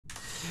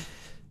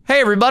Hey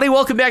everybody,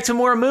 welcome back to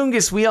more Among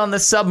Us. We on the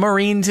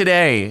submarine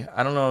today.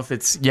 I don't know if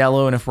it's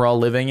yellow and if we're all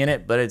living in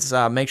it, but it's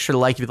make sure to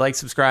like if you'd like,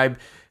 subscribe,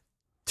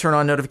 turn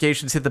on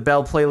notifications, hit the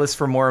bell playlist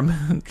for more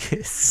Among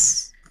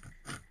Us.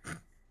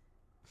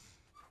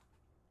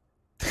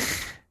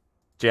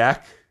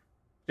 Jack's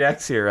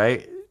here,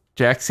 right?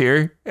 Jack's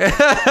here. Where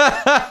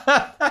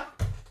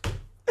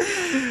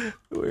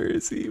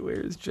is he?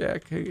 Where is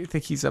Jack? I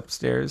think he's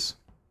upstairs.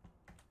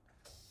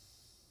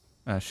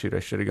 Oh shoot, I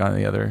should have gone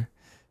the other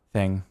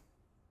thing.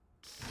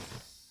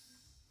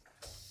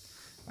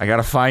 I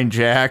gotta find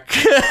Jack.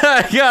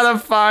 I gotta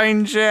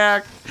find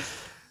Jack.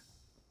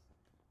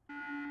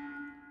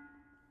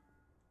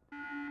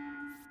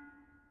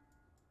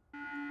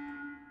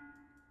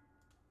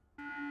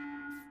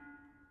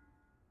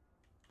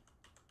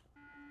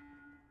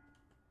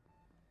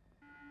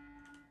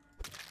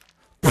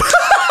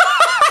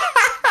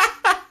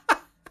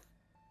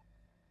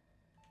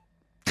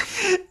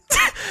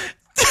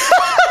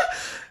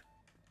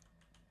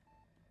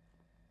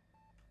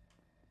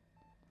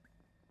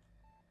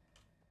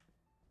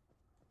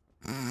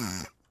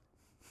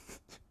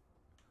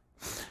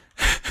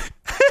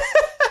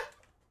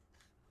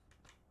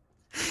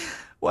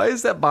 Why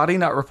is that body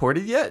not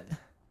reported yet?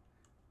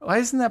 Why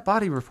isn't that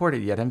body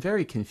reported yet? I'm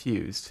very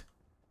confused.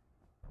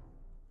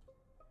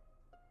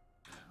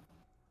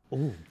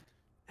 Oh.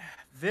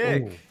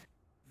 Vic. Ooh.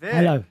 Vic.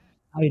 Hello.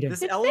 How you doing?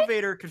 This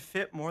elevator could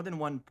fit more than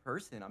one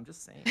person. I'm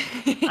just saying.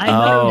 I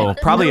know. Oh,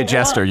 probably a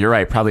jester. You're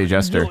right. Probably a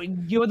jester.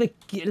 You're the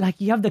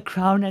you have the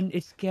crown and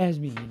it scares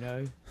me. You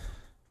know.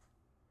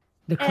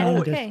 The crown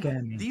does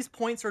scare me. These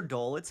points are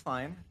dull. It's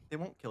fine. They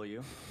won't kill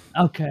you.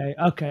 Okay.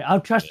 Okay.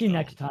 I'll trust you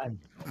next time.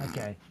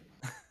 Okay.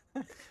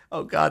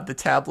 Oh God, the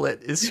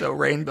tablet is so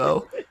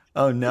rainbow.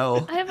 Oh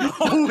no. I have a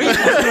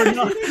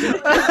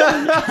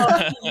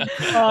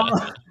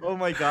Oh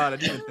my God, I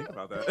didn't even think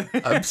about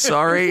that. I'm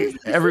sorry,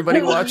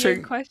 everybody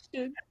watching.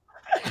 Question.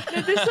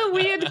 No, this is a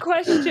weird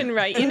question,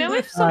 right? You know,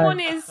 if someone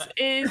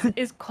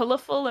is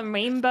colorful and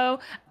rainbow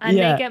and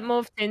they get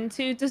morphed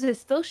into, does it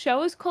still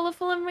show as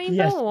colorful and rainbow?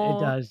 Yes, or?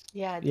 it does.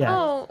 Yeah, it Yeah.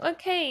 does. Oh,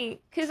 okay.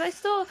 Because I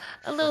saw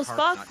a little heart's not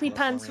sparkly colorful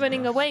pants rainbow.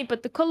 running away,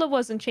 but the color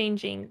wasn't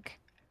changing.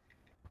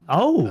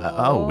 Oh.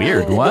 Oh,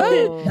 weird. What?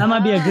 That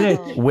might be a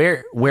glitch.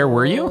 Where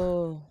were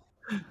you?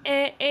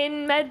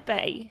 In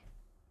Medbay.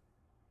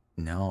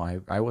 No,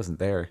 I wasn't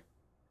there.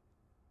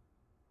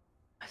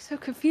 I'm so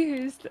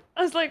confused.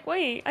 I was like,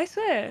 wait, I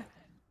swear,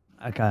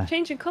 Okay.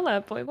 changing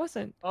color, but it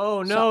wasn't.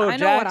 Oh So no, I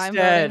know what Jack's I'm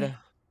dead.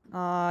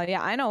 voting.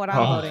 Yeah, I know what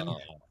I'm voting.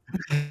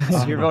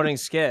 So you're voting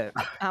Skip.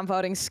 I'm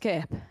voting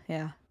Skip.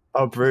 Yeah.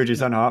 Oh, Brood, you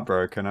sound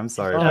heartbroken. I'm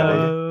sorry,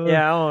 buddy.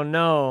 Yeah, oh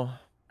no.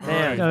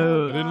 Man. I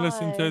So, didn't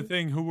listen to a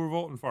thing. Who we're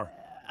voting for?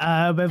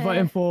 we're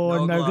voting for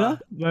Nogla. Nogla.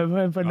 We're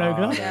voting for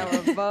Nogla. Yeah,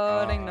 we're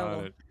voting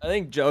no. I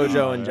think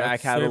Jojo and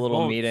Jack had a safe little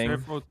vote, meeting safe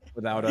vote.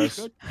 without us.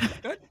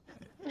 We're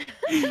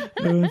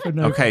waiting for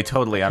Nogla. Okay,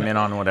 totally. I'm in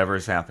on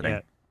whatever's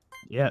happening.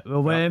 Yeah, we're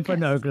waiting for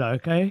Nogla,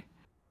 okay?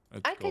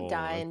 Let's I could go,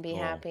 die and let's be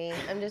go. happy.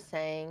 I'm just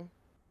saying.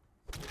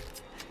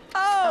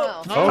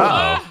 Oh.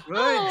 Uh-oh.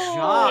 Good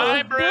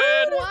job.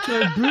 So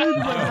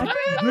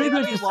Brood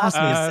was We lost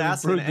the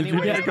assassin Brood, did you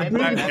anyway. get the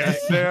Brood-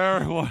 yes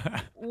there? What?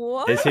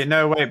 What? Is he?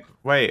 No,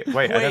 wait.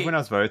 Had everyone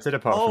else voted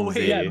apart Oh from wait,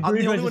 Z? Yeah, I'm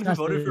Brood the only was one who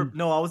voted for. assassin.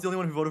 No, I was the only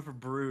one who voted for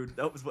Brood.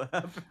 That was what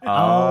happened.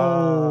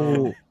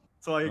 Oh.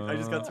 So I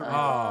just got to.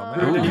 Oh,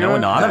 Ooh, man. no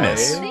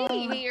anonymous.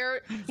 See,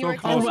 you're So telling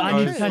close, I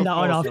need to guys, turn so that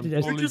on close. after I'm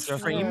this. fully You just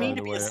justified, framed me by to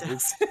the be way.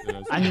 assassin.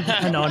 Yes. I need to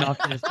turn that on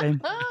after this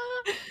game.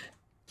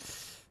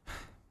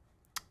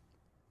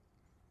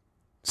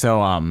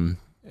 So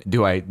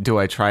do I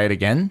try it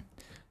again?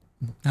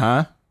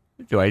 Huh?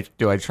 Do I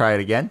try it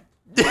again?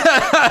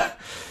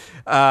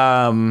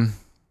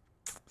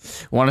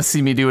 Want to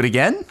see me do it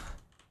again?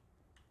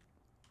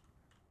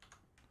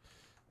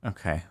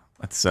 Okay,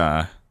 let's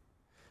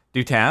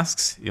do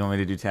tasks. You want me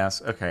to do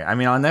tasks? Okay. I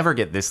mean, I'll never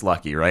get this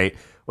lucky, right?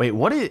 Wait,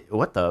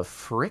 what the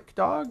frick,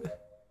 dog?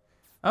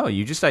 Oh,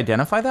 you just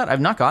identify that? I've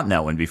not gotten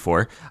that one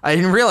before. I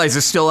didn't realize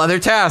there's still other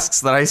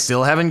tasks that I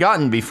still haven't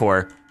gotten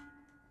before.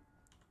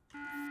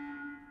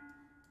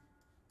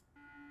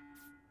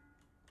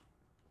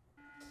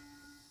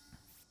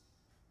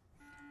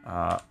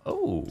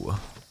 Oh,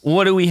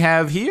 what do we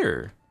have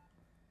here?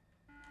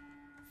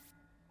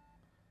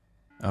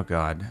 Oh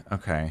God,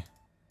 okay.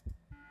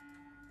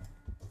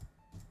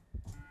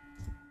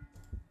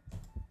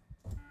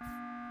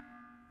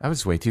 That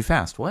was way too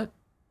fast. What?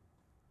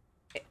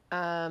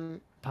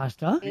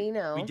 Pasta? You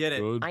know. We did it.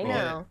 Good I button.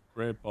 know.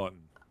 Great button.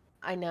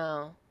 I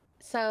know.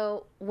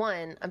 So,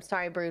 one, I'm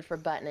sorry, Brood, for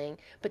buttoning.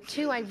 But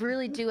two, I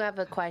really do have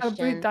a Oh, question.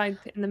 Brood died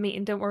in the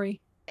meeting, don't worry.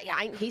 Yeah,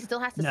 he still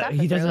has to No, suffer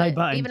he doesn't through like it,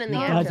 buttons. even in He the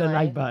doesn't afterlife.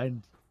 like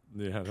buttons.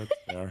 Yeah, that's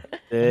fair.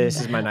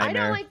 This is my I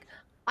nightmare.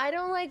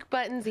 don't like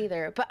buttons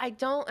either, but I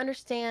don't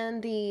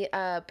understand the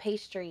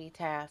pastry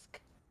task.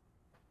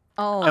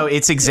 Oh,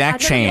 it's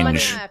exact I gotta get money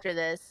change. after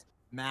this.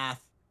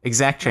 Math.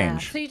 Exact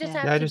change. So you just Yeah.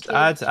 have Yeah, to just keep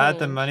add the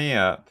change. money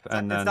up It's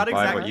and not- then it's not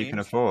buy exact what you can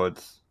change. afford.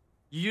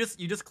 You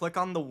just click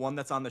on the one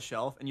that's on the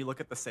shelf and you look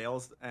at the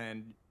sales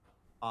and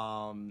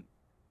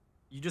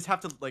You just have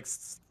to like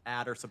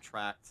add or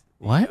subtract.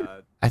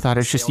 What? I thought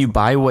it's just you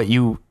buy what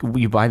you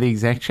buy the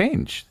exact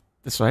change.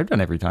 That's what I've done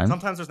every time.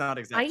 Sometimes there's not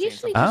exact. I change,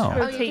 usually sometimes just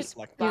Oh. rotate. just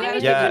You buy think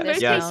it. you Yeah, can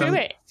rotate yeah. through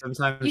it?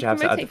 Sometimes You you have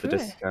can to add rotate for through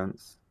it.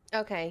 discounts.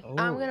 Okay, Oh,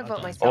 I'm gonna vote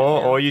okay. myself.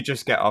 Or now. or you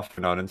just get off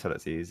and on until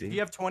it's easy. If you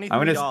have I'm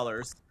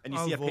 $23 and you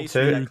see a I'll vote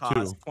pastry for that you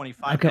costs too.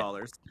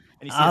 $25,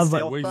 and you see I'll a vote-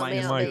 sale Wasting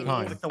minus my 2,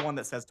 time. click the one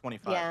that says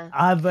 25. Yeah.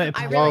 I voted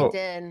I for really Well,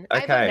 did. Okay, I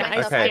voted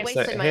myself. okay. I So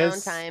wasted my own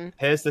here's time.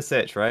 here's the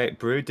sitch, right?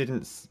 Brew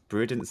didn't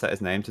set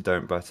his name to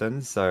don't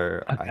button,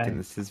 so I Okay. think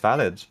this is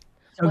valid.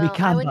 So we Well,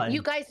 can would, button.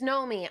 you guys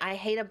know me. I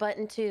hate a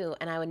button too,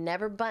 and I would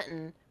never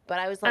button. But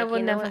I was like, I would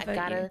you know never what? I vote you.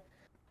 gotta.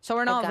 So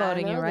we're not gotta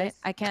voting you, know right?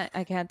 this.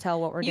 I can't tell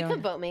what we're You doing.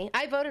 can vote me.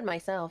 I voted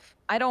myself.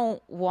 I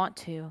don't want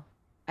to.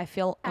 I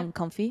feel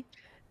uncomfy.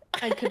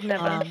 I could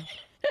never.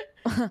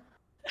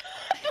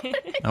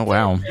 Oh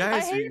wow.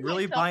 Guys, I you're hated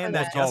really myself buying for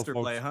that That's all, jester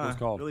folks. play, huh? That's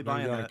called. Really Maybe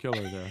buying got a that.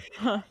 killer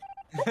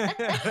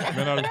there.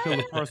 May not have killed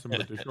the person,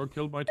 but they sure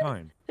killed my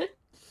time.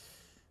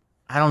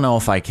 I don't know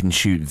if I can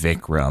shoot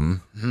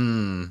Vikram.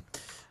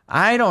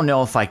 I don't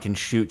know if I can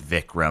shoot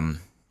Vikram.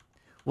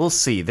 We'll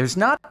see. There's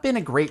not been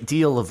a great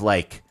deal of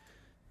like,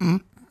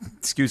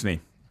 excuse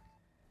me,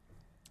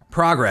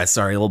 progress.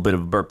 Sorry, a little bit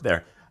of a burp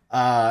there.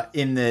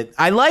 In the,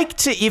 I like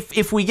to,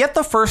 if we get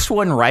the first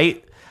one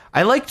right,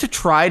 I like to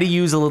try to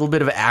use a little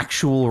bit of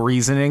actual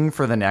reasoning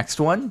for the next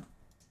one.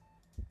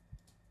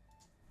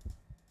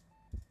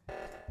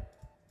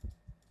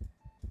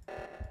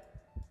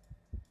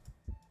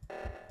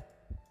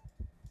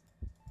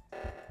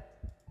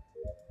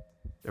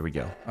 There we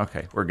go.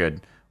 Okay, we're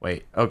good.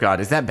 Wait. Oh god,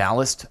 is that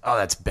ballast? Oh,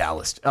 that's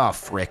ballast. Oh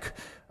frick.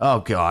 Oh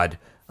god.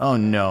 Oh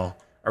no.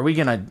 Are we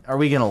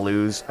gonna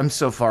lose? I'm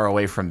so far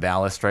away from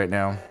ballast right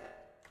now.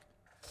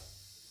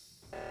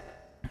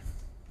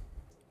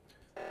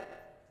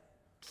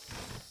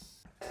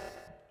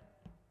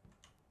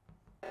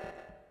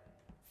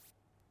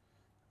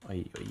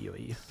 Oy, oy,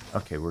 oy.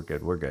 Okay, we're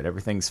good. We're good.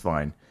 Everything's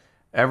fine.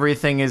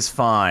 Everything is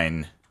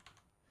fine.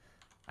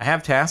 I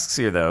have tasks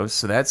here though,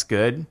 so that's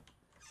good.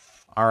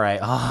 All right.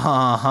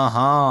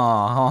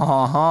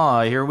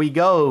 Here we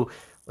go.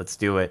 Let's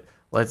do it.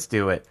 Let's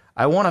do it.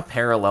 I want a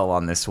parallel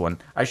on this one.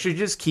 I should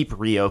just keep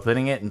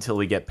reopening it until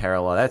we get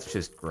parallel. That's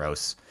just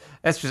gross.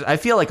 That's just, I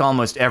feel like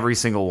almost every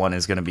single one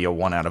is going to be a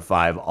 1 out of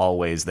 5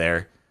 always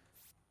there.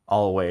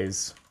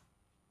 Always.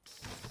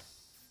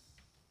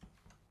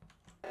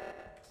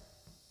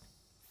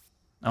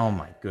 Oh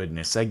my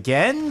goodness.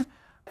 Again?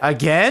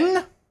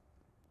 Again?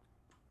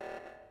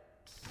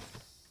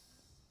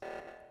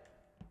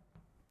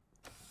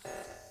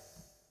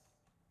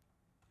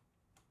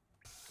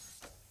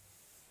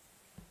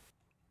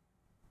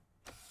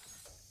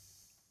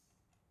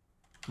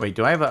 Wait,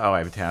 do I have a... Oh, I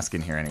have a task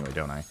in here anyway,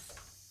 don't I?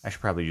 I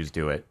should probably just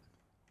do it.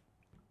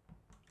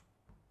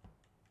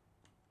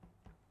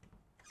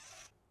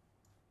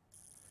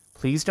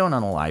 Please don't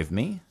unalive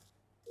me.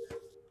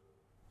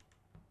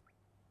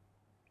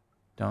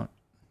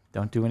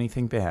 Don't do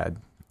anything bad.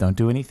 Don't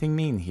do anything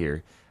mean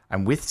here.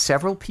 I'm with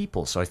several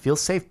people, so I feel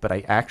safe, but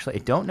I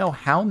don't know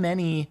how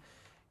many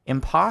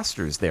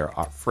imposters there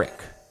are. Frick.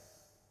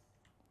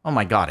 Oh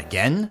my god,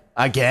 again?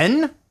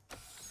 Again?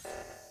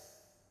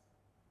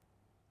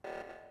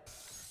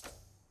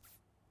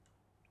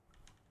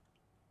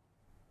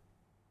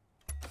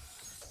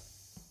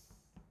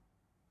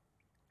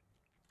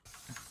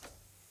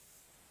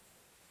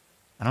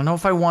 I don't know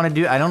if I want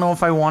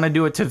to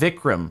do it to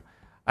Vikram.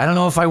 I don't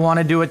know if I want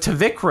to do it to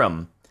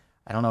Vikram.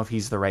 I don't know if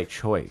he's the right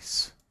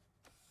choice.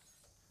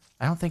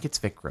 I don't think it's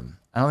Vikram.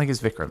 I don't think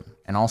it's Vikram.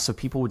 And also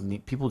people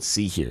would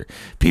see here.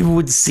 People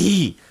would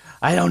see.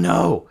 I don't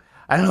know.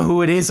 I don't know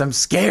who it is. I'm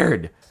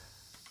scared.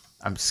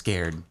 I'm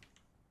scared.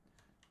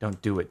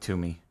 Don't do it to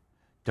me.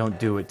 Don't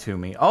do it to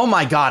me. Oh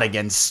my god,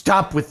 again.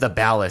 Stop with the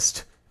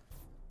ballast.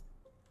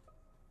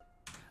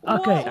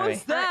 Okay. What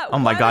was that? Oh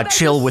my Why god, did I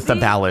chill just with the see-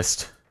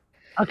 ballast.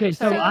 Okay,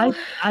 so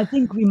I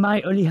think we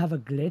might only have a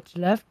glitch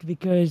left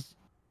because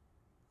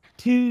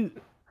we've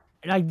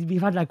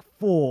had like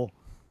 4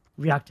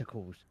 reactor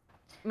calls.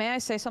 May I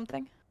say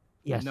something?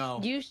 Yes. No.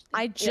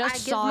 I just I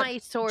saw give my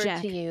sword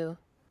Jack. to you.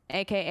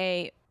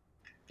 AKA,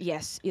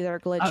 yes, either a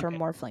glitch or Okay.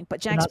 morphling.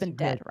 But So Jack's that's been a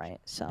dead, glitch. right?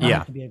 So That Yeah.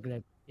 has to be a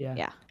glitch. Yeah.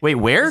 yeah. Wait,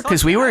 where? It's not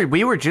Because we bad.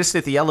 were just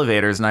at the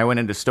elevators and I went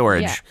into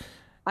storage.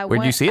 Yeah.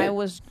 Where'd you see it?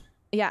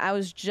 I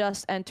was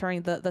just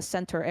entering the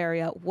center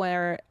area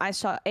where I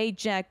saw a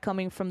Jack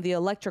coming from the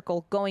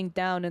electrical going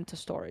down into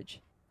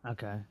storage.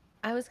 Okay.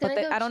 I was But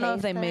gonna. Go I don't know if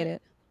chase they made that.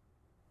 it.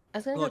 I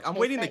was gonna go Look, I'm chase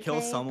waiting to that kill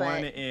Kay,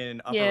 someone but-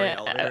 in Upper Ray Yeah,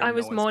 Elevator. I and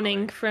was no one's mourning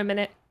coming. for a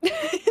minute.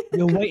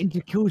 You're waiting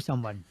to kill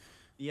someone.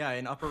 Yeah,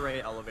 in Upper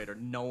Ray Elevator,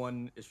 no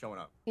one is showing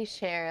up. He's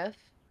sheriff.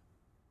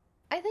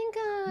 I think.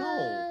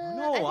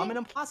 No, I'm an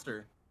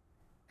imposter.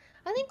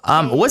 I think. Kay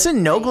Wasn't was right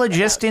Nogla about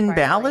just in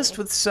Sparkly. ballast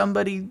with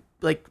somebody,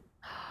 like,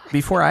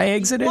 before I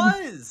exited?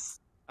 Was.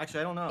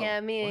 Actually, I don't know. Yeah,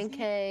 me and Was he?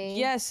 Kay.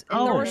 Yes, in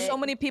and there the were rig. so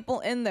many people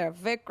in there.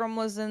 Vikram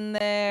was in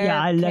there.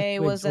 Yeah, I left Kay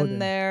with was in Jordan.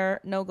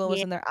 there. Nogla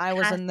was in there. I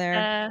was in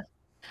there.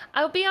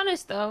 I'll be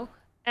honest though.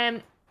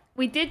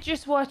 We did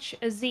just watch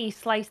a Z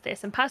slice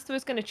this, and Pasta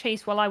was going to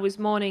chase while I was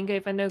mourning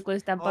over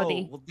Nogla's dead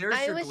body. Oh, well, there's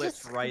I your was glitch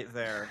just- right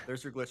there.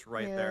 There's your glitch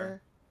right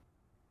there.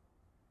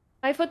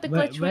 I thought the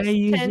Where- glitch where was are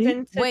you, turned Z?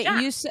 into Wait,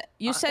 Jack. you said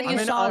you I'm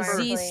in saw upper-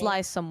 Z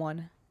slice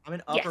someone. I'm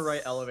in upper right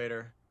Yes.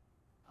 elevator.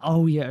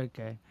 Oh yeah,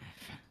 okay.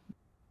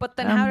 But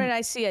then how Um, did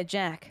I see a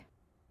Jack?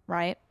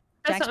 Right?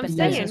 That's Jack's what I'm been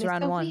saying. dead since It's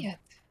round so 1. weird.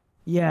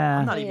 Yeah.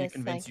 I'm not Wait even a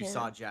convinced you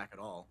saw second. Jack at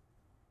all.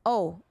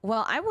 Oh,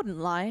 well, I wouldn't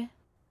lie.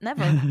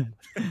 Never.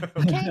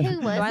 Okay, who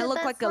was Do I it look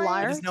that like a sliced?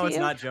 liar? I just know to it's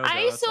you? not JoJo.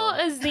 I that's saw all.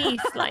 a Z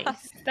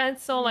slice.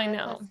 That's all I Yeah,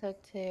 know. thought so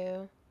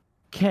too.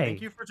 Okay.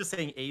 Thank you for just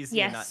saying AZ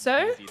Yes, and not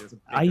sir? AZ. There's a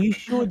big Are you difference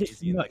sure between this AZ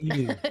is and not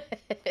you?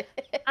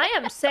 I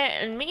am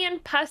certain. Me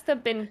and Pasta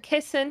been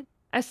kissing.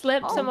 I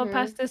slipped some of Mhm,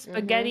 Pasta's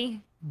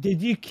spaghetti.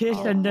 Did you kiss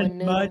Oh, and then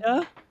no.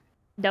 murder?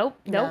 Nope,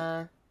 nope.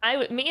 Nah.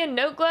 Me and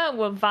Nogla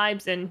were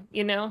vibes,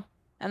 you know.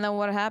 And then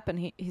what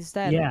happened? He's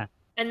dead. Yeah.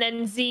 And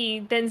then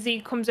Z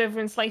comes over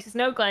and slices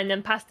Nogla, and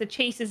then Pasta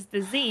chases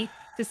the Z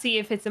to see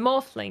if it's a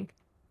morphling.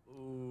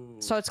 Ooh.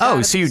 So it's Oh,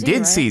 gotta so be you Z, did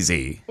right? see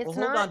Z. It's Well,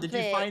 not hold on. Did you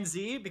Vic. find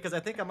Z? Because I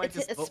think I might It's,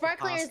 just it's vote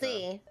Sparkly or Pasta.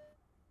 Z?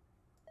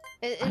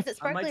 Is it I might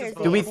Sparkly or just Z?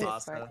 vote Do we I think th-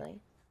 it's Sparkly.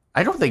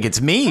 I don't think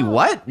it's me.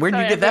 What? Where'd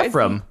sorry, you I get that voted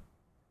from?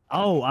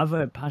 Oh, I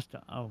voted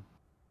pasta. Oh.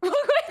 Where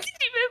did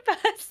you move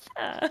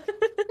Pasta?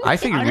 I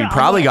figured I we don't-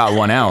 probably got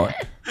one out.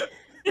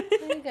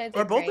 You guys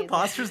Are are both crazy.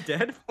 imposters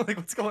dead? Like,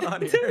 what's going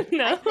on here?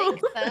 No. I think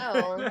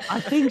so. I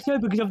think so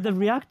because of the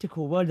reactor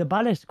core, well, the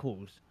ballast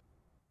calls.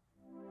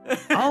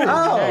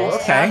 Oh,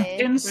 okay.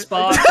 Nice. In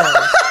Sparkle.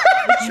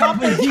 Oh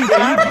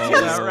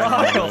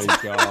Sparkles. my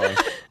gosh.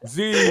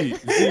 Z,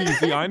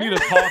 I need to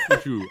talk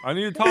with you. I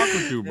need to talk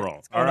with you, bro.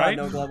 What's All going on, right?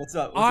 No Glove? What's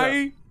up? What's up?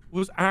 I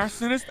was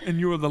arsonist, and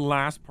you were the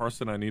last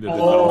person I needed to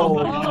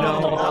Oh, talk to. no.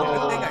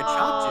 Good thing I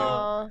chopped you.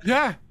 Aw.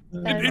 Yeah,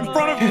 in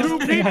front of two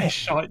I think I people.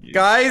 shot you.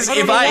 Guys, I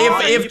don't know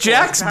why if people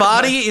Jack's have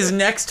body is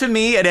next to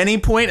me at any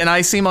point and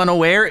I seem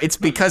unaware, it's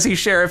because he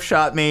sheriff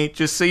shot me,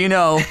 just so you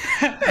know.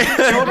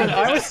 Jordan,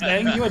 I was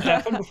saying you were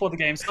deafened before the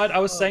game started. I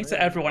was saying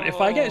to everyone,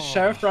 if I get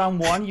Sheriff round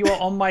 1, you are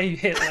on my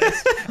hit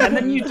list. And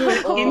then you do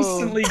it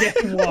instantly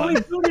getting Oh,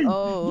 1. Jordan,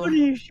 Oh. Jordan,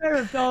 you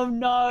sheriff. Oh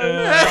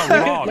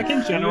no. Look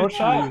in general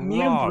chat,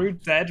 me and Rock.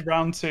 Brood dead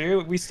round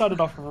 2. We started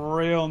off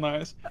real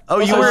nice. Oh,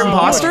 you Also, were Z, we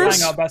imposters?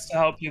 trying our best to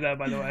help you there,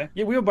 by the way.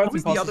 Yeah, we were both Who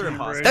was the imposters. other me and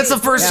Brood. imposter? That's the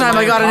first Yeah, time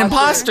my I got an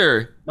imposter-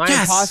 imposter. My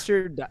Yes.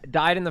 imposter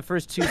died in the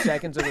first 2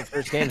 seconds of the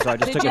first game, so I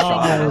just Did took a you-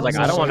 shot. I was Oh, like,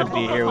 I don't want to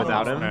be here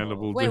without him.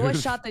 Understandable, Wait, what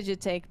dude. shot did you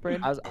take,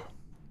 Brid?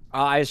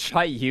 I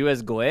shot you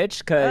as Glitch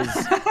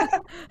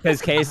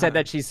because Kay said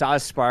that she saw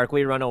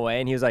Sparkly run away,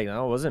 and he was like,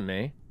 no, it wasn't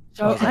me.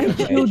 So was I like,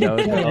 okay, killed Joe,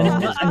 K. Joe,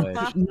 and this no-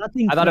 glitch.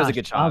 nothing. I thought it was a flashed.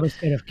 good shot. I was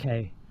scared of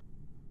K.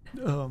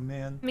 Oh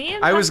man. Me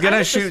and I was Pasta gonna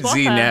the shoot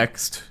Z swapper.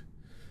 next.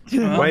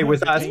 Wait, was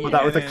that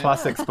was a Yeah.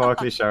 classic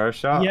Sparkly Sheriff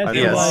shot? Yes, I it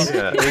didn't was. see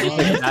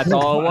it. That's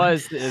all it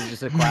was. It was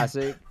just a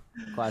classic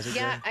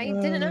Yeah, game.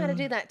 I didn't know how to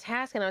do that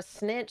task, and I was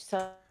snitched.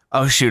 So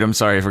Oh shoot, I'm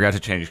sorry, I forgot to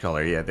change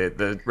color. Yeah,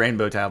 the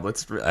rainbow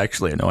tablet's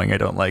actually annoying. I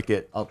don't like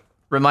it.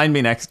 Remind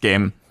me next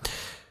game.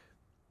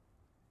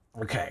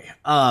 Okay.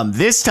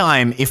 This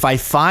time, if I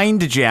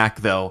find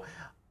Jack though,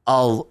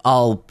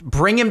 I'll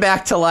bring him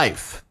back to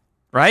life.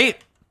 Right?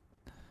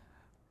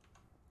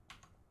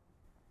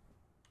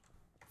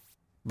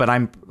 But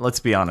let's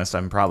be honest,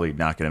 I'm probably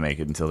not gonna make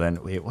it until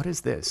then. Wait, what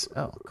is this?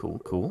 Oh,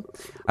 cool.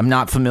 I'm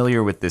not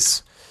familiar with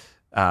this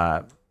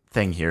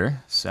thing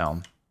here,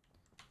 so.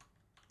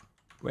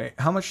 Wait,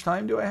 how much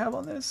time do I have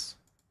on this?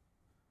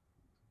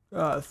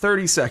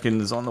 30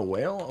 seconds on the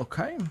whale,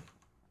 okay.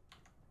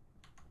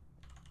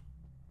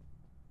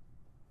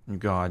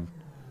 God,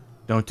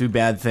 don't do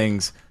bad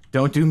things.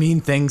 Don't do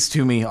mean things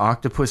to me,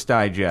 Octopus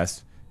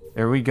Digest.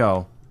 There we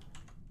go.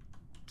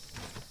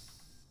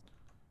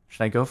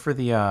 Should I go for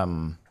the,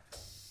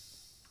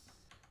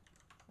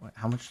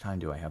 how much time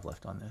do I have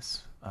left on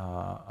this?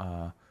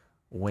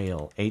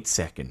 Whale, 8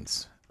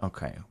 seconds.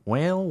 Okay,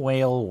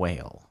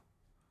 whale.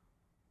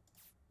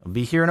 It'll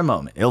be here in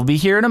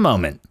a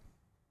moment.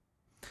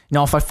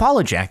 Now, if I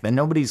follow Jack, then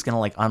nobody's gonna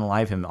like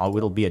unalive him.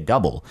 It'll be a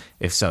double,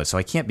 if so. So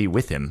I can't be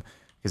with him,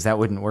 because that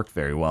wouldn't work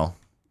very well.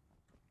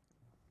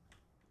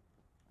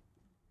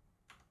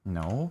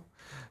 No.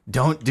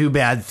 Don't do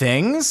bad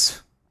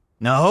things.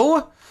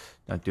 No.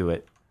 Don't do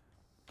it.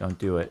 Don't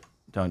do it.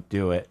 Don't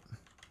do it.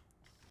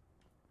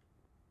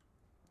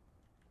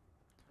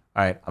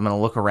 Alright, I'm gonna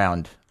look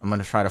around. I'm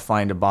gonna try to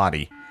find a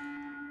body.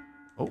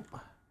 Oh.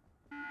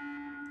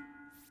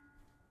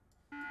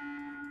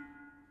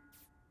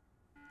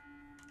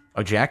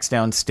 Oh, Jack's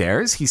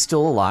downstairs. He's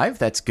still alive.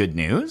 That's good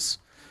news.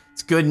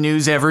 It's good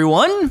news,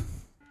 everyone.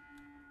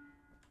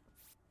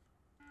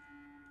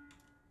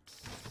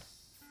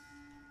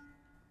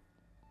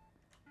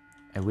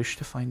 I wish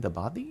to find the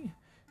body.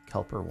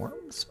 Kelper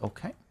worms.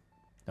 Okay.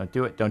 Don't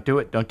do it. Don't do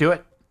it. Don't do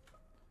it.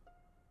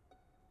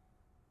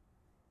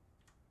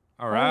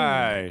 All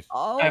right.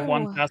 Oh, I have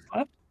one task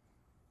left.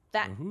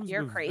 that Who's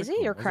you're the crazy.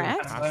 victim? You're Was it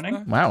cracked. Pasta?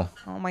 Learning. Wow.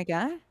 Oh my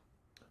god.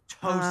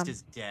 Toast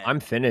is dead. I'm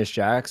finished,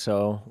 Jack.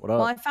 So what up?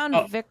 Well, I found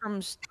Oh.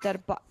 Vikram's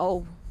dead body.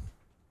 Oh,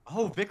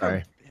 Oh, Vikram.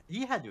 Sorry.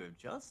 He had to have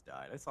just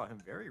died. I saw him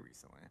very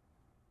recently.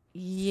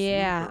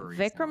 Yeah, Super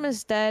Vikram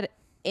is dead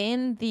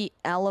in the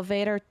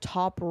elevator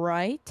top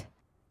right.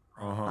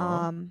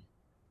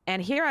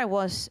 And here I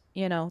was,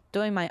 you know,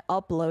 doing my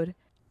upload.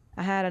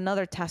 I had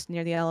another task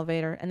near the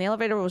elevator, and the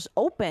elevator was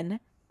open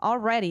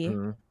already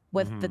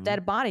with the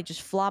dead body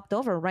just flopped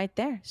over right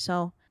there.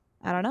 So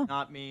I don't know.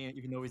 Not me,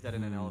 even though he's dead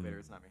in an elevator.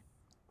 It's not me.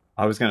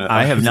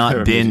 I have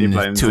not been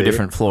to a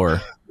different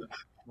floor.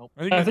 Nope.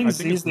 I think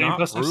Z's it's the not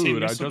imposter I've seen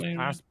Brood. I just recently.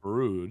 passed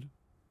Brood.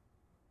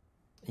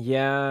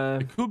 Yeah.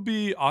 It could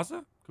be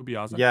Ozza. Could be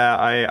Ozza. Yeah,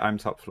 I'm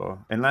top floor.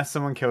 Unless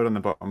someone killed on the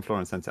bottom floor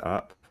and sent it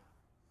up.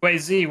 Wait,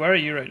 Z, where are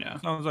you right now?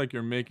 Sounds like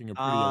you're making a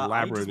pretty I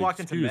elaborate just walked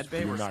into excuse medbay for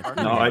you where not Spark-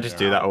 killing No, I there. just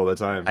do that all the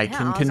time. I Yeah,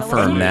 can Ozza,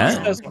 confirm what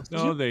that.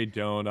 No, they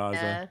don't, Ozza.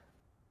 Yeah.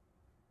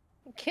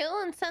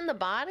 Kill and send the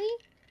body?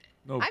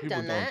 No, I've people done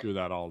don't that. do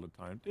that all the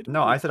time. They don't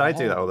No, I said I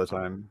do that all the the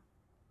time.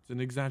 It's an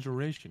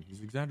exaggeration.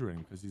 He's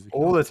exaggerating because he's a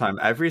All the time.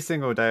 Every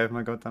single day of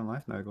my goddamn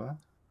life, Nogla.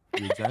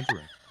 You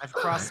exaggerate. I've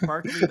crossed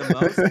Sparkly the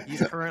most.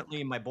 He's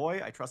currently my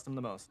boy. I trust him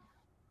the most.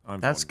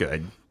 That's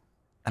good.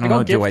 I I don't got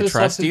know. Do gifted I a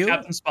sub trust to you?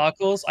 Captain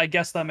Sparkles. I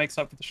guess that makes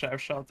up for the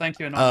sheriff shot. Thank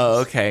you, Oh,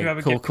 Anonymous. okay.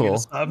 Whoever Cool, gifted me the cool.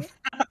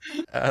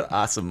 sub.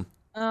 Awesome.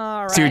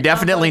 All right. So you're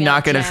definitely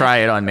not going to try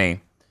it on me.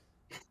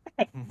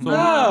 So, No,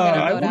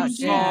 I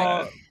vote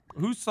out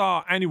who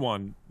saw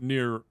anyone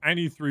near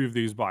any three of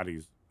these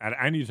bodies at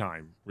any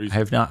time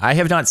recently? I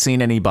have not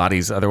seen any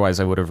bodies. Otherwise,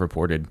 I would have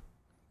reported.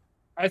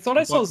 I thought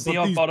I saw But Z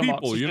on these bottom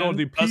people, you know, oxygen.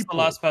 the That's the people.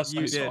 last person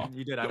You I saw. did.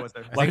 You did. I was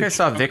there. I think I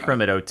saw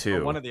Vikram at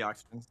O2. One of the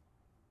oxygens.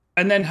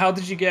 And then how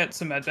did you get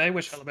to medbay?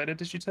 Which elevator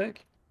did you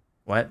take?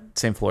 What?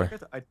 Same floor.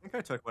 I think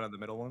I took one of the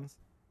middle ones.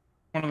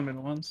 One of the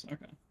middle ones.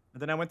 Okay.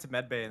 And then I went to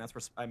medbay, and that's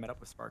where I met up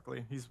with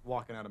Sparkly. He's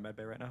walking out of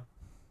medbay right now.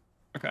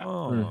 Okay.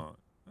 Oh,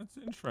 that's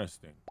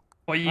interesting.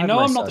 Well, you I have know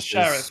my I'm not the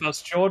suspects. sheriff.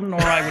 Else Jordan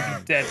or I would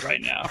be dead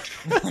right now.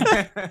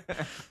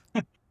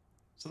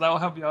 So that will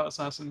help you out,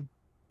 assassin.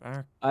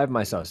 Back, I have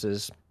my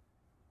sauces.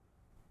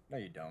 No,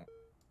 you don't.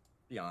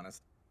 Be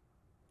honest.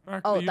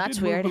 back Oh, you that's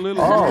did move weird. A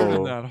little weird in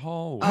Oh. that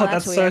hall. Oh,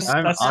 that's weird.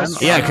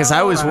 Yeah, because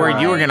I was worried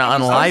you were going to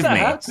unlive me.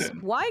 Happen?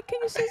 Why can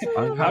you say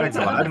I'm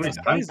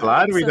something?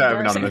 glad we don't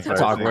have That's anonymous It's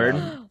voting.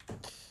 awkward.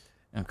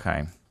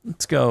 Okay.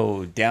 Let's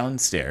go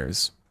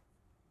downstairs.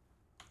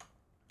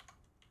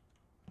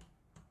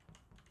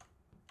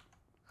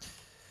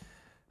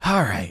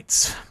 All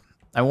right.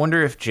 I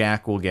wonder if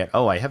Jack will get...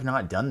 Oh, I have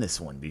not done this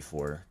one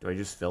before. Do I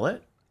just fill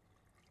it?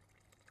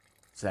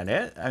 Is that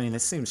it? I mean,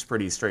 this seems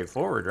pretty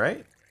straightforward,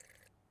 right?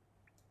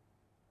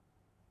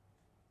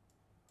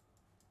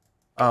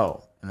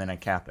 Oh, and then I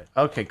cap it.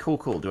 Okay, cool,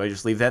 cool. Do I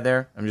just leave that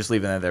there? I'm just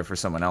leaving that there for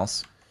someone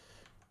else.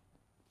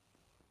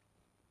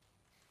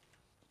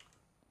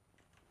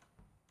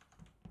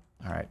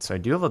 All right, so I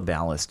do have a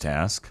ballast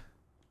task.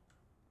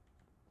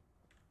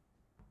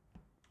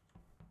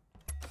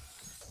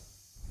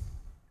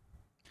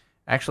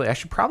 Actually, I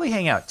should probably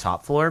hang out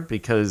top floor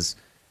because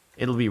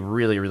it'll be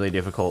really, really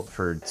difficult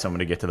for someone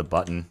to get to the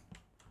button.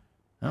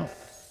 Oh,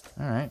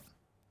 all right.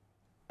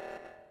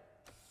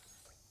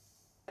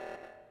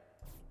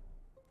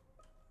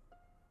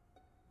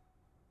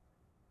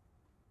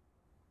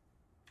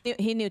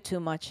 He knew too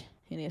much.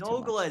 He knew too much.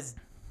 Nogla's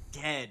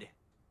dead.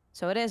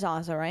 So it is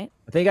Ozza, right?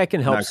 I think I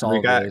can help No,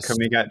 solve this. can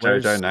we get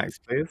Where's- Jojo next,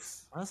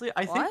 please? Honestly,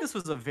 I What? think this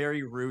was a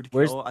very rude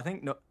Where's- kill. I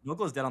think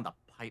Nogla's dead on the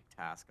pipe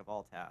task of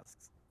all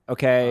tasks.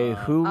 Okay,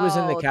 who was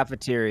in the Oh.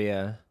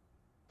 cafeteria?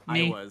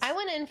 Me. I was. I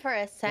went in for a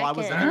Well, I second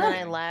was and then I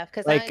there. left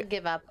because Like, I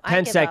give up. I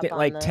 10 give second, up on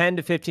like this. 10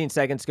 to 15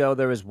 seconds ago,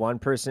 there was one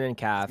person in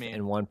caf me.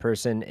 and one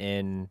person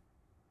in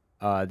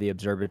the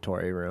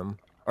observatory room.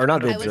 Or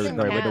not the I I was in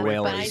observatory, where the cab,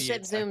 whale but I is.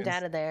 just zoomed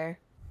out of there.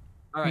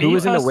 All right. Who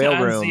was in the Kirsten, whale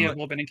and room? Z have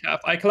all been in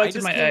cap. I collected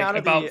just my came egg out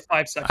of about the-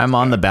 5 seconds. I'm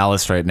on ago. the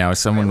ballast right now.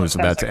 Someone was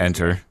 10 about to seconds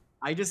enter.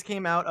 I just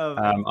came out of.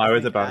 I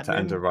was think, about to admin.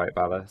 enter right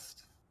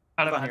ballast.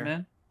 Out of Hold on here.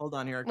 admin. Hold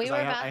on here. We 'cause were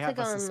I about to have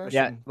go a on the- suspicion.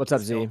 Yeah, what's up,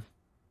 Z? still.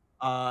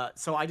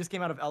 So I just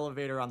came out of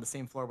elevator on the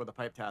same floor where the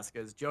pipe task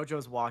is.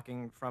 Jojo's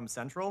walking from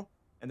central,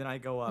 and then I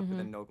go up, and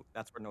then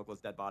that's where Nogla's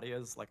dead body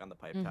is, like on the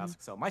pipe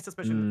task. So my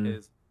suspicion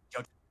is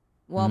Jojo.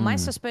 Well, my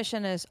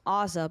suspicion is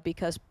Ozza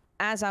because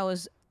as I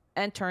was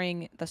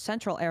entering the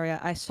central area,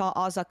 I saw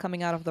Ozza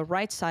coming out of the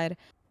right side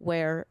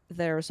where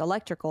there's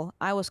electrical.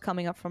 I was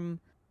coming up from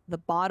the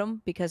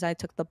bottom because I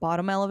took the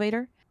bottom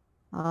elevator,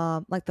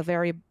 like the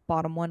very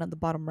bottom one on the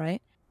bottom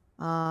right.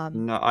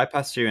 No, I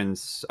passed you in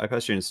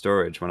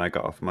storage when I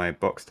got off my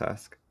box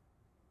task.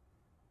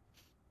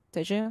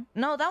 Did you?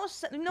 No, that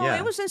was no. Yeah.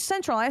 It was in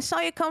central. I saw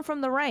you come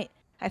from the right.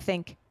 I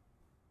think.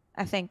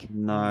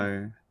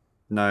 No.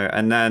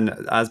 And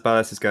then as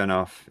ballast is going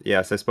off,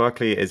 yeah. So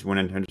Sparkly is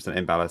 100%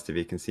 in ballast if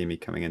you can see me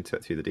coming into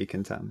it through the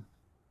decontam.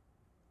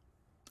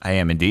 I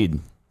am indeed.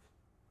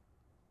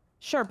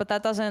 Sure, but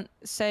that doesn't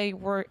say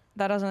where.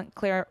 That doesn't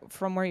clear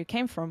from where you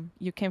came from.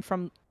 You came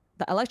from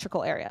the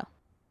electrical area,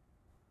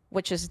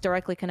 which is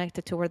directly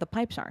connected to where the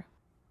pipes are.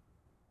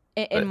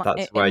 In But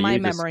that's where my you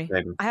just memory,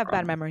 came I have bad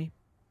from. memory.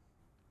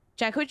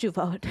 Jack, who'd you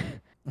vote?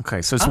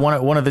 Okay, so it's one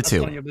of the That's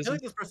none two. of your I feel business.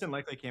 like this person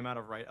likely came out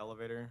of right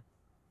elevator.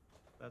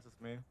 That's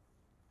just me.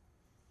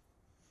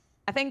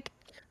 I think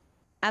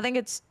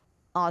it's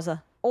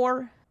Ozza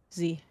or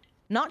Z.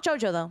 Not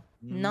JoJo though.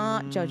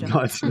 Not JoJo.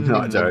 Not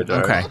JoJo.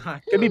 Okay.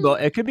 Could be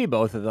both. It could be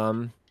both of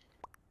them.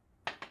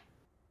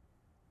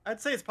 I'd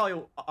say it's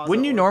probably. Ozza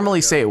Wouldn't you or normally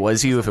JoJo. say it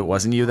was you if it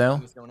wasn't you, though?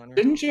 What's going on here?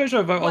 Didn't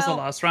JoJo vote Ozza Well-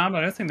 last round?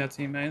 I don't think they're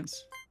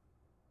teammates.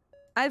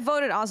 I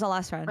voted Ozza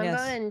last round. I'm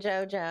Yes. voting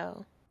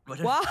JoJo.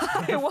 Why?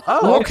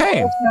 Oh,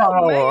 okay.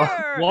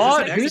 Where?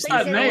 What? Is it Who's next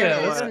that to mayor?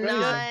 JoJo? What's It's that mayor?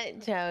 not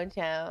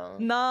JoJo.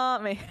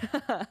 Not me.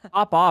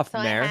 Pop off, So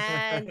I Mayor.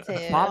 had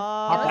to. Pop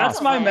off.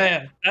 That's my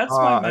mayor. That's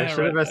my I mayor.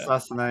 should have right there.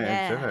 assassinated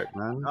Yeah. Jivik,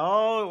 man.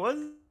 Oh, it was.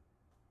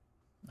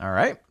 All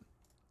right.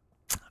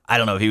 I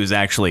don't know if he was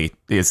actually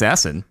the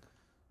assassin,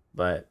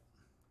 but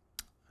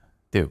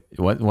dude,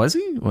 what was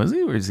he? Was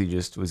he, or was he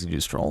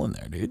just trolling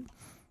there, dude?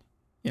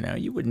 You know,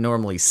 you wouldn't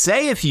normally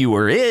say if you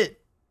were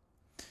it,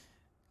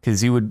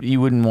 because you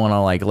wouldn't want to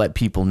like let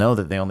people know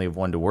that they only have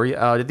one to worry.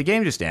 Oh, did the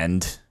game just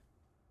end?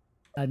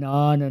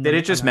 No. Did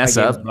it just no. mess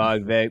up?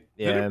 Bug, Vic.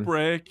 Did Yeah. it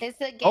break? Is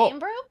the game Oh.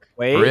 broke?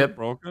 Wait. Rip.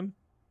 Broken?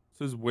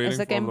 This is waiting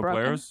the for game the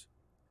broken? players.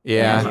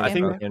 Yeah. I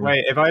think. Broken.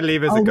 Wait, if I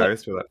leave as Oh, a wait.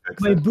 ghost, will that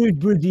fix Wait, it?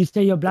 Brood, do you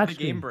stay your black The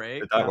game screen? break.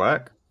 Did that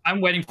work?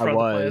 I'm waiting for I other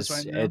players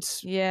was. right now.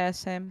 It's. Yeah,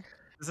 same.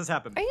 This has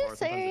happened Are you before.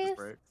 Sometimes it just serious?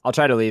 breaks. I'll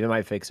try to leave. It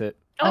might fix it.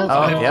 Oh,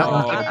 yeah.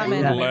 Oh, I'm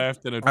Brood in.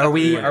 left and it Are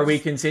we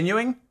went.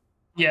 continuing?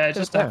 Yeah, it's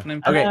just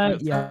happening. Okay.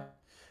 Yeah.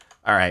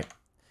 All right.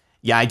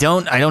 Yeah, I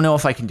don't know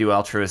if I can do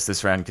altruist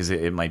this round because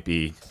it might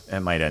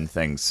end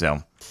things.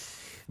 So,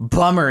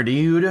 bummer,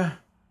 dude.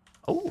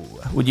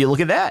 Oh, would you look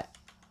at that?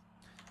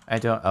 I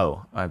don't.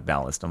 Oh, I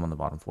ballast. I'm on the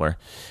bottom floor.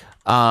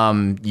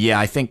 Yeah,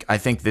 I think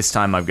this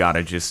time I've got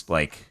to just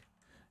like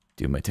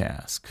do my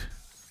task.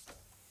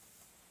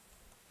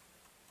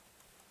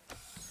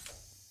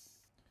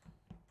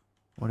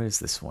 What is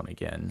this one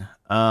again?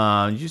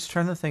 You just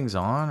turn the things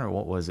on, or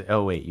what was it?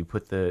 Oh wait, you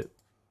put the.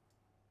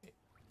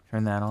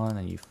 Turn that on,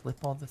 and you flip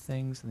all the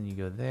things, and then you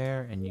go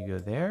there, and you go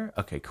there.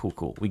 Okay,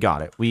 cool. We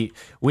got it. We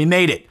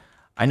made it.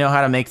 I know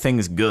how to make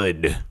things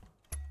good.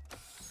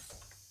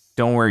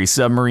 Don't worry,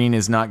 submarine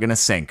is not gonna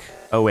sink.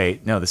 Oh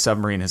wait, no, the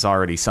submarine has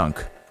already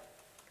sunk.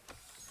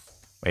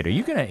 Wait, are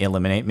you gonna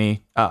eliminate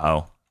me?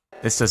 Uh-oh.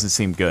 This doesn't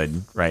seem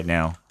good right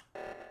now.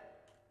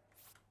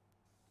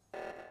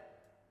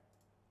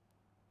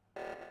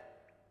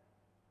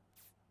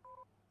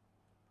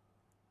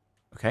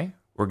 Okay.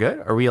 We're good?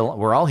 Are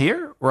we're all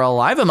here? We're all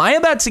alive? Am I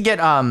about to get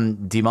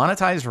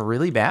demonetized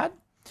really bad?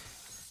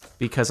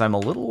 Because I'm a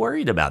little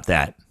worried about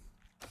that.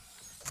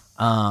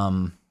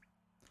 We're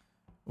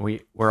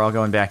all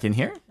going back in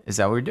here? Is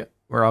that what we're doing?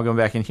 We're all going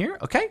back in here?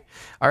 Okay.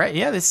 All right,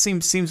 yeah, this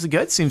seems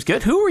good. Seems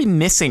good. Who are we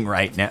missing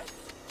right now?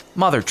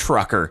 Mother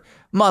trucker.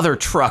 Mother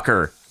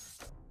trucker.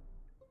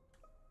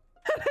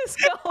 What is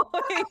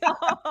going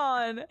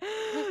on?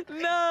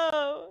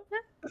 No.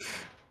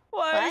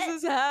 Why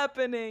is this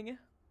happening?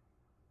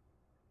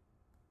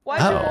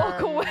 Why'd you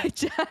walk away,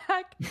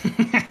 Jack?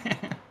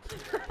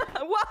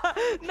 What?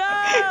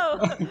 No!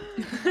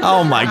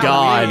 Oh my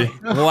god.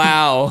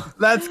 Wow.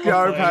 Let's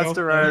go,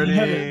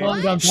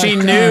 Pastoroni.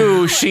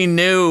 She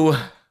knew.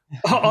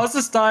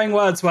 Oz's dying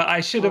words were,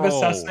 I should have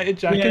assassinated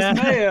Jack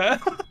as mayor.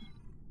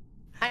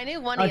 I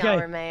knew one of y'all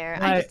were mayor.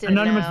 I Right, just didn't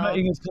anonymous know.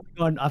 voting is coming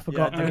on. I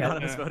forgot. Yeah, Okay.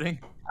 anonymous voting.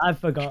 I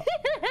forgot.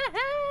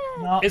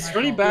 It's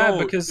really bad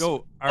because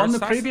our on the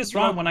assassins previous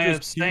round don't when I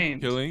just keep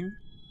abstained,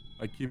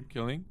 keep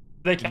killing.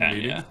 they in can,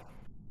 meetings? yeah.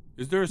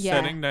 Is there a Yeah.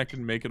 setting that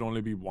can make it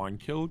only be one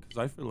kill? Because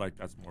I feel like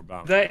that's more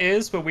balanced. There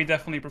is, but we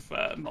definitely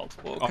prefer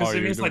multiple because Oh, it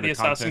you're means like doing the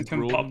the assassin content can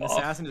rule? pop The off.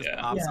 assassin just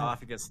Yeah. pops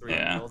off. It gets 3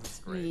 Yeah. kills. It's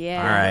great.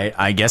 Yeah. All right,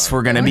 I guess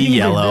we're gonna be Voting is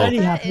yellow. already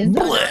Is happened. the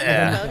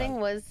Bleh. voting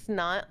was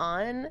not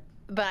on,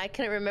 but I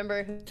couldn't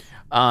remember who.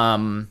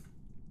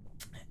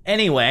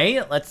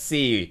 Anyway, let's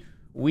see.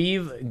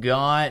 We've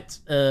got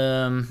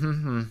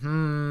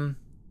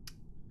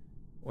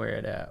where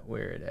it at?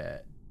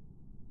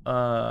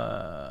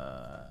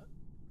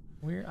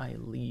 Where I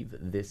leave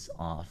this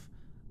off.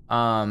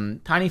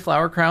 Tiny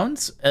Flower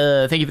Crowns.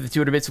 Thank you for the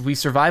 200 bits. If we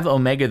survive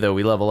Omega though,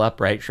 we level up,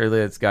 right? Surely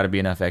that's gotta be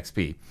enough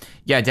XP.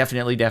 Yeah,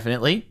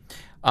 definitely.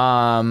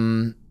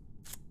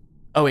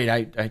 Oh wait,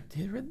 I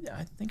did read.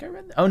 I think I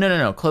read that. Oh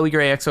no. Chloe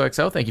Gray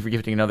XOXO. Thank you for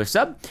gifting another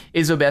sub.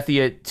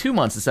 Isobethia 2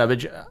 months of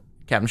subbage.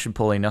 Captain should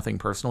pull a nothing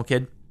personal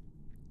kid.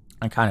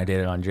 I kind of did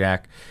it on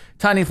Jack.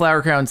 Tiny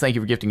Flower Crowns, thank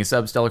you for gifting a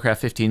sub. Stellarcraft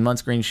 15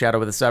 months. Green Shadow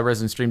with a sub.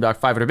 Resident Streamdoc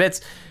 500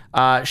 bits.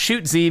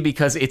 Shoot Z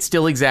because it's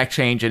still exact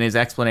change and his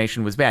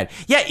explanation was bad.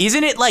 Yeah,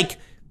 isn't it like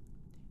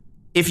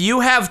if you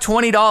have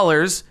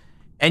 $20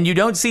 and you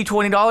don't see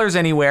 $20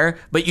 anywhere,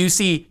 but you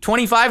see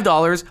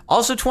 $25,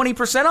 also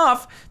 20%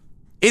 off?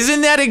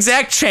 Isn't that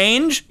exact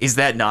change? Is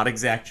that not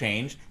exact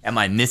change? Am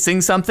I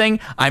missing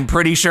something? I'm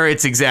pretty sure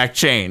it's exact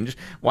change.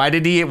 Why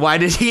did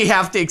he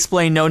have to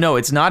explain no,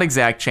 it's not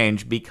exact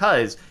change?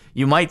 Because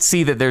you might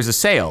see that there's a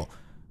sale.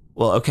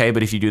 Well, okay,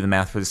 but if you do the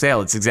math for the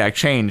sale, it's exact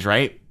change,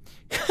 right?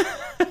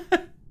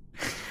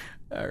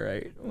 All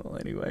right. Well,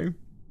 anyway.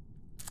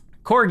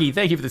 Corgi,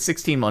 thank you for the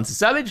 16 months of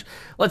subbage.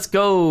 Let's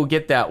go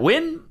get that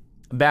win.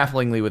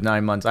 Bafflingly with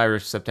 9 months.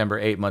 Irish September,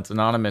 8 months.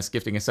 Anonymous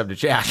gifting a sub to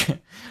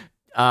Jack.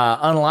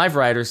 Unalive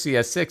Rider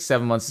CS6,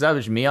 7 months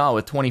savage. Meow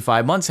with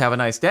 25 months. Have a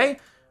nice day.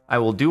 I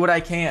will do what I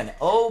can.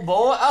 Oh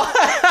boy.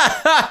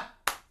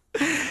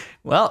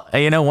 Well,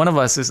 you know, one of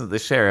us isn't the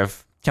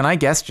sheriff. Can I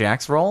guess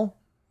Jack's role?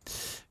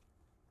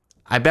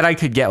 I bet I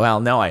could get. Well,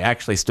 no, I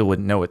actually still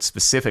wouldn't know what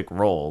specific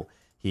role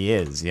he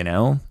is. You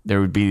know,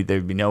 there'd be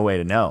no way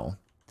to know.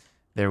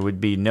 There would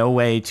be no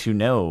way to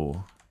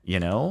know. You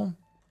know.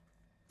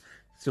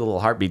 Let's do a little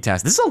heartbeat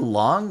test. This is a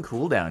long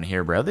cooldown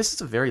here, bro. This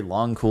is a very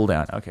long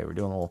cooldown. Okay, we're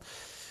doing a little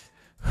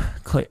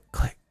click,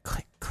 click,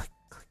 click, click,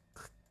 click,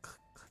 click, click,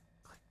 click,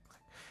 click,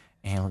 click,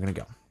 and we're gonna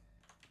go.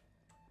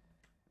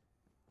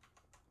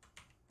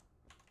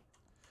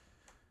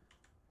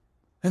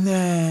 And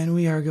then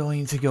we are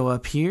going to go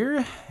up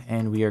here,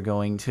 and we are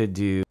going to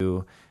do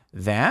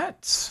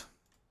that.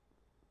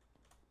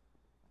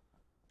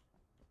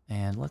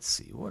 And let's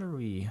see, what are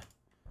we?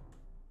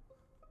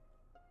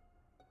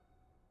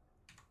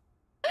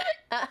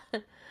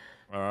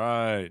 All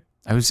right.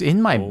 I was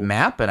in my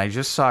map, and I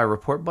just saw a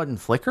report button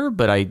flicker,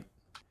 but I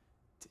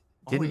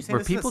didn't.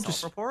 Were people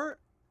just? Report?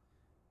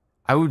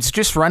 I was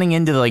just running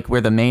into like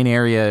where the main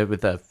area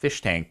with the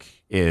fish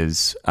tank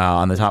is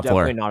on the top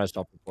floor. Definitely not a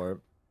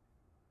self-report.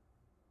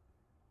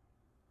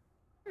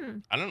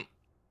 I don't.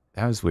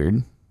 That was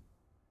weird.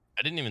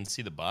 I didn't even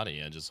see the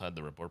body. I just had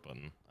the report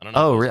button. I don't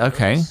Oh, know.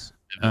 okay. If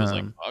it was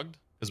like bugged,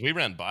 because we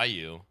ran by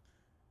you.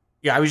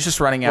 Yeah, I was just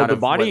running out the of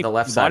body. the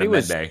left The side body of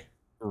was Medbay.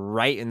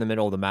 right in the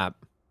middle of the map.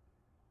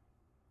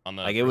 On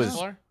the Like it was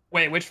floor?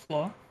 Wait, which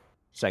floor?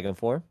 second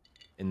floor,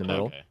 in the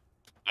middle. Okay.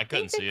 I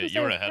couldn't see it.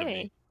 You were ahead of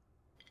me.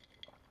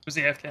 Was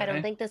he AFK? I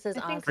don't think this is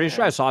awesome. Pretty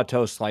sure I saw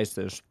Toast slice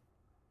this.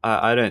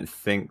 I don't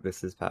think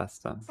this is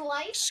pasta.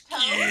 Sliced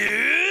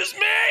Excuse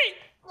me.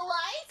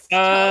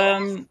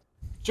 Sliced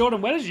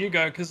Jordan, where did you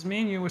go? Because me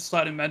and you were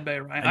starting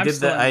medbay, right?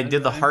 I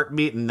did the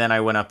heartbeat, and then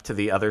I went up to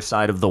the other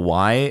side of the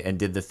Y and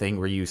did the thing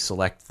where you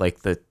select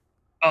like the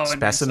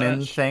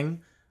specimen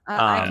thing.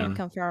 I can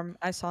confirm.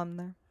 I saw him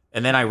there.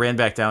 And then I ran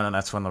back down, and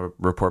that's when the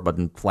report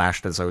button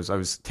flashed. As I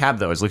was tabbed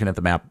though. I was looking at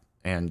the map,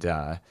 and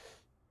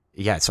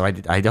yeah. So I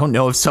don't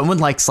know if someone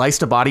like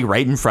sliced a body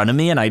right in front of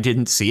me and I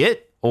didn't see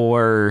it,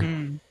 or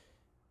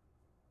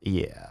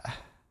yeah.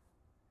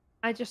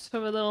 I just saw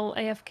a little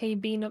AFK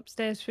bean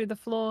upstairs through the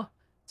floor,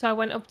 so I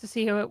went up to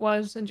see who it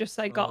was and just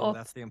like got up.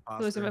 That's the There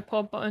was a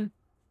report button.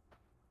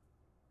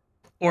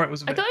 Or it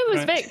was. I thought it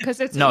was Vic because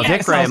it's No,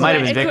 Vikram. It might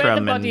have been it's where Vikram.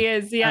 the body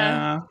is,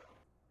 yeah.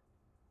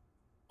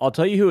 I'll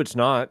tell you who it's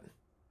not.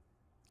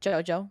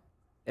 Jojo.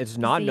 It's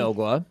not Z.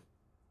 Nogla.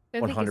 I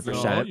think it's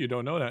 100%. No, you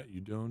don't know that.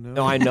 You don't know.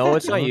 No, I know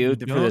it's not you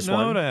for don't this know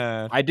one.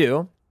 that. I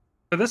do.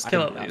 For this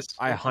kill, at least.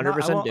 I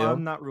 100% do.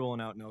 I'm not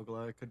ruling out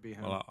Nogla. It could be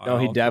him. Well, No,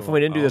 he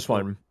definitely didn't do this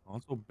also- one. I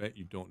also bet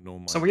you don't know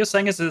my. So what you're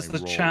saying is there's my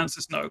the role. chance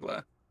it's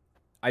Nogla.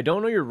 I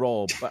don't know your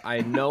role, but I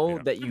know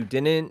that you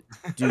didn't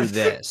do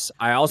this.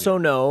 I also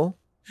know,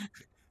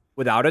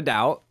 without a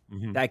doubt,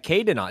 that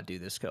Kay did not do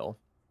this kill.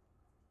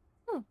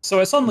 So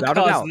it's on the Without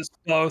a cards doubt. that it's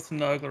both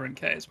Nogla and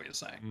Kay, is what you're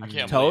saying. I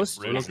can't Toast?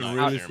 believe Rudy's Looking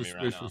not really hearing me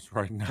right now. suspicious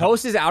right now.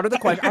 Toast is out of the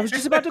question. I was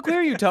just about to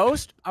clear you,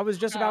 Toast. I was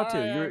just about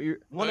to. You're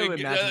One of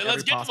Let's imagine every get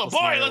to the possible point.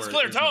 scenario Let's where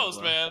clear it is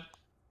Toast,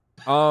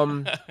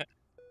 Nogla. man.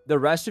 The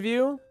rest of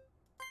you,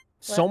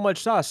 so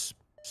much sus.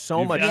 So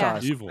Evil. much Yeah.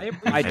 sus. Evil.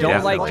 I don't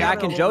Yeah. like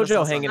Jack and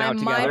JoJo hanging I out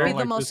might together. be the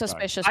like most this guy.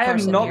 suspicious I have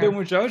person not here. been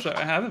with JoJo.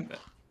 I haven't been.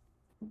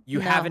 You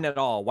No. haven't at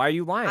all. Why are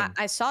you lying?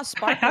 I saw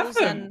sparkles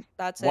haven't. and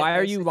that's it. Why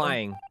are you basically.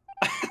 lying?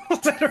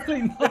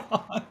 Literally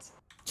not.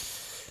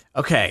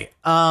 Okay.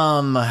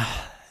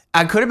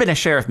 I could have been a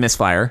sheriff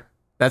misfire.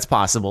 That's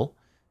possible.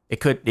 It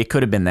could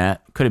have been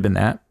that. Could have been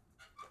that.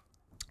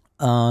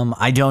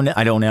 I don't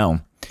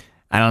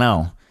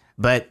know.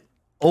 But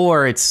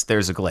or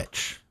there's a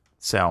glitch.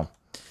 So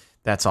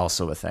that's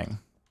also a thing.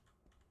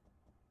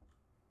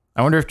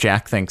 I wonder if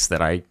Jack thinks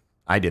that I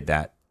did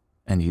that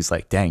and he's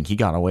like, "Dang, he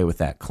got away with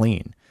that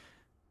clean."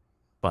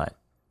 But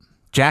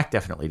Jack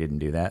definitely didn't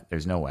do that.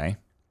 There's no way.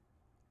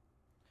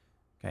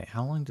 Okay,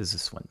 how long does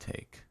this one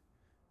take?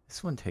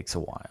 This one takes a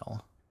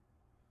while.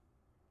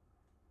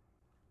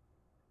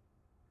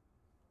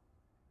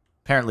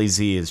 Apparently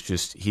Z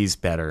is he's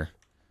better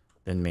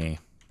than me.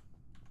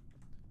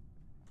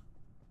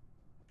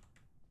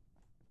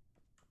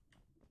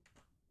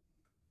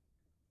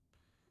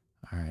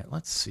 All right,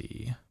 let's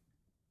see.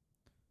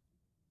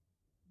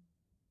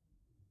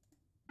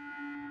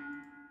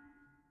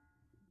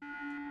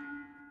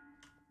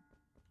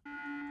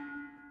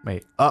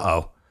 Wait,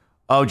 uh-oh.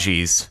 Oh,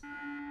 geez.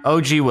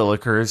 Oh, gee,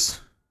 Willikers.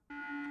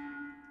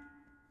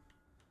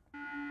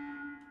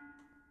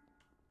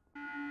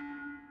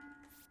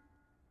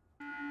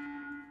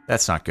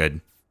 That's not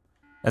good.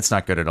 That's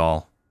not good at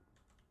all.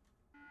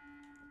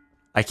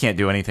 I can't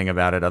do anything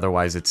about it.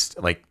 Otherwise, it's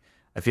like,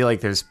 I feel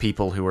like there's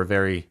people who are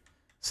very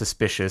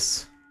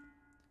suspicious.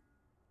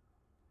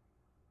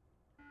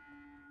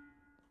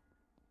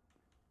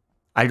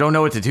 I don't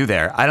know what to do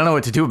there. I don't know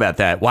what to do about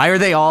that. Why are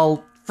they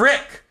all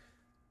frick?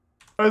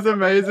 That was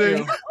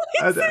amazing.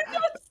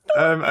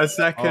 A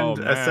second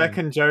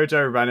man.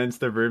 Jojo ran into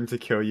the room to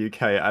kill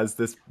UK as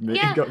this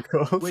meeting Yeah. got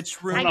called.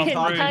 Which room? I I'm can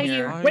talking tell you.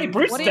 here? Wait,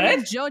 Bruce What do you mean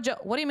dead?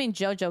 Jojo? What do you mean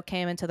Jojo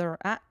came into the?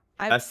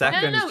 A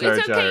second No, Jojo.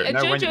 it's okay.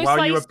 No, Jojo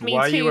while you were, sliced me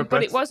while you too, were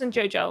but it but- wasn't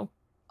Jojo.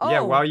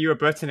 Yeah, Oh. while you were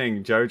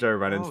buttoning, Jojo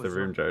ran into Oh, the is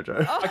room, it- Jojo.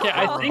 Okay,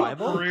 I think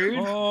Revival? Brood.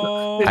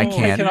 Oh, I didn't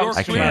can't. pick it up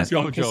I straight can't.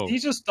 on, 'cause he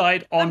just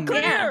died on me.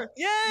 Yeah.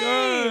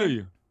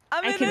 Yay!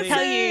 I can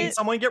tell you. Did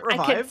someone get I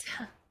can, revived?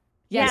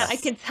 yeah, I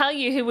can tell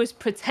you who was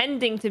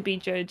pretending to be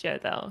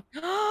Jojo though.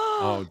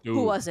 Oh, dude.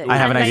 Who was it? I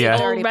have an And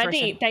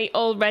idea. They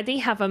already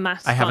have a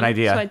mask I have an on,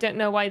 idea. So I don't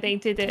know why they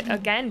did it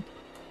again.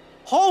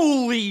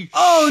 Holy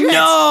Oh shit!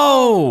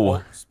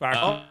 no!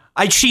 Sparky.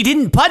 She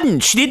didn't button.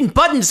 She didn't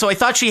button, so I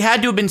thought she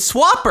had to have been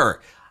Swapper.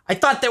 I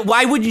thought that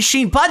why wouldn't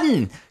she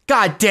button?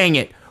 God dang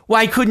it!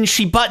 Why couldn't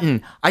she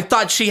button? I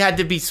thought she had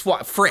to be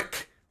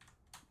Frick.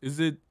 Is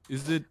it?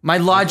 My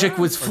logic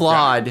was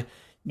flawed.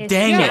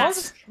 Dang Yeah,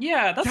 it!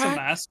 Yeah, that's a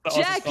mask. that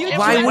Jack, Ozzy's you got.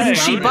 Why Jack, wouldn't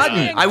she Jack,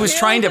 button? I was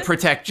trying to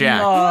protect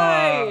Jack.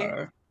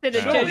 No. Did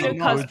a Surely Jojo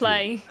not.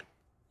 cosplay.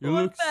 You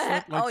look the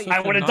heck? like Oh, such yeah. I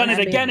a would have done it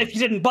nice again man. if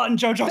you didn't button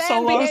JoJo Fan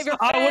Solos. behavior,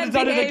 I would have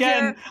fan done it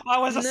again. behavior. I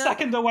was a No.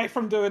 second away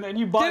from doing it, and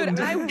you Dude, buttoned.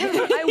 I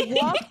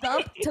walked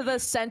up to the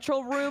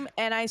central room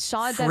and I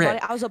saw a dead Frick. body.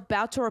 I was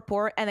about to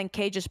report, and then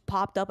Kay just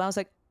popped up. I was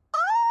like,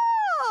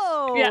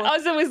 oh. Yeah,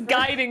 Ozzy was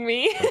guiding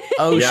me.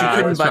 Oh, Yeah, she I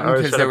couldn't was button trying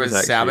to because there was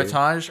protect you.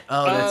 sabotage.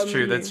 Oh, that's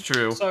true. That's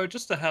true. So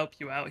just to help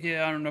you out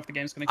here, I don't know if the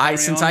game's going to carry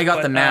Since on, I got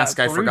the but, mask,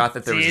 I Brood forgot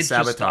that there was a did just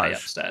die sabotage.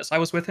 upstairs. I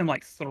was with him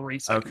like 3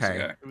 seconds Okay.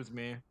 ago. It was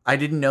me. I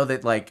didn't know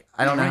that. Like,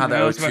 I don't know how the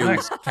Alright, that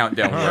was O2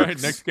 countdown All works.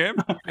 right, next game.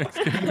 Next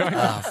game,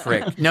 guys. Oh,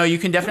 frick. No, you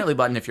can definitely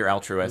button if you're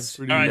altruist.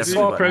 Pretty All right, easy.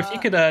 Definitely Squawker, button.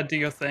 if you could do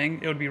your thing,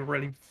 it would be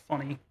really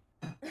funny.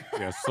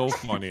 Yeah, so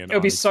funny. And It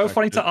would be so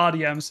funny to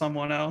unexpected. RDM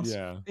someone else.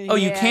 Yeah. Oh,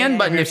 you can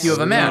button if you have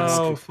a mask.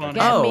 So funny.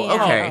 Get me Oh,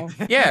 okay.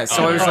 out. Yeah,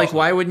 so I was like,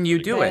 why wouldn't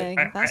you do it?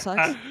 Dang, that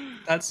sucks.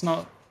 That's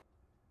not.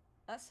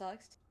 That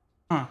sucks.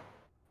 Huh.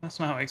 That's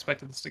not how I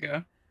expected this to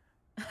go.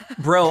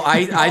 Bro,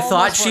 I thought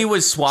Almost she worked.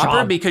 was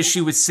Swapper because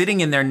she was sitting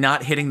in there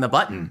not hitting the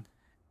button.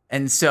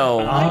 And so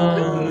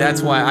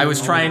that's why I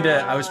was trying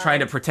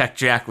to protect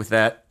Jack with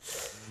that.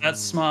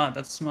 That's smart.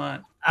 That's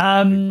smart.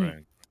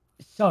 Right.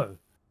 So,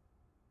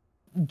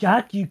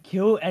 Jack, you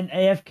kill an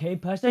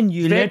AFK person.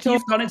 You Vic, let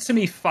you've done it to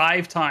me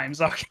 5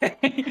 times, okay?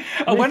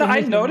 And when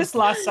I noticed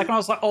last second, I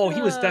was like, oh, he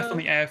was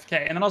definitely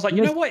AFK. And then I was like,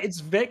 you know what?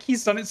 It's Vic.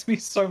 He's done it to me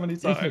so many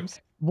times.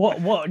 What?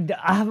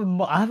 I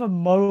have a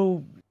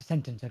moral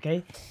sentence.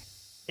 Okay,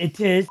 it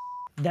is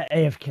the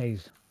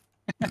AFKs.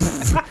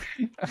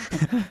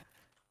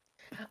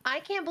 I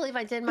can't believe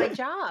I did my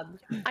job.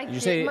 I You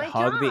did say my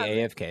hug job. the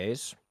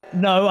AFKs?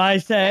 No, I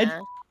said Yeah.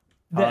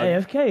 the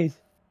AFKs.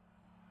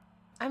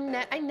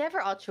 I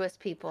never altruist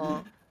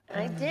people.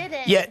 I did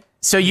it. Yeah.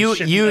 So you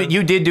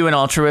did do an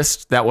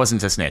altruist. That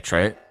wasn't a snitch,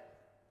 right?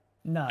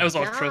 No. It was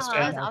No, altruist.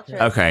 I was Yeah.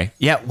 altruist. Okay.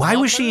 Yeah. Why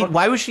was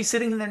she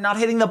sitting there not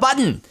hitting the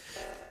button?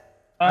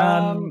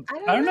 I don't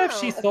know if know.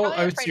 she It's thought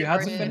probably O2 afraid had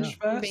of to Brood finish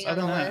first. being I on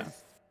the don't know.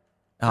 list.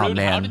 Oh Brood,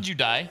 how man. did you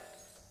die?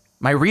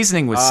 My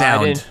reasoning was I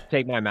sound. didn't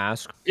take my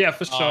mask. Yeah,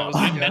 for sure. It was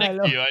I good.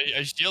 medicked you.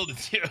 I shielded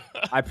you.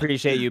 I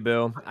appreciate you,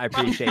 Boo. I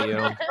appreciate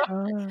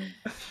you.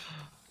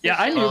 Yeah,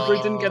 I knew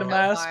Brood didn't get a So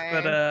mask,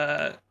 hard.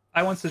 but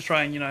I wanted to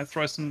try and,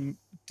 throw some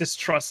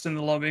distrust in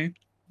the lobby.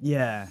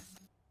 Yeah.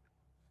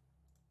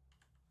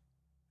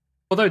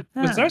 Although,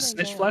 was there Ah. a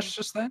snitch flash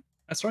just then?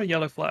 I saw a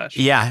yellow flash.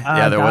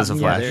 Yeah, there was a yeah,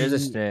 flash. There is a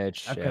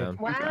snitch. Okay. Yeah.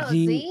 Wow,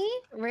 The- see?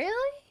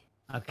 Really?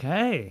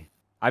 Okay.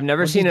 I've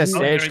never What seen did a you-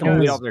 snitch Oh,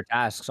 complete there all we their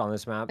tasks on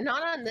this map.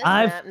 Not on this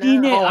I've map,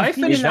 seen no. it. Oh, I I've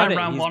seen finished it. that done it.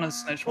 round He's- 1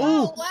 as snitch.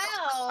 Oh,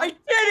 wow. I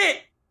did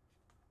it!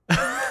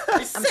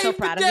 I'm so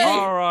proud of you.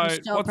 All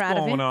right, so what's proud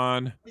of going you.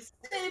 on? I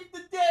saved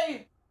the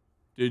day!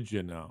 Did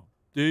you know?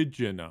 Did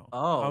you know?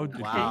 Oh, How'd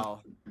you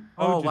wow. do?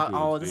 Oh, How'd you wow. do,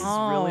 Oh, this is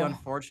Steve? really Oh.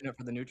 unfortunate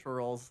for the neutral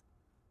roles.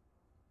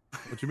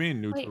 What do you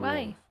mean neutral? Wait,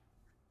 why?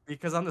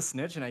 Because I'm the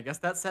snitch, and I guess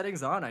that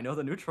setting's on. I know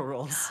the neutral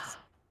roles.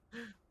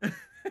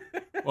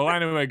 Well,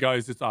 anyway,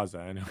 guys, it's Ozzy.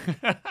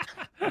 Anyway.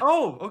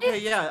 Oh, okay,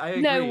 yeah, I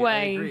agree. No I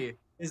way. agree.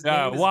 His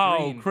Yeah, name is wow,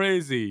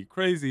 Green.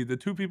 crazy. The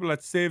two people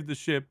that saved the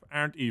ship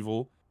aren't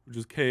evil, which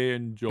is Kay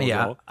and Jojo.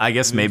 Yeah, I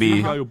guess And then maybe.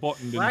 the guy who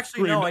buttoned Well, and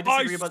actually, no, screamed,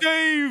 I disagree about-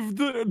 saved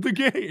the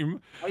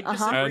game. I Uh-huh.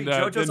 disagree.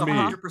 And, JoJo's then me.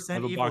 100% I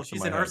have a evil. box in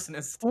She's my an head.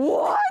 arsonist.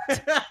 What?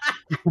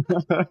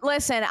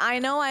 Listen, I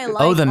know I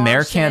like. Oh, the mayor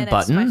arson, can't It's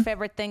my button?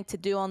 favorite thing to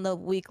do on the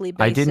weekly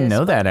basis. I didn't know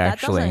but that, That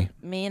actually.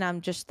 doesn't mean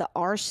I'm just the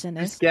arsonist.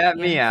 Just get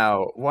me Yeah.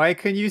 out. Why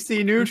can you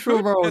see neutral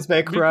We could roles, get-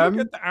 We could Vikram?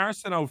 get the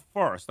arson out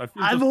first. I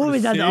feel I've just for the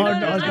always had sake the of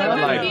arson it. out.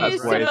 I Like, refuse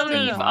that's to wasting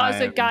believe time.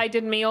 Ozzy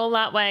guided me all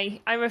that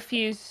way. I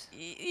refuse.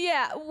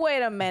 Yeah,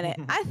 wait a minute.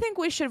 I think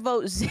we should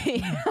vote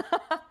Z.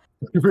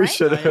 We Right?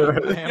 should I have.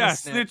 am a Yeah,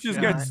 snitch, snitches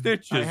yeah. get I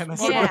stitches. am a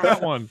What about snitch.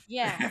 that one?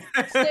 Yeah,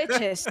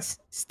 stitches, right?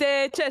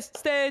 Stitch,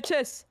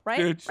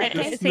 Right, stitch,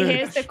 Kay? See,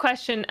 here's the snitch.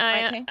 question.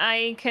 Okay.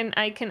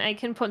 I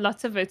can put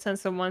lots of votes on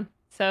someone.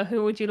 So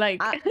who would you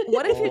like?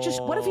 What if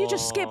you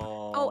just skip?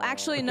 Oh,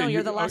 actually, no, Okay,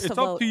 you're the last it's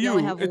to up vote. to You you.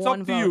 only have It's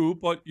one up to vote. you,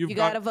 but you've You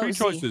got gotta three vote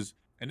Z. choices: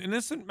 an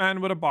innocent man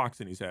with a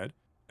box in his head,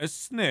 a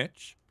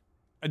snitch,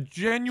 a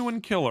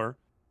genuine killer,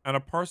 and a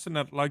person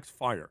that likes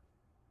fire.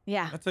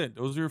 Yeah. That's it.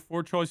 Those are your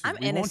 4 choices. I'm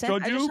we innocent.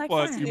 won't I judge just you, like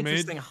but fire. you made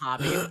Interesting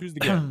hobby. choose the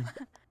game.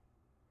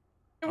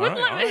 It All wouldn't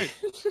right,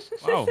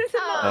 let all me.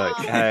 right. Wow.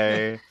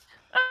 Okay.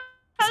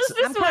 How's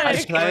this I'm work?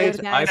 screwed, guys.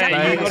 Hey, I'm you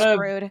kinda gotta-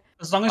 screwed.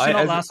 As long as you're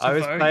not last to I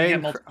was vote, you playing.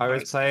 get multiple I was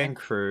votes. playing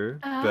crew,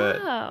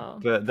 Oh.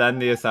 but then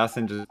the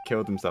assassin just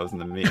killed themselves in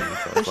the meeting. So I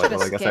was like, should've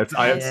well, I guess skipped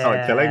I have to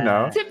start killing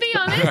now. To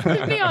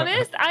be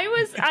honest,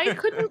 I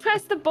couldn't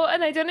press the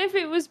button. I don't know if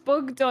it was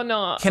bugged or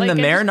not. Can Like,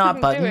 the I mayor just not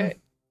couldn't do button? it.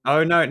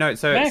 Oh no.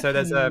 So Mayor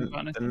there's can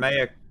button it. the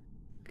mayor.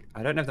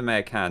 I don't know if the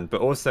mayor can,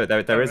 but also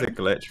there is a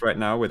glitch right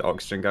now with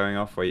oxygen going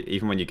off, where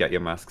even when you get your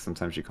mask,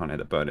 sometimes you can't hit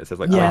the button. It says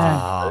like,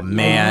 Yeah. Oh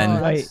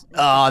man. Right.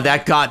 Oh,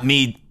 that got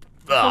me.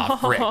 Oh,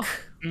 frick. I was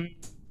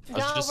Y'all,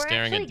 just we're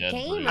staring at actually dead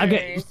gamers. bodies.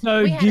 Okay,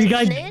 so we do had you a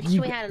guys- snitch,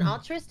 you- we had an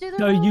altruist do the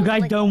So you roles,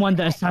 guys like, don't want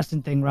the what?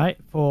 assassin thing, right?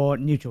 For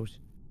neutrals.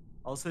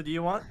 Also, do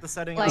you want the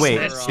setting? Like, up Wait,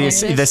 for, the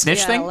snitch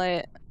Yeah, thing?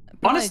 like,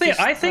 Honestly, just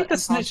I think the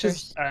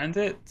imposters. snitches earned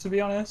it, to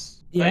be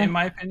honest. Yeah. Like, in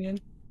my opinion.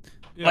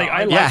 Yeah, Like,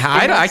 I Yeah,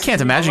 like I this.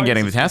 can't imagine like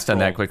getting the this task done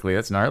that role. quickly.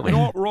 That's You gnarly. know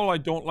what role I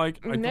don't like?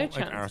 I No don't like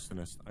chance.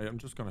 arsonist. I'm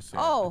just gonna say.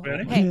 Oh,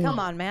 Really? hey, come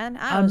on, man.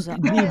 I was. Do you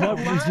want- do you want-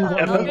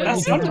 Yeah, do you that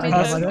want- sounded do you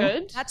nice. want-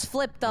 Good. That's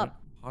flipped up.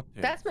 Hot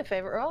take That's my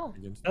favorite role.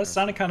 against That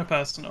sounded kind of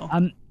personal.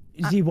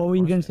 Z, what were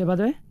you gonna say by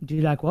the way? Do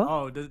you like what?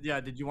 Oh,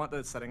 did you want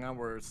the setting on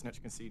where Snitch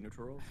can see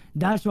neutral roles?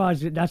 That's what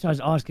I was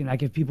asking,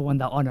 like if people want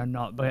that on or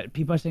not. But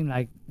people are saying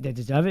like they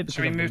deserve it because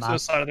Should we of the move to the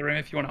mask. side of the room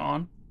if you want it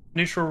on?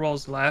 Neutral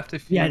rolls left.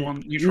 If you Yeah,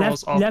 want neutral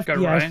rolls off, left, go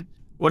yes. right.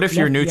 What if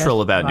you're Left, yes,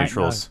 neutral about right,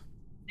 neutrals?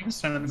 You can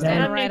stand in the Then-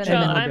 middle. I'm right in the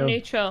neutral. middle. I'm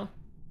neutral.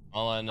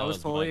 All I know was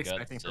is totally my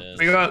expecting gut for- says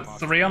We got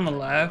 3 on the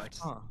left,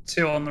 Huh.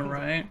 2 on the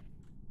right.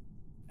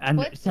 And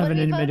What 7 are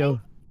you in the middle.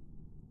 I'm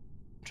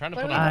trying to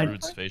What put are on we-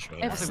 Brood's facial.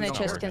 If I think we don't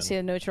snitches work can in. see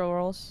the neutral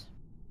rolls.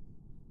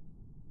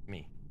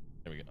 Me.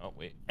 There we go. Oh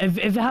wait. If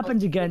it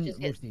happens again, Just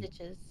we'll get see.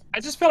 stitches. I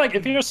just feel like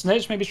if you're a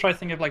snitch, maybe try to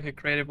think of like a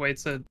creative way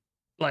to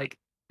like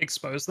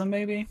expose them.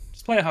 Maybe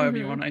just play it however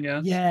you Mhm. want, I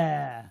guess.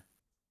 Yeah.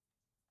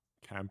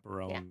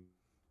 Camperone.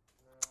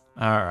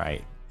 All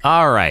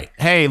right.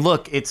 Hey,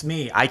 look, it's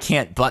me. I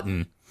can't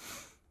button.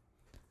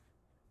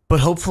 But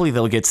hopefully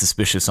they'll get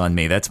suspicious on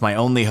me. That's my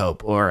only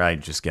hope. Or I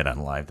just get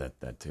unalive.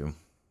 That too.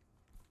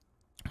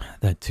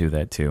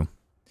 That too.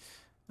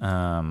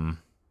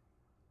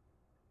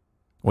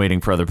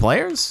 Waiting for other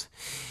players.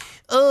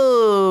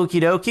 Okie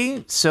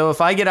dokie. So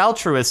if I get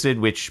altruisted,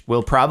 which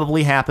will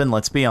probably happen,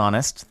 let's be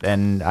honest,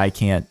 then I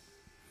can't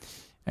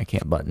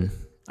button.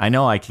 I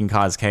know I can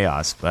cause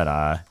chaos, but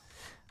I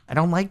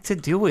don't like to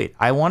do it.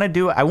 I want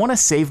to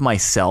save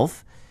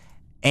myself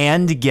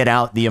and get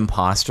out the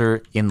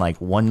imposter in like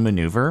one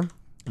maneuver.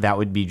 That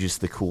would be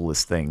just the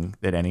coolest thing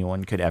that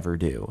anyone could ever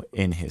do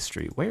in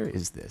history. Where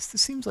is this?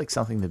 This seems like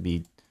something to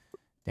be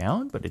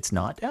down, but it's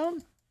not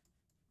down.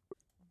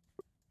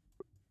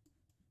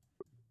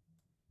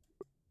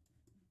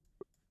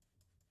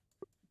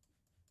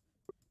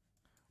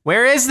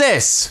 Where is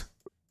this?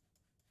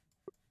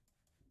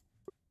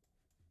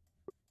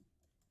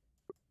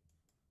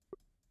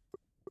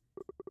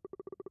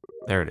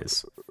 There it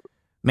is.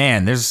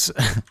 Man, there's...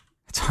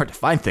 it's hard to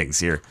find things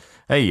here.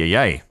 Hey,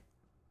 yay.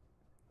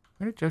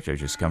 Where did JoJo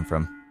just come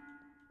from?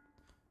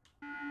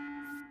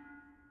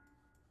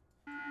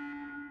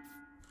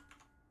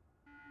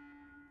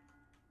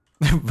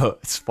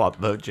 Swap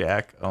vote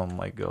Jack. Oh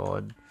my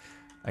god.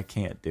 I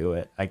can't do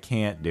it. I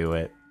can't do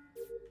it.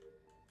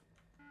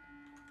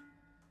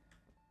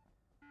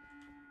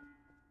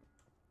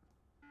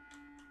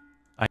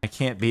 I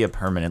can't be a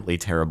permanently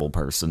terrible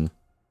person.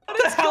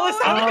 What the hell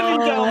is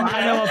happening down there?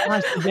 I know what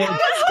Pasta did.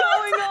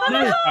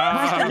 No,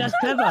 Pasta, that's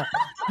clever.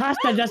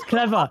 Pasta, that's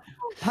clever.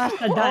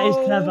 Pasta, that is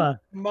clever.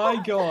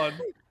 My god.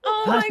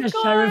 Oh my Pasta,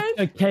 god.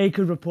 Sheriff K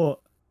could report.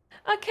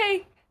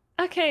 Okay.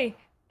 Oh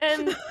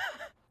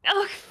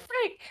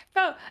freak,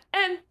 bro.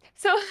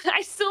 So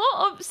I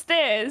saw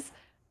upstairs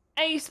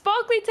a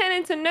Sparkly turn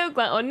into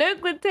Nogla, or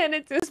Nogla turn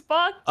into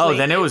Sparkly. Oh,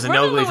 then it was a run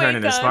all Nogly the way turn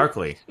into down.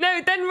 Sparkly.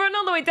 No, then run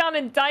all the way down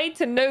and die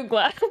to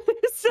Nogla.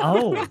 So-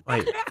 Oh.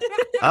 Wait.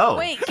 Oh.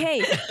 Wait,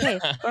 Kay,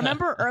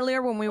 remember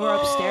earlier when we were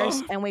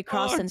upstairs and we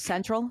crossed in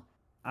Central?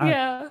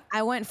 Yeah.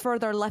 I went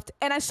further left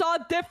and I saw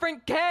a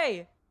different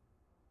Kay.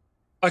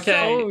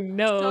 Okay. Oh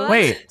no.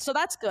 Wait. So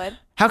that's good.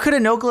 How could a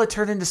Nogla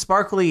turn into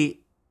Sparkly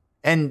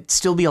and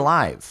still be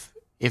alive?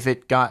 If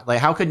it got, like,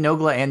 how could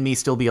Nogla and me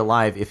still be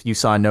alive if you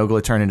saw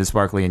Nogla turn into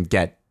Sparkly and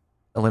get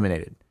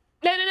eliminated?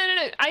 No.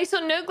 I saw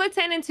Nogla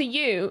turn into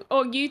you,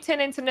 or you turn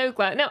into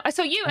Nogla. No, I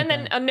saw you and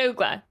then a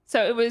Nogla.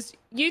 So it was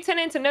you turn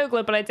into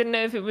Nogla, but I didn't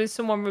know if it was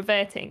someone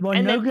reverting. Well,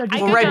 and Nogla then just- I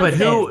Well, go right, but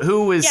downstairs.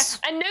 who was...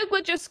 Yeah, and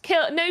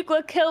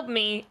Nogla killed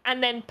me,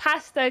 and then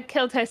Pasta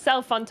killed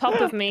herself on top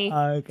of me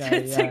Okay,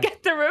 to yeah.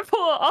 get the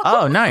report off.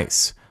 Oh,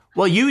 nice.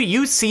 Well,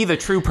 you see the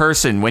true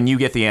person when you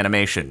get the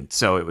animation,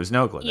 so it was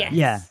Nogla. Yes.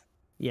 Yeah.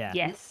 Yeah.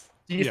 Yes.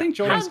 Do you Yeah. think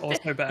Jordan's How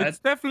also bad? It's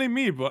definitely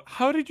me, but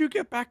how did you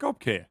get back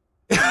up here?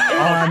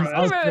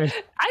 Altruist.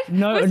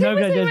 No, was no, it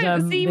there's,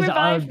 he there's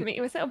revived a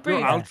me? Was that a You're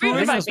Brood? altruist? Brood Maybe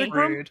revived it's me.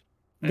 Bikram? rude.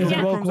 There's a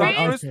Yeah, role called Brood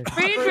altruist.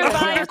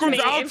 revived me in front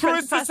of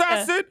altruist Pastor.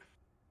 assassin.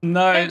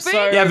 No, so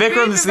Yeah, Brood Vikram's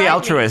the revived me.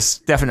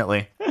 altruist,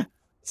 definitely.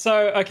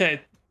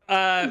 okay.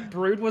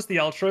 Brood was the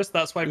altruist.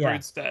 That's why Yeah.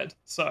 Brood's dead.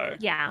 So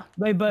Yeah.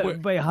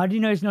 Wait, how do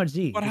you know it's not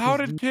Z? But how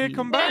did K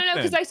come No, back no,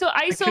 because then? I saw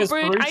Because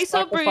Brood. Brood I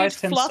saw Brood sacrificed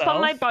flop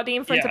on my himself. body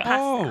in front of Yeah.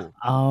 Pastor.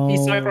 Oh. he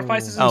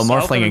sacrifices Oh,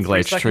 himself. Morphling and then and 3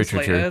 glitch. True, seconds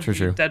true, true, later, true,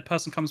 true. The dead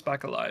person comes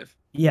back alive.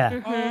 Yeah.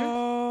 Mhm.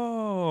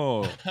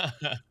 Oh.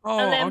 Oh,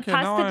 And then okay,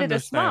 now Pasta I did a understand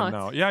smart.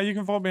 now. Yeah, you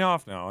can vote me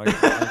off now. Okay,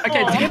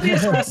 to give the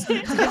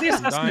assassin,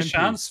 Die a in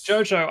chance, peace.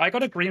 Jojo, I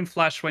got a green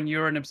flash when you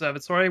were in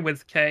observatory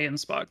with Kay and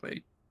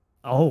Sparkly.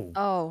 Oh.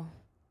 Oh.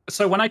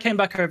 So when I came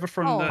back over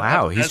from Oh. the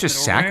Wow, he's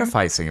just middle room,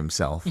 sacrificing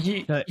himself.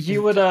 you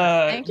would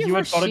Thank you, you for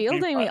had got a green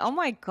shielding me. flash. Oh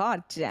my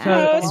god, Jack. So,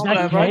 That's is that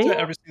whatever. I do Kay? it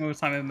every single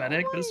time in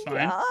medic. That's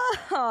fine.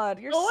 God,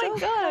 you're Oh so my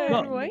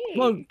god! good.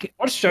 Wait.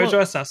 What's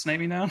Jojo assassinate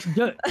me now?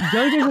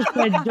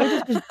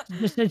 Jojo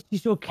just said she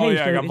saw Kay. Oh,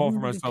 yeah, I so got vote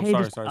for isn't myself. Kay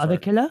Sorry, just sorry, Other sorry.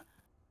 killer?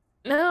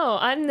 No,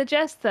 I'm the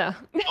jester.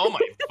 Oh my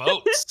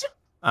votes.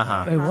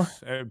 Uh-huh. Wait,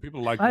 what?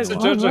 People like I- So Oh,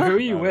 Jojo, what? who are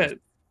you with?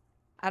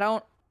 I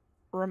don't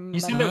remember. You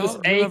said it was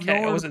Well, you have AK.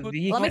 nowhere Or to was it put-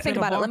 the? Let me Not think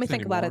in a about it. Let me box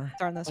think about it anymore.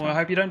 during this Well, I one.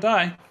 hope you don't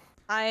die.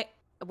 I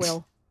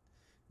will.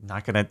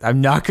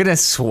 I'm not gonna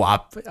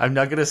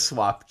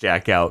swap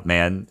Jack out,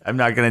 man. I'm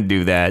not gonna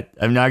do that.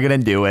 I'm not gonna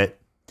do it.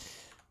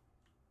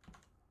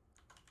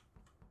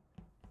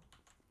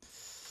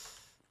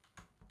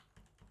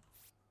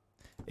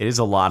 It is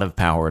a lot of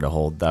power to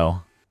hold,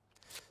 though.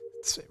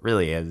 It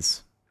really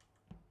is.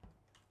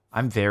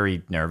 I'm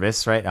very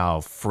nervous, right?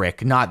 Oh,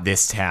 frick. Not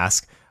this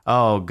task.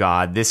 Oh,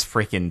 God. This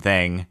freaking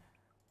thing.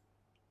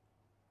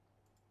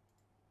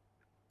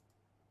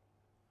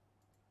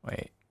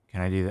 Wait.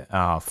 Can I do that?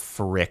 Oh,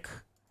 frick.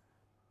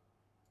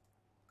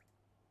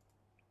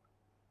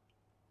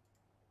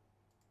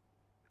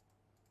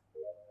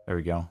 There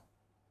we go.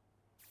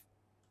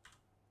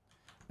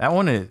 That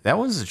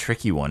was a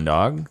tricky one,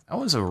 dog. That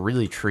was a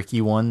really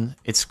tricky one.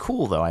 It's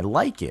cool though. I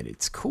like it.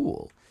 It's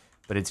cool.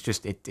 But it's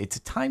just it's a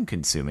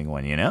time-consuming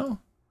one, you know?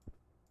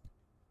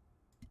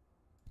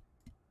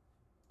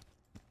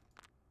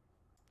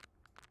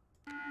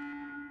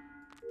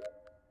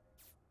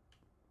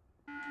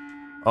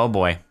 Oh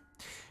boy.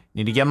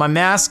 Need to get my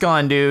mask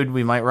on, dude.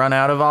 We might run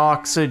out of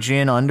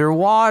oxygen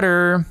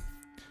underwater.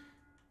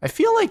 I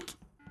feel like...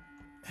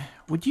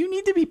 Would you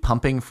need to be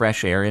pumping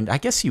fresh air in? I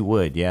guess you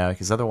would, yeah,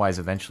 because otherwise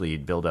eventually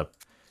you'd build up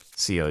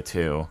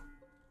CO2.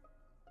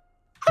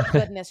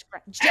 Goodness,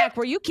 Jack,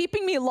 were you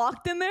keeping me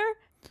locked in there?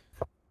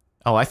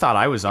 Oh, I thought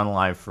I was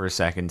unalive for a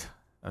second.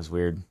 That was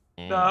weird.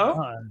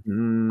 No. Oh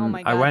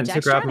my I God, went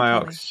Jack's to grab trying to my kill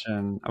me.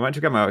 oxygen. I went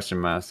to grab my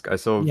oxygen mask. I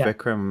saw Yeah.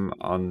 Vikram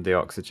on the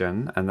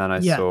oxygen, and then I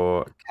Yeah.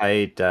 saw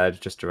Kay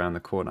dead just around the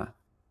corner.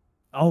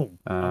 Oh.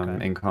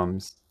 Okay. In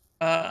comms.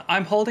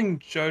 I'm holding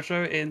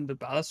Jojo in the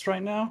ballast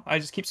right now. I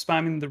just keep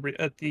spamming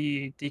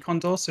the decon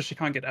door so she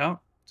can't get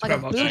out. to Like a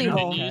grab booty oxygen.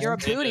 hole. Okay. You're a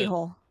booty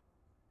hole.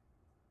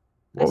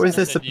 What was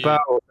this said you about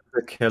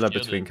the killer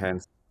shielded. between Kay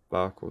and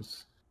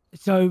Sparkles?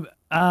 So,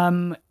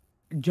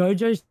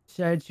 Jojo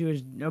said she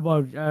was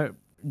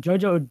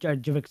Jojo or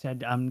Jivik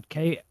said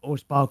Kay or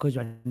Sparkles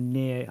were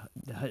near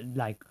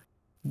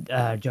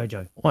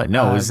Jojo. What?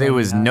 No, it then,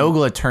 was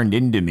Nogla turned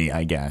into me,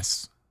 I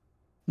guess.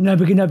 No,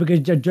 because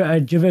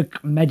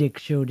Jivik medic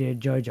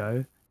shielded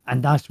Jojo,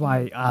 and that's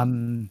why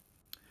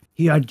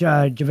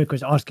Jivik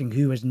was asking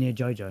who was near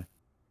Jojo.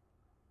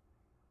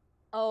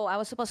 Oh, I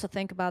was supposed to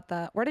think about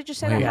that. Where did you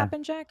say Wait. that Yeah.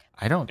 happened, Jack?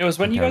 I don't. It was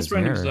when think you I guys was were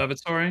in there.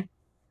 observatory.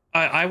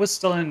 I was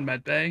still in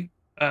medbay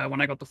when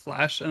I got the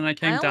flash, and I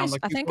came down looking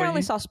I think for I only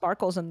you. saw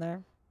Sparkles in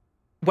there.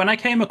 When I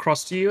came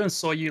across to you and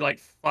saw you like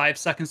 5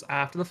 seconds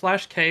after the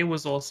flash, Kay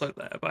was also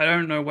there, but I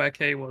don't know where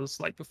Kay was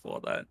like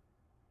before that.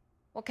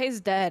 Well, Kay's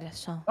dead,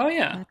 so Oh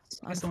yeah, that's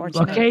That's the one.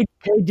 Well, unfortunate.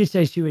 Kay did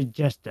say she was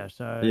Jester,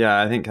 so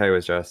Yeah, I think Kay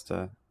was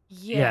Jester.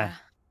 Yeah.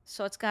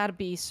 So it's got to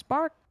be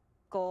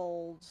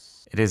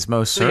Sparkles. It is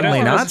most So you certainly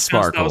know there was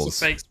not a chance that was a Sparkles.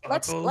 fake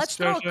Let's Sparkles,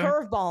 throw a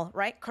Jojo? curveball,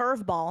 right?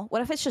 Curveball.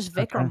 What if it's just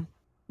Okay. Vikram,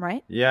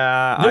 right?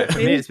 Yeah, Look, for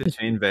me it it's is-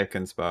 between Vic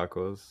and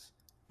Sparkles.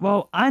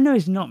 well, I know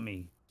it's not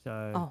me.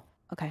 So Oh,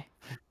 okay.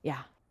 Yeah.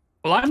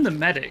 Well, I'm the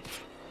medic.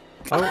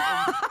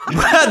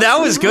 That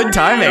was good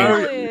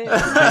timing.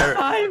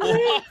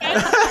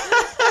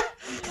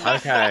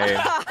 Okay.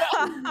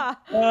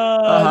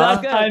 that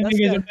good, timing that's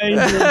is good.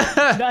 amazing.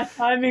 That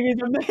timing is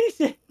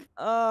amazing.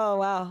 Oh,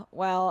 wow.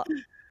 Well,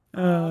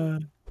 Uh,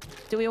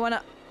 do we want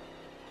to...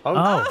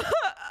 oh,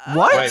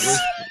 What? Wait, was-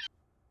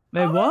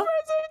 wait, what?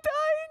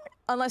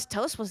 Unless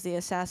Toast was the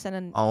assassin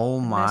and... Oh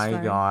my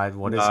Misfire. God!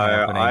 What is no,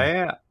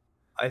 happening?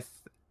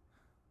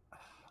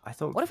 I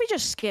thought What if we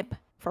just skip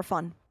for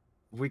fun?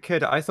 we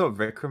could. I thought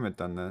Vikram had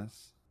done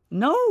this.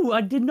 No,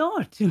 I did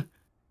not. Yeah,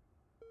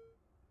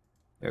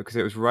 because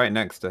it was right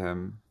next to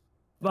him.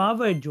 Well, I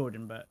voted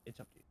Jordan, but it's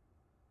up to you.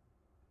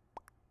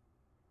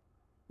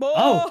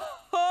 Oh!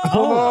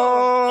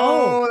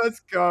 Oh, let's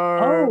go.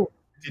 Oh,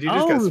 Did you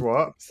just get oh.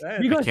 swapped?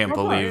 you I got can't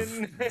proper.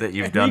 believe that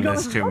you've You done got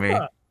this to me.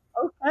 proper.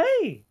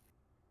 Okay.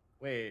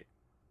 Wait.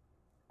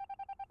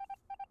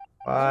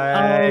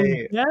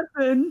 Bye.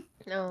 Devin.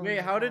 No. Wait,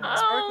 how did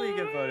Sparkly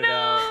get voted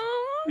out?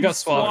 You got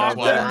swapped.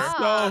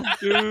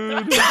 Dude.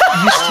 You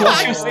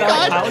swapped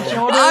yourself out,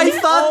 Jordan?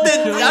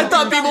 I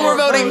thought people were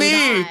voting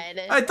me.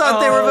 I thought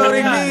they were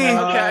voting me.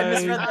 Okay, I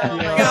misread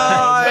that.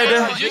 God.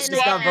 Did you Just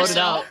got swap voted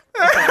yourself? out.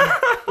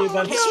 Dude,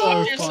 that's You so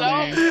swapped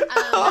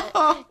yourself?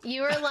 funny.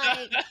 You were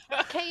like,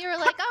 okay, you were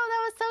like, oh,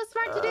 that was so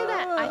smart to do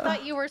that. I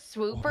thought you were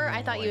Swooper.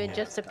 I thought you had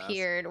just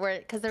appeared,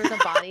 because there was a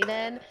body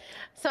then.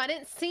 So I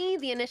didn't see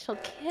the initial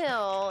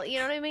kill. You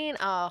know what I mean?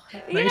 Oh,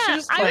 Maybe she Yeah,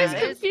 just I was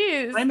played.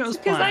 confused I know it was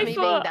because planned. me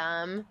being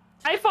dumb.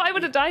 I thought I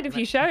would have died if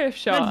you sheriff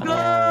shot.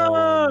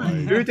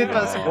 Who did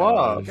that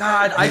swap?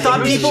 God, I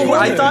thought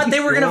I thought they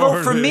were gonna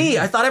vote for me.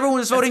 I thought everyone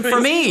was voting for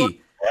me.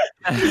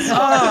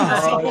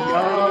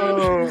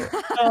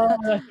 Oh,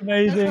 that's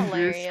amazing.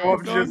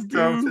 Swap just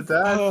come to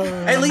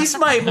death. At least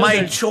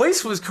my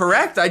choice was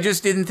correct. I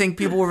just didn't think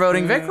people were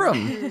voting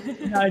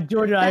Vikram. No,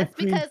 Jordan, That's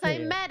because I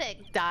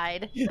medic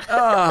died. Dude,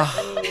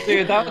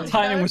 that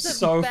timing was the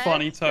so best.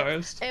 funny,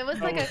 Toast. It was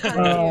like a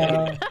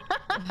cartoon.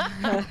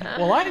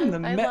 Well, I'm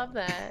the I love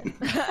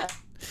that.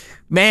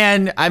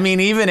 Man, I mean,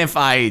 even if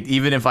I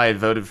had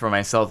voted for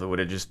myself, it would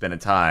have just been a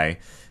tie,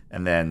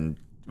 and then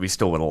we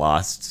still would have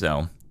lost.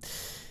 So,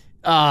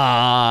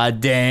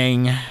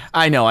 dang.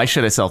 I know I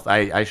should have self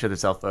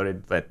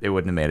voted, but it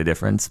wouldn't have made a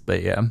difference.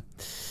 But yeah.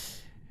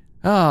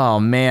 Oh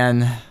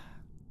man,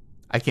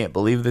 I can't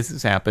believe this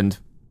has happened.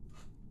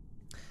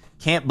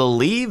 Can't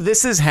believe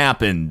this has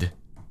happened.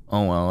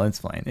 Oh well, it's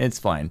fine. It's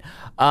fine.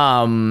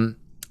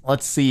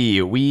 Let's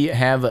see. We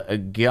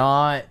have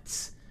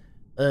got.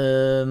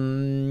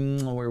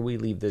 Where we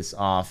leave this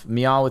off.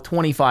 Meow with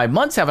 25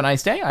 months. Have a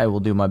nice day. I will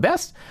do my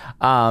best.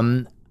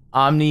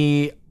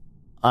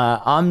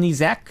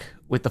 Omnizek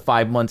with the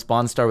 5 months.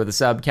 Bonstar with a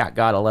sub. Cat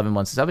God 11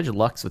 months of subbage.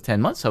 Lux with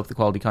 10 months. Hope the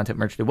quality content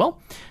merch did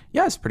well.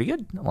 Yeah, it's pretty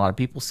good. A lot of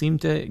people seem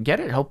to get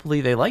it. Hopefully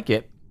they like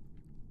it.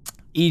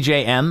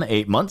 EJM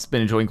 8 months.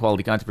 Been enjoying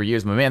quality content for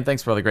years, my man.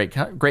 Thanks for all the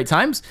great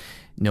times.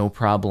 No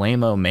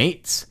problemo,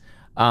 mates.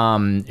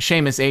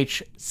 Seamus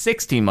H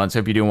 16 months.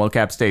 Hope you're doing well,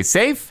 Cap. Stay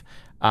safe.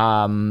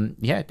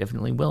 Yeah,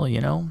 definitely will, you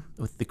know,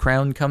 with the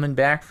crown coming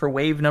back for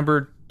wave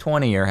number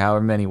 20 or however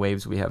many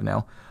waves we have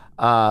now.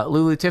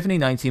 Lulu Tiffany,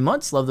 19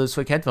 months. Love those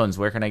Swick headphones.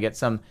 Where can I get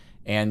some?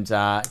 And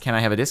can I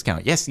have a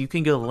discount? Yes, you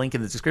can go to the link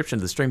in the description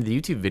of the stream of the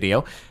YouTube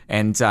video.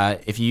 And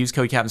if you use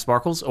code Captain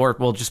Sparkles, or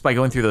well, just by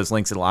going through those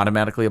links, it'll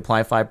automatically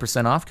apply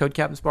 5% off code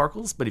Captain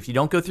Sparkles. But if you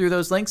don't go through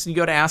those links and you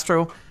go to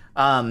Astro, you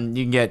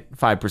can get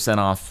 5%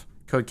 off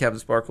code Captain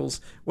Sparkles.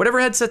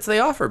 Whatever headsets they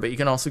offer, but you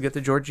can also get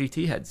the George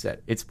GT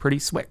headset. It's pretty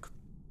swick.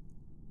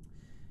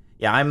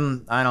 Yeah, I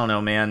don't know,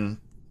 man.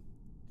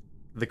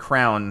 The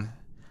crown.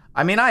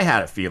 I mean, I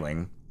had a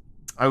feeling.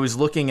 I was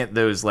looking at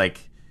those,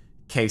 like,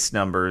 case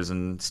numbers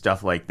and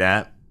stuff like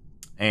that,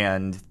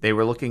 and they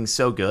were looking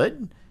so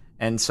good.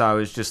 And so I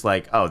was just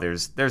like, oh,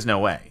 there's no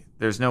way.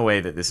 There's no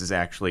way that this is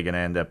actually going to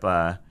end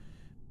up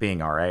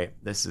being all right.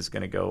 This is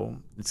going to go,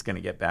 it's going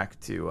to get back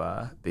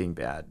to being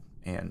bad.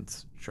 And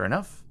sure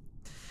enough,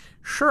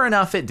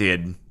 it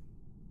did.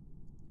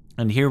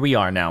 And here we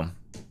are now.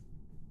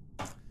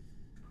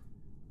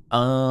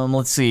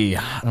 Let's see.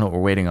 I don't know what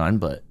we're waiting on,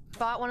 but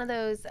Bought one of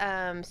those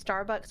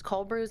Starbucks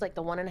cold brews, like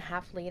the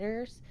 1.5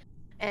 liters,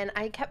 and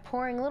I kept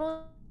pouring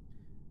little.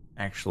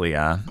 actually,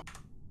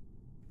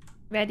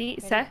 Ready,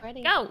 set,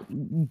 ready. go.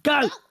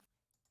 Go!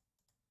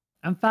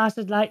 I'm fast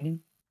as lightning.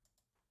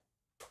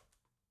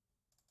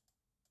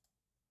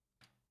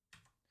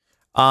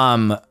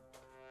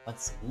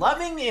 let's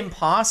Loving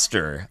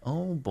Imposter.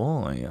 Oh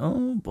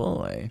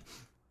boy.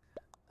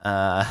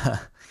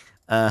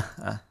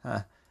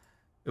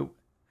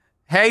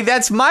 Hey,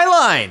 that's my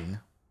line.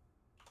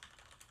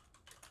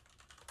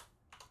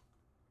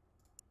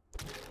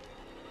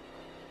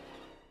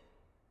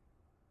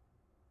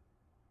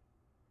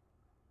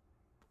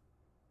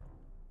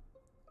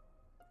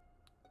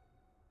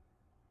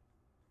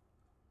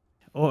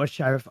 Or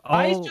Sheriff. Oh,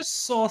 I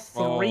just saw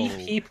three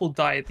people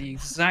die at the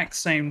exact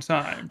same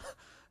time.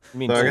 I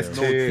mean, So I guess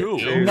two.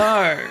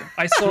 No,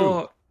 I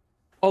saw.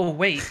 Oh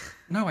wait,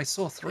 no, I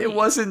saw three. It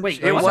wasn't.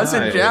 Wait, it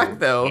wasn't no. Jack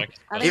though.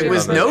 It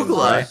was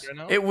Nogla.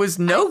 It was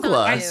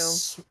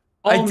Nogla.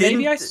 Oh, maybe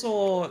didn't- I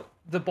saw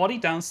the body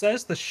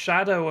downstairs, the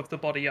shadow of the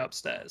body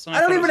upstairs. and I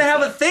don't thought it even was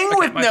have a dead. thing Okay,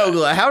 with my bad.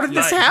 Nogla. How did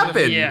this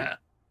happen?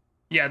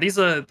 Yeah, these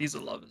are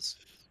lovers.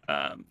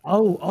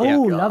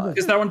 lovers.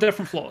 Because they're on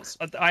different floors.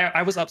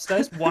 I was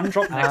upstairs. One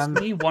dropped next to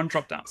me. One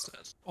dropped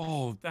downstairs.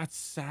 Oh, that's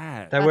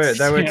sad. There were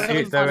two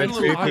It's a little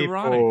people.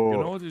 ironic, you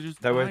know, they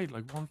just there were died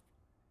like one.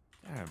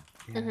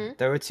 Damn.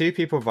 there were two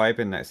people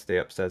vibing next to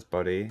the upstairs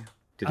body.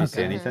 Did you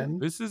see anything?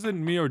 This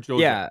isn't me or Jojo.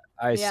 Yeah,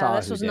 I Yeah, saw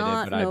this who was did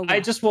not it, but I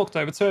just walked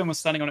over to it and was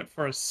standing on it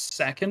for a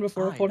second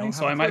before I reporting, don't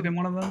so I have might a have been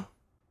one of them.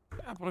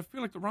 Yeah, but I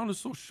feel like the round is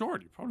so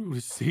short. You probably would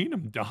have seen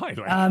him die. Like,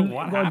 what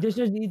Well, happened? this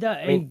is either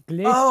a mean-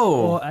 glitch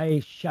Oh. or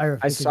a Sheriff.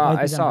 I because saw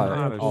both of them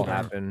it are all sure.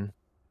 happen.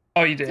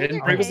 Oh, you did?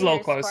 Either It was a little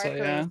Kate or closer, Sparkly.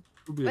 yeah.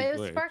 Could be But a it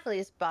was glitch.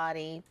 Sparkly's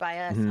body by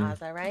us, Mhm.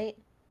 Ozza, right?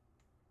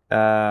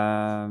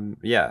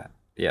 Yeah.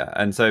 Yeah,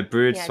 and so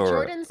Brood Yeah, saw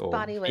Jordan's it. Or...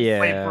 body was Yeah.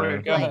 Wait,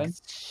 Brood, go ahead.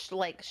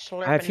 like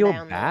slurping I feel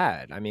down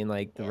bad. I mean,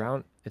 like the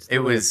round. It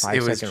was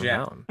Jack.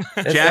 round.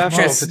 It's Jack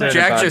their just fault for doing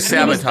a bad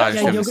sabotaged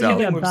Yeah, you're himself.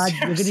 gonna get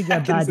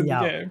a baddie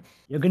out.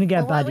 You're gonna get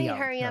a Well, why don't we baddie out.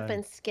 hurry up so-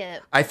 and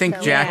skip? I think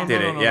so Jack we-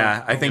 did it.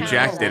 Yeah, I think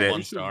Jack did it.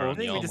 One star I on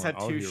think the we just had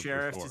I'll two hear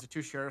sheriffs. before. Just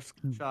two sheriffs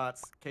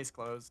shots. Case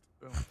closed.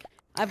 Boom.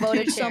 I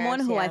voted Two someone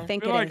sheriffs, who I yeah.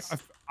 think I feel it like is.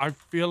 I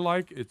feel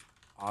like it's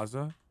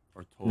Ozza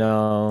or Toll.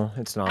 No,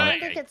 it's I not. don't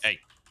think it's. Hey,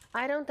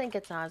 I don't think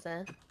it's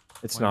Ozza.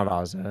 It's Why not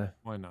not? Ozza.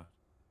 Why not?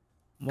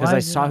 Because Why I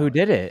is saw it- who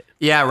did it.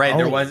 Yeah, right.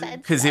 There Oh. was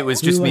because it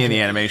was Who just me was in the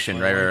it? animation.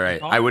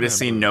 Right. I would have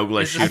seen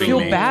Nogla I shooting feel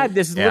me. bad.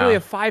 This is Yeah. literally a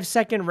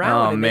 5-second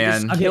round. Oh, and they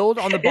just man. killed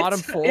on the bottom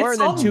floor, and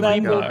then two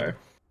people.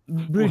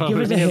 Brood, give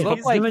us a It hint.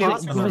 looked like Give it-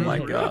 us a- Oh give us a my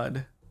hint.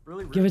 god.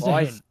 Really Give us Well,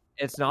 a hint.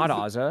 it's not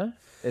Ozza.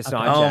 It's Okay.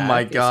 not. Oh Jack, my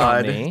it's not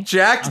god. me.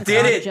 Jack Okay.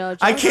 did it. Jojo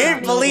I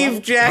can't got believe me.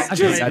 Jack Okay.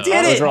 just That's-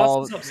 did those it. are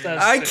all-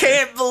 I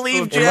can't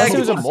believe Unless Jack. it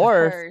was a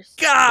morph.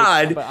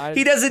 God, But I-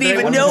 he doesn't They even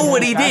wouldn't know have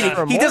what he asked did.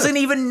 for He more. doesn't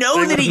even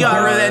know that he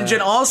got revenge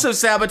and also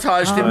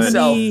sabotaged How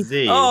himself. many-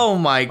 Z. Oh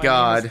my My name is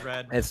god.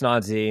 Red. It's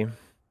not Z.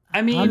 I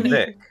How mean, many-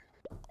 Vic.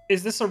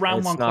 is this a round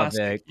It's one not classic?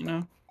 Vic. You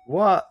know.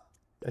 What?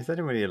 Is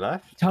anybody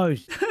left?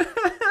 Toast.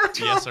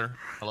 Yes, sir.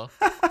 Hello.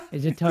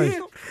 Is it toast?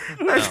 It's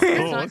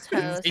not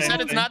toast. He said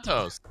it's not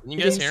toast. Can you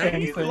He guys didn't hear say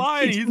him? He's anything.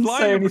 lying. He He's didn't say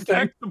lying to anything.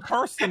 protect the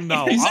person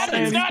now. He said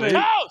it's not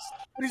Anything. toast.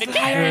 He's It lying.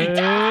 can't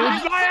be Uh,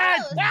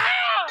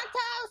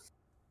 toast.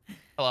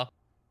 Hello.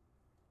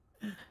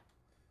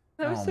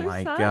 That was Oh so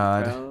my sad,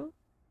 God. bro.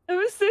 It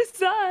was so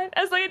sad.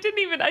 I was like,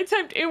 I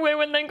typed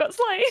Uwe and then got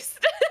sliced.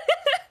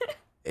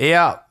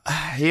 Yeah.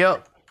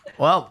 Yep.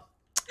 Well,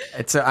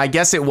 it's. I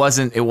guess it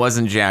wasn't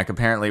Jack.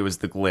 Apparently, it was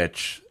the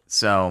glitch.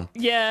 So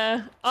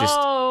Yeah. Just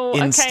Oh,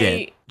 instant.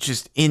 okay.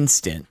 Just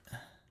instant.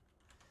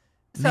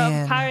 So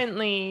Man.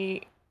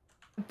 apparently,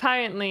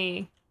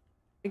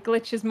 the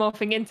glitch is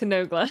morphing into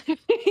Nogla.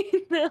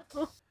 No.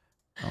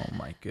 Oh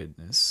my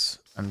goodness.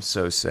 I'm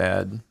so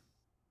sad.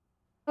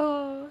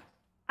 Oh,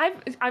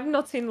 I've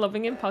not seen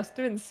Loving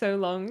Imposter in so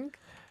long.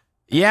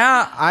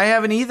 Yeah, I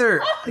haven't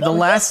either. The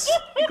last.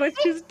 The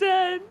glitch is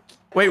dead.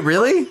 Wait,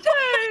 really?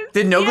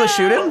 Did Nogla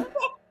shoot him?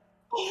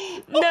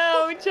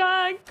 No,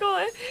 Jack.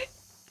 God.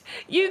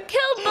 You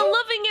killed the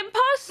Loving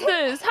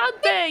Imposters. How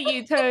dare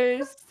you,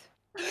 Toast?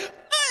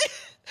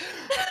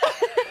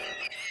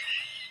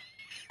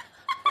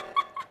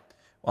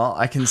 Well,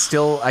 I can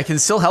still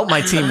help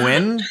my team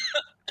win,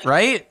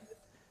 right?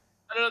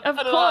 I Of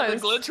don't know how the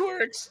course. glitch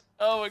works.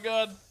 Oh my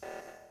god.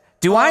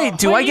 Do I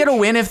get a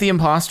win if the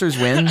imposters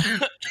win?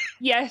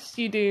 Yes,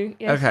 you do.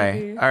 Yes, Okay.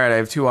 you do. All right, I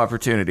have 2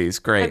 opportunities.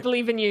 I Great.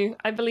 believe in you.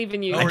 I believe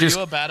in you. Oh, I are just-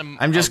 you a bad?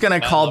 I'm just going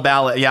to call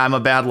ballot. Yeah, I'm a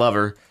bad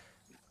lover.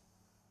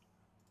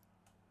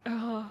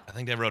 Oh, I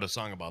think they wrote a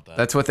song about that.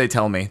 That's what they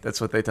tell me. That's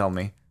what they tell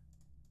me.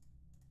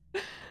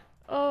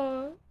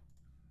 oh.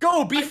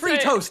 Go, be I'm free,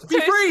 sorry. Toast. Be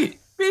free.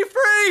 Be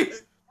free.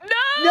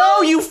 No!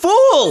 No, you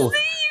fool!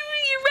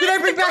 Did I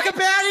bring back a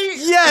baddie?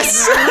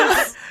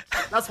 Yes!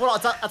 That's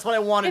what I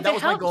wanted. If that it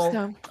was my helps, goal.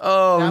 though.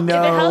 Oh If it If it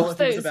no. helps,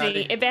 If it was a though, baddie.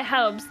 see, if it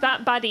helps,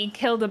 that baddie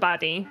killed a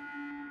baddie.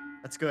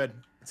 That's good.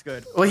 That's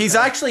good. Well, he's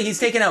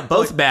taken out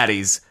both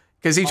baddies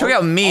because he took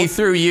out me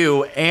through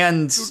you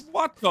and Dude,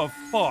 what the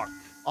fuck?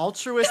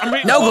 Altruist.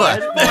 Nogla.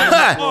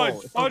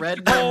 If the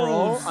red man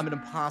roll, I'm an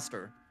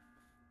imposter.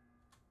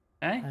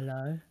 Hey?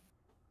 Hello.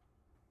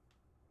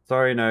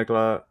 Sorry,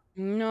 Nogla.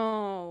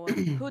 No.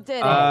 Who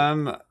did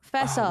it?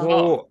 Fess up.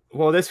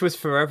 Well, this was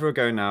forever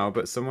ago now,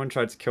 but someone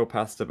tried to kill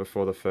Pasta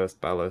before the first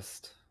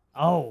ballast.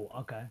 Oh,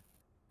 okay.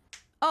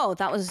 Oh,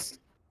 that was.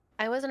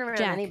 I wasn't around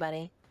Jack.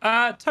 anybody.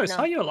 Toast, No.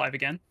 how are you alive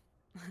again?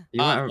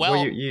 You went-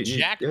 Well, you-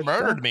 Jack you're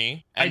murdered Jack?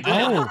 me, I and did.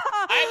 then Oh.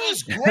 I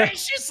was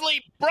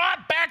graciously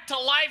brought back to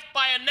life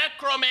by a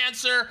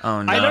necromancer.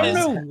 Oh no. I don't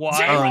known know as why.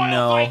 J-Royal Oh,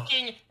 no.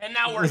 Viking, and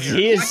now we're here.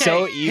 He is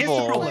so Here's the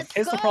evil. problem.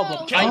 Here's the problem.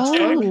 Let's I go.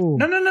 don't.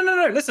 Oh.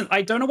 No. Listen,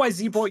 I don't know why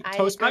Z brought I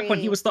Toast back when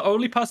he agree. was the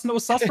only person that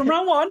was sus from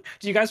round 1.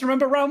 Do you guys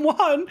remember round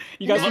 1?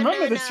 You guys No, remember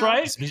no, this, no.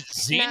 right?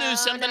 Z knew No,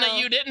 something that no.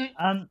 you didn't.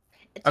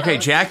 Okay,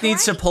 Toast Jack is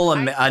needs to right. pull I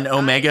an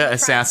Omega tried.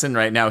 assassin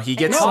right now. He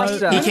gets No,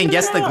 he can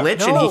guess the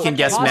glitch and he can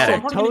guess no, medic.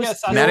 I'm gonna get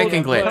assassin. Medic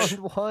and But-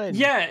 glitch.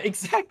 Yeah,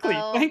 exactly.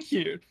 Oh. Thank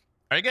you.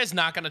 Are you guys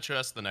not gonna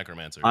trust the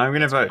necromancer? I'm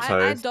gonna vote I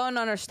Toast. don't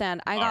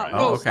understand. I got. Alright.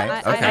 Oh, okay, I-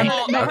 okay. I-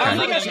 No, You're I'm gonna get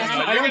gonna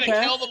assassinated. I don't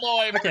care. kill the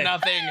boy for Okay.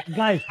 nothing.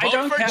 Guys, I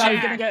don't Vote for care. I'm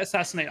Jack. gonna get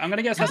assassinated. I'm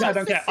gonna get assassinated. I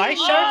don't care. I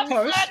Vote sheriff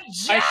for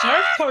Toast. I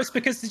sheriff Toast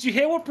because did you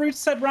hear what Brood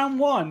said round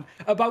 1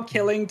 about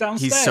killing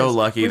downstairs? He's so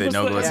lucky Brood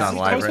that was the- Nogla's not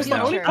live Toast right was the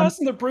now. only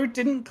person that Brood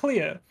didn't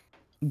clear.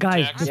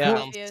 guys, Jack before,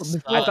 sounds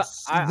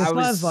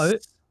before,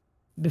 sus.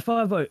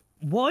 before I vote,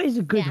 what is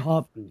a good Yeah.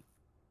 heartbeat?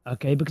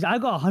 Okay, because I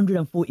got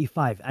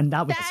 145, and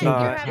that was That- so you're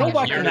good. having You're a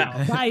working shit. out.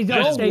 That is You're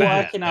not stable.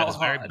 working That out is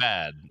very hard.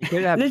 bad. You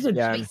could have, Listen,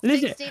 yeah. We Listen,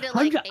 60 to like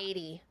 100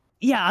 80.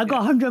 Yeah, I got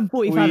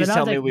 145. Please and I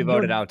tell was me like, we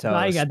voted you're out Toast.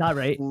 lying at that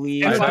rate.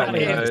 Please If, I tell don't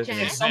me. know.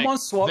 if someone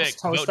swaps Vic,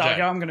 Toast vote out Jack.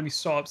 here, I'm gonna be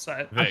so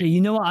upset. Vic. Okay,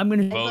 you know what? I'm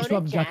gonna Vote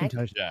swap Jack and Jack.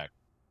 Toast. Jack.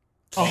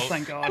 Oh,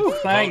 thank God.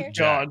 Thank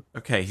God.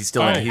 Okay, he's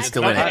still in it. He's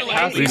still in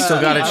it. We've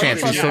still got a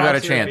chance. We've still got a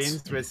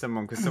chance. With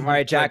someone, because someone All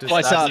right, Jack, tried to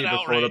what's stab up? you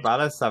before the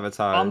ballast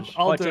sabotage.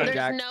 I'll do it, There's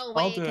Jack. no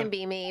way I'll it do can it.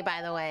 be me,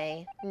 by the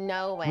way.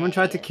 No way. Someone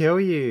tried to kill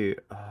you.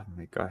 Oh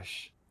my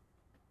gosh.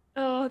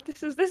 Oh,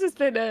 this has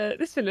been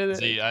a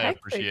Z, I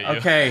appreciate you.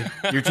 Okay,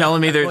 you're telling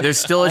me there's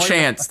still a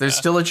chance. There's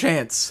still a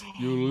chance.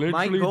 You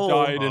My literally goal,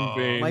 died in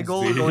vain. my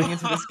goal Z. going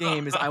into this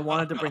game is I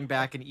wanted to bring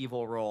back an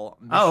evil roll.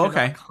 Oh, Mission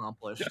okay.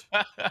 Accomplished.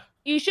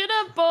 You should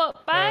have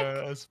brought back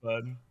That's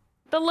fun.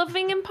 the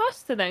living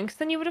imposter then, because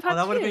then you would have had Oh,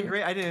 that would have two. been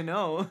great. I didn't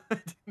know.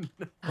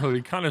 Well,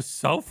 he kind of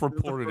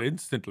self-reported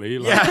instantly.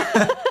 Like,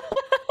 Yeah.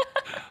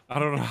 I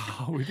don't know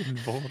how we didn't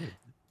vote it.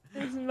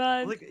 It's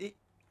mad.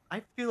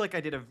 I feel like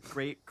I did a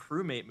great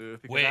crewmate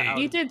move. Because Wait. I You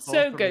outed did both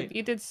so of good. me.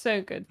 You did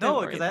so good. No, Don't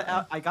worry because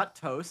about I got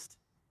Toast,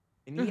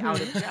 and he Mhm.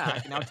 outed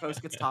Jack, and now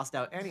Toast gets tossed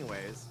out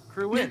anyways.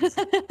 Crew wins.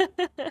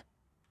 I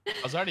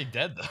was already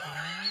dead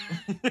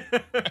though.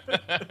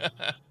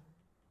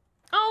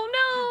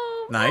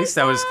 Oh no! Nice.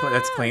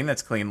 That's clean.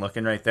 That's clean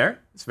looking right there.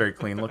 It's very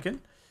clean looking.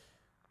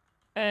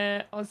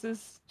 Oz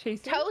is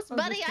chasing. Toast, Oz is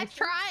buddy, I chasing.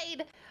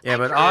 tried. Yeah,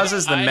 but Oz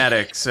is the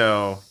medic,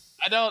 so.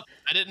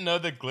 I didn't know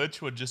the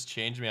glitch would just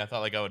change me. I thought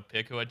like I would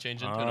pick who I'd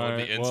change into, and it would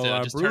be Alright, instant. well,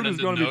 It just Brood turned is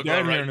into gonna be no dead go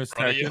here right in a in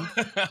front of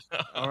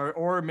you.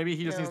 or maybe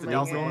he just needs to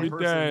douse Brood's the gonna one be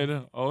person.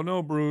 dead. Oh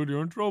no, Brood,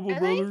 you're in trouble,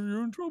 brother.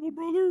 You're in trouble,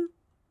 brother.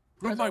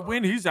 Brood might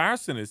win. He's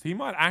arsonist. He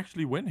might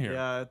actually win here.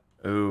 Yeah.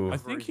 Ooh. I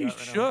think he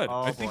should.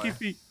 Oh, I think boy. if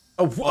he.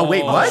 Oh,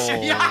 wait, what?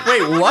 Oh. Yeah.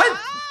 Wait, what?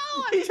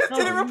 He just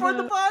didn't report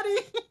the body.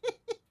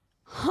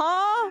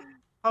 Huh?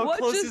 How What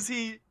close just- is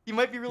he? He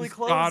might be really He's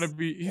close. gotta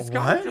be. He's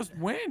gotta What? just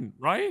win,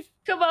 right?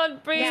 Come on,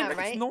 Bree. Yeah, Makes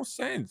right? no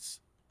sense.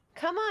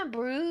 Come on,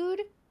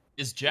 Brood.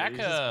 Is Jack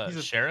a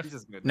sheriff? He's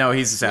just good. No,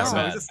 he's assassin.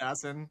 No, he's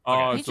assassin.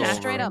 Oh, He it's just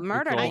over. straight up It's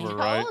murdered him. over,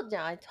 I right? told you.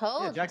 I Yeah,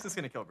 told Jack's just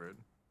gonna kill Brood.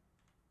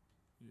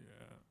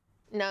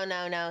 you.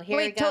 No. Here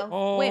Wait, we go.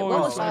 Oh, wait, what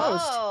was it's-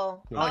 Toast?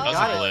 Oh, Oh, That was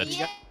got a it. glitch.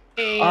 yeah.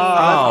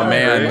 Oh,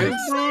 man.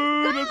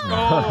 Brood, let's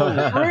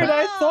go. Brood,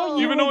 I thought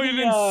you Even were though you the,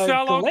 didn't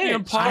sell out the glitch.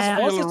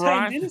 impossible, I was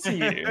right? turned into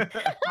you.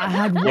 I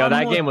had Yo, one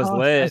that more game was task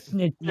lit. I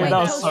snitched Yeah, on. that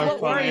was Toast, so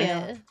what were funny.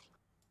 you?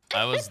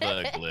 I was the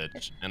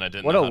glitch, and I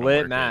didn't What know a how to lit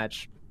work it.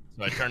 match.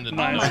 So I turned into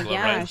Nice. Nogla Oh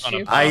my right in gosh, front of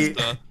you-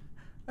 Pasta.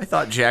 I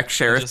thought Jack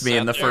sheriffed Just me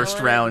in sat the there. first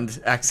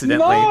round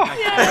accidentally. No!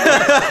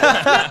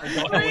 I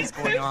don't know what's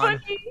going on.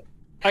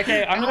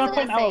 Okay, I'm I gonna wasn't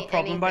point gonna out say a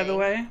problem, by the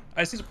anything. way.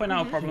 I just need to point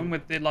out a problem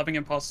with the loving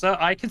imposter.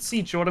 I could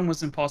see Jordan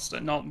was imposter,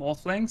 not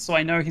Morphling, so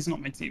I know he's not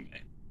my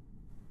teammate.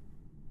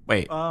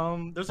 Wait.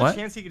 There's What? a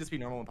chance he could just be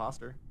normal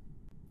imposter.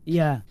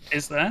 Yeah,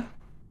 Is there?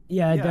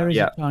 yeah, Yeah. there is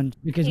Yeah. a chance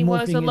because He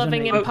was morphing a is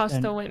loving an imposter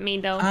 80%. with me,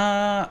 though.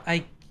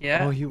 I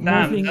yeah. Oh, you-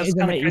 Damn, Morphing that's is an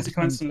kind of crazy 80%,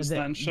 coincidence so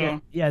then,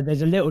 sure. Yeah,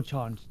 there's a little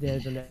chance.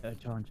 There's a little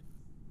chance.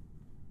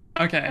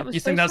 Okay, That was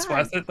you think so that's sad.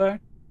 worth it though?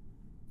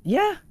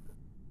 Yeah,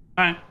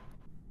 Alright.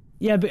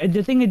 yeah, but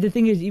the thing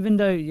is, even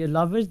though you're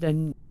lovers,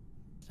 then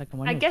second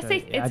one. I is, guess so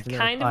it's adds a little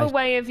kind of a spice.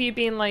 way of you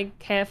being like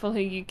careful who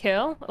you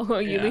kill,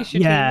 or you Yeah. lose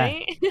your Yeah.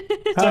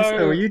 teammate.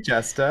 Pastor, were you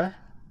Jester?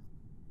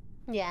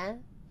 Yeah.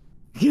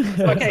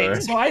 Okay,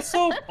 Sorry. so I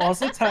saw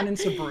Ozza turn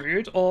into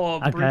Brood, or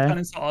Brood Okay. turn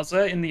into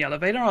Ozza in the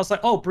elevator. I was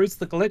like, oh, Brood's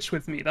the glitch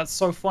with me. That's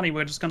so funny.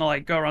 We're just gonna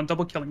like go around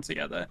double killing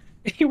together.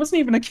 He wasn't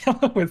even a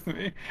killer with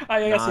me.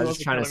 I guess Nah, he I was was a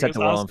just trying to killer, set he the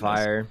was world on arsonist.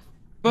 fire.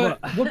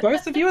 But were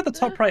both of you at the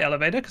top right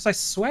elevator? Because I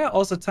swear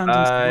Ozza turned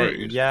into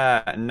Brood.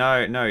 Yeah,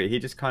 no, he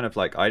just kind of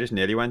like, I just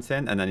nearly went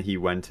in, and then he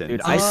went in.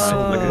 Dude, So I kind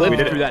of, like, we lived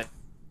did through that.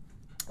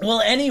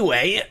 Well,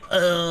 anyway,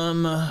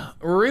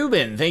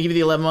 Ruben, thank you for the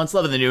 11 months.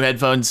 Loving the new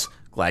headphones.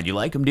 Glad you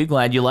like them, dude.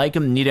 Glad you like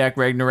them. Nidak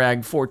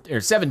Ragnarag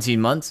 17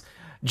 months.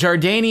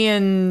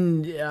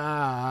 Jardanian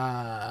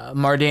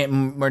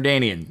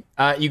Mardanian.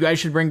 You guys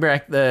should bring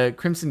back the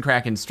Crimson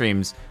Kraken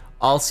streams.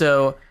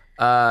 Also,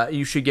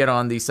 you should get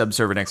on the sub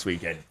server next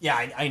weekend.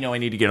 Yeah, I know I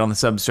need to get on the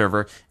sub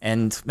server,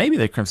 and maybe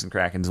the Crimson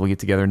Krakens will get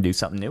together and do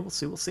something new. We'll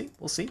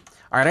see.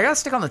 All right, I gotta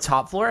stick on the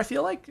top floor, I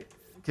feel like,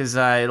 because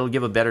it'll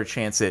give a better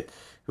chance at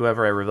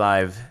whoever I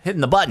revive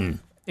hitting the button.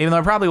 Even though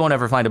I probably won't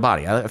ever find a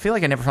body. I feel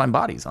like I never find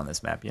bodies on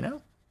this map, you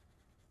know?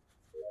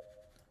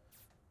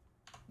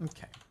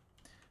 Okay.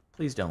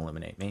 Please don't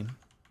eliminate me.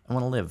 I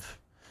want to live.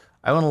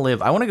 I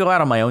want to go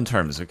out on my own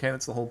terms, okay?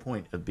 That's the whole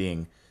point of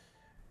being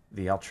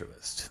the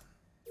altruist.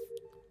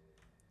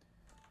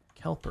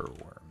 Kelper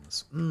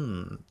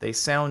worms. They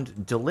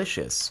sound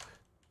delicious.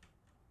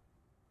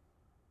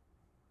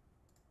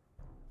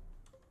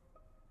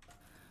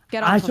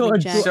 Get I off saw of a me,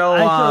 Jack.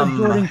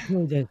 Jordan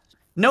killed it.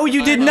 No,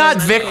 you did not,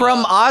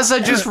 Vikram.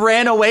 Ozza just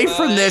ran away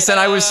from this, and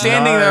I was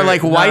standing there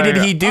like, why did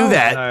he do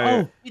that?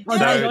 No. Oh,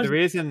 So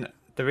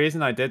the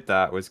reason I did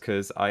that was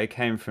because I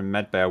came from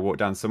medbay. I walked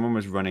down. Someone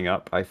was running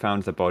up. I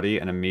found the body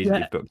and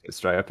immediately booked it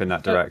straight up in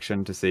that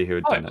direction to see who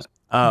had done it.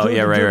 Oh,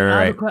 yeah,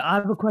 right. I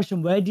have a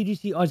question. Where did you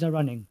see Ozza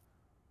running?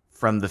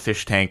 From the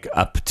fish tank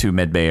up to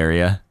medbay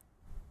area.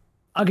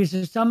 Okay,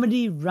 so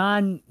somebody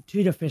ran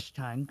to the fish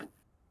tank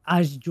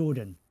as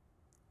Jordan.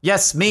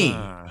 Yes, me.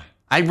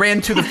 I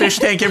ran to the fish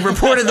tank and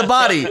reported the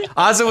body.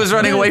 Ozza was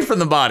running away from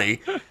the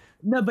body.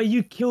 No, but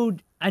you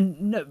killed And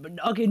no,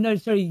 okay, no,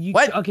 sorry.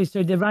 What? Okay,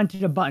 so they ran to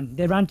the button.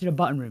 They ran to the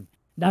button room.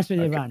 That's where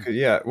they ran.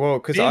 Yeah, well,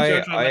 because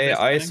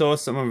I saw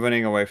someone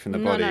running away from the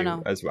body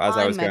as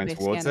I was going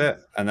towards it,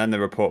 and then the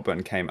report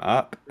button came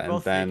up,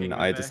 and then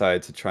I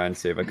decided to try and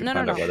see if I could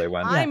find out where they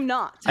went. I'm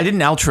not. I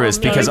didn't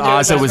altruist because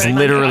Ozza was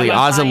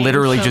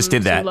literally just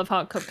did that. Love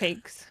hot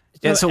cupcakes.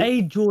 So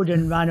A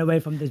Jordan ran away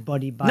from this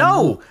body.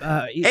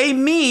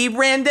 Me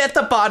ran at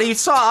the body,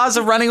 saw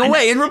Ozza running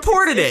away, and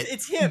reported it.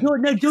 It's him.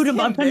 No, Jordan,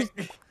 I'm trying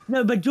to.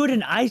 No, but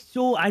Jordan, I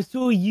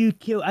saw you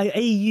kill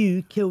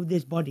AU killed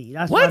this body.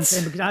 That's what I'm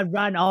saying, because I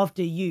ran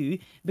after you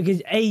because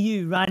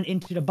AU ran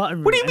into the button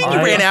room. What do you mean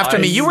you ran after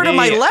me? You were to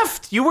my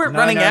left. You weren't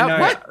running out.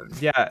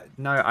 What? Yeah,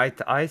 no,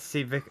 I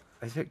see Vic.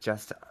 I think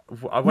just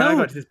when I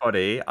got to this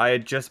body, I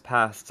had just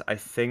passed. I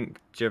think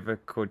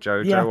Jivik or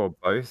Jojo or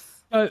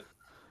both.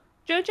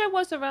 Jojo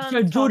was around.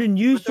 So Jordan,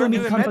 you saw me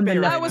come from the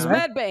left. I was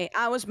medbay.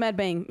 I was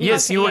medbaying.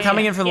 Yes, you were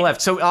coming in from the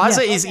left. So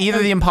Ozza is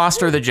either the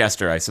imposter or the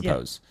jester, I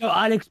suppose. So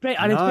I'll explain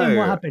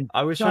what happened.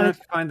 I was trying to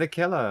find the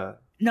killer.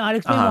 No, I'll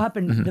explain what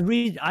happened. The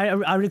reason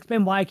I'll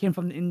explain why I came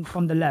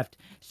from the left.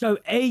 So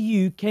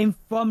AU came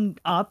from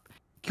up,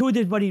 killed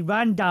his body,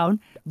 ran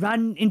down,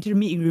 ran into the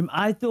meeting room.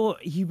 I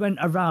thought he went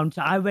around,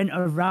 so I went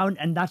around,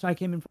 and that's why I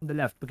came in from the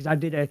left, because I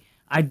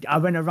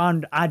went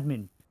around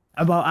admin,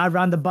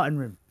 around the button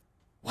room.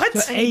 What?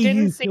 So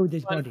AU killed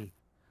his body.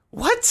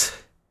 What?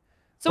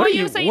 So what are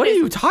you saying? What are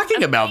you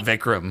talking about,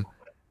 Vikram?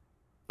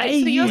 So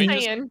you're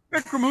saying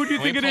Vikram, who do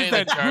you think it is?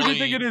 Who do you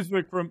think it is,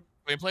 Vikram?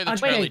 We play the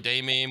Charlie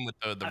Day meme with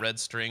the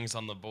red strings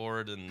on the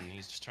board, and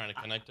he's just trying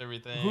to connect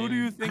everything. Who do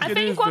you think I it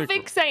think is, what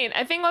Vic's saying.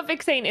 I think what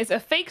Vic's saying is a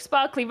fake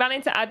Sparkly ran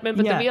into admin,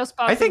 but the real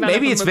Sparkly. I think ran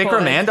maybe it's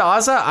Vikram and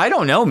Ozza. I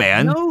don't know,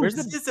 man. No, where's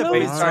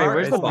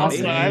the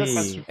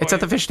body? It's at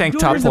the fish tank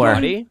top floor.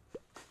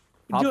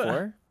 Top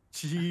floor?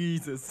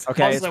 Jesus.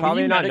 Okay, it's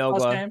probably not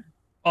Nogla.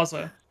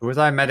 Also. Was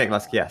I medic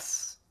last?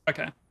 Yes.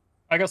 Okay.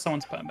 I got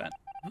someone's perm ban.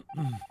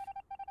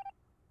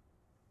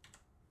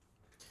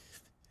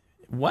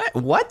 What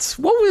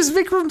was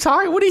Vikram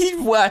talking?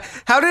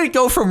 How did it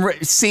go from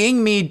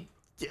seeing me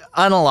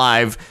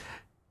unalive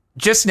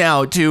just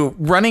now to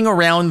running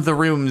around the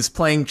rooms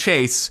playing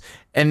chase,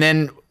 and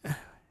then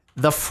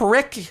the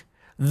frick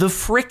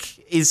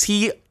is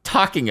he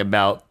talking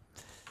about?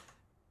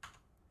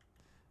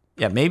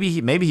 Yeah, maybe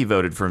he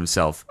voted for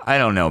himself. I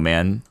don't know,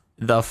 man.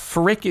 The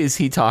frick is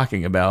he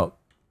talking about?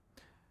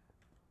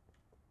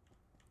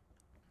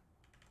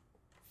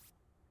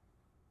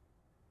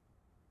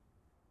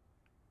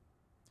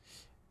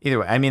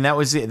 Either way, I mean, that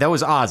was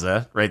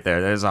Ozza right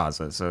there. There's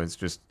Ozza. So it's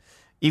just,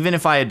 even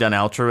if I had done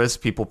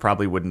altruist, people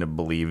probably wouldn't have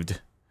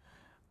believed.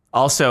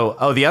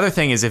 Also, the other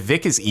thing is, if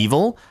Vic is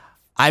evil,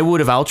 I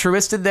would have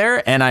altruisted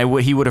there, and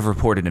he would have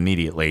reported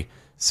immediately.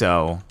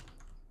 So.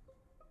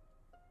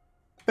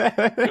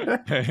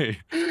 Hey,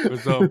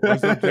 what's up,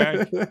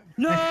 Jack?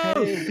 No,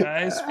 hey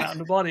guys,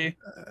 found a body.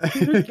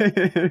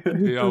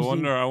 Yeah,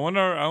 I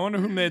wonder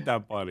who made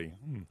that body.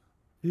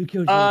 Who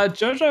killed Z?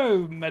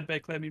 Jojo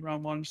medbay cleared me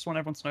round one. Just want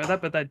everyone to know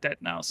that, but they're dead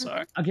now.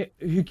 So. Okay,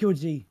 who killed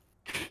Z?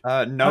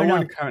 No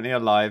one currently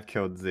alive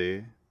killed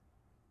Z.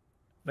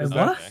 Wait,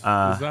 what? Is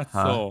that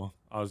so,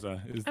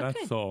 Ozza? Is that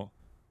so?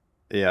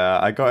 Yeah,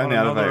 I got in the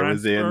elevator with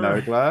Z and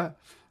answer? Nogla.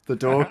 The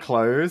door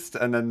closed,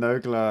 and then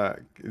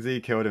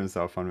Z killed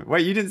himself on me.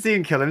 Wait, you didn't see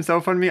him kill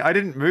himself on me? I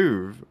didn't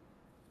move.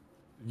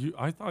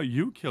 I thought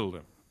you killed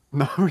him.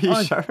 No, he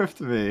sheriffed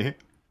me.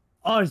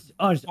 Oz,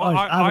 I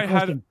have a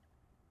question.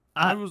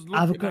 I was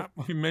looking at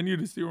my menu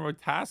to see where my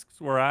tasks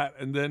were at,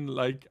 and then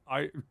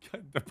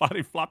the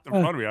body flopped in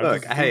front of me.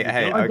 Look,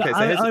 hey, okay.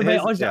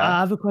 So I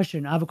have a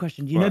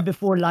question. You know,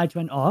 before lights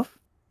went off,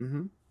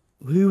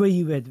 who were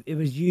you with? It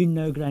was you,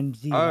 Nogla, and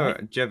Z. Oh,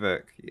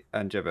 Jivik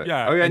and Jivik.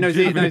 Yeah. Oh yeah, no,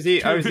 Z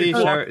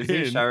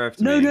Jivik sheriffed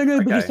No,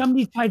 because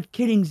somebody tried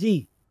killing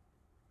Z.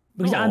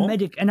 Because I'm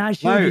medic and I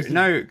showed you.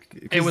 No,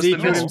 it was Z the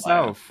killed misfire.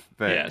 himself.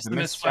 But Yeah, it's the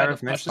the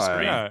sheriff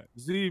misfire. Yeah,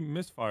 Z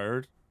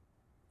misfired.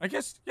 I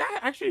guess. Yeah,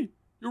 actually,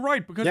 you're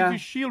right, because if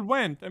his shield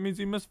went, that means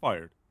he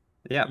misfired.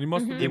 Yeah, he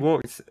must. He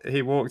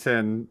walked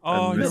in.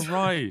 Oh, you're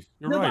right.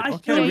 You're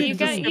right. So Okay. you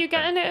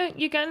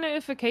get a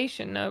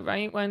notification though,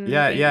 right? When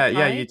Yeah,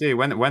 you do.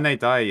 When they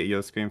die,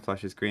 your screen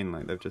flashes green,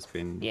 like they've just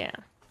been. Yeah.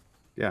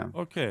 Yeah.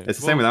 Okay. It's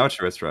the same with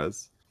altruist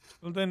res.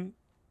 Well then,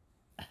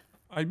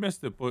 I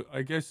missed it, but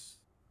I guess.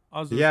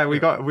 Yeah, we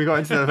got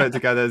into the elevator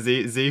together.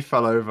 Z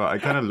fell over. I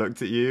kind of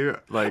looked at you,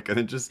 and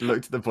then just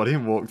looked at the body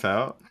and walked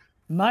out.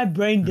 My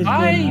brain didn't.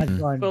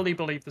 I fully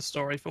believe the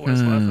story for what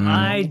it's worth.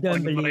 I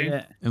don't believe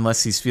it.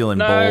 Unless he's feeling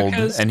bold,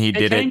 and he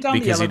did it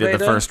because he did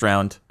the first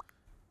round.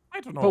 I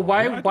don't know. But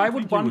why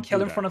would one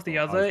kill in front of the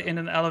other in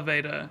an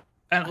elevator?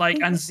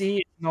 And Z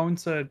is known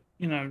to,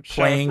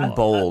 playing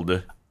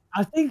bold.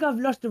 I think I've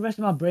lost the rest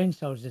of my brain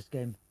cells this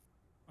game.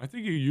 I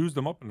think you used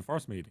them up in the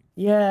first meeting.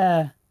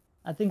 Yeah,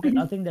 I think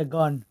they're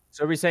gone.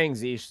 So are we saying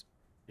Z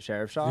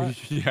sheriff shot? Yes,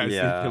 he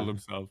killed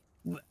himself.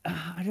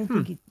 I don't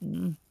think it.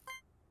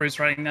 Bruce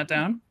writing that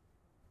down.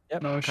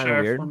 Yep. No Kinda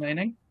sheriff weird.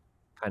 remaining.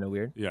 Kind of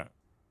weird. Yeah.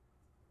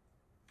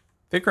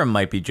 Vikram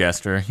might be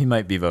Jester. He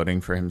might be voting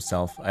for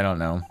himself. I don't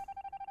know.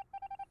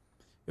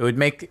 It would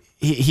make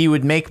he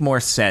would make more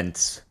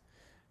sense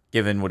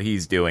given what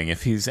he's doing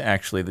if he's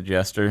actually the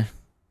jester.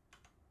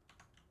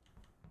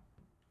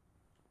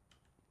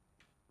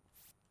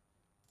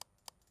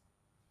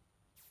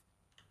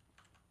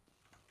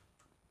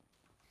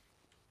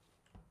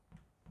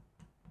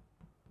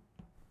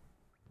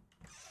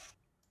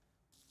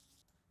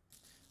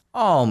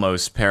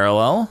 Almost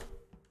parallel.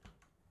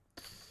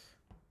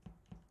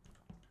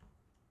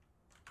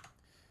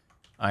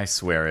 I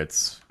swear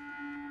it's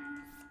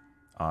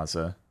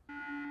Ozza.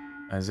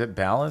 Is it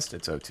Ballast?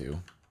 It's O2.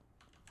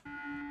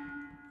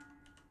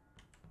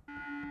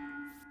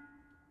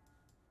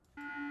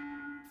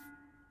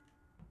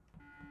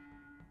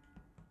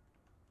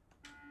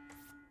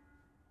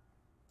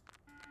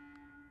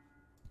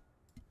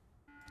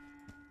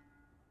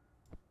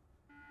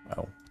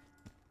 Oh.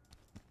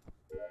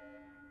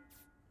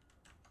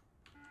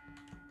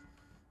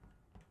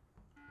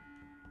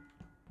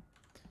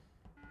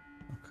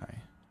 Okay.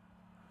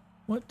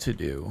 What to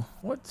do?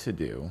 What to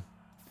do?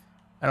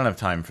 I don't have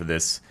time for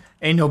this.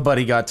 Ain't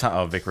nobody got time.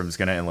 Oh, Vikram's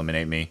gonna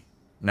eliminate me.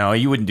 No,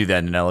 you wouldn't do that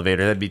in an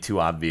elevator. That'd be too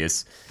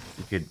obvious.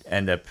 You could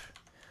end up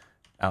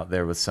out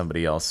there with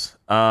somebody else.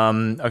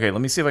 Okay,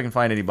 let me see if I can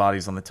find any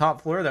bodies on the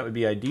top floor. That would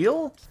be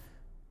ideal.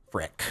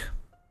 Frick.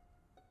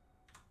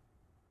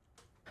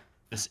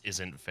 This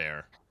isn't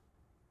fair.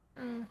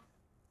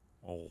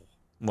 Oh.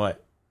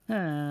 What?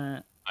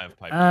 I have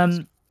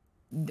pipe.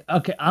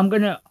 Okay, I'm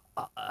gonna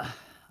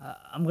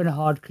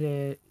hard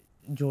clear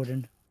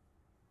Jordan.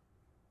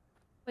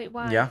 Wait,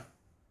 why? Yeah.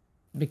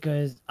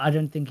 Because I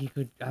don't think he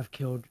could have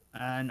killed,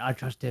 and I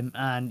trust him.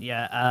 And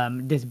yeah,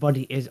 this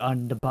body is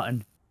on the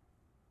button.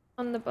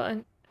 On the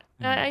button.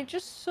 I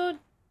just saw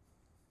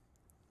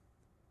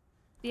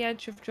the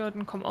edge of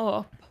Jordan come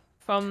up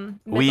from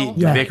middle.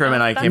 Vikram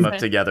and I came up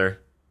together.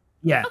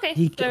 Yeah.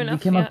 Okay, fair enough.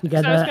 We came up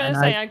together. So I was gonna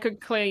say I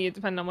could clear you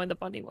depending on where the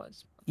body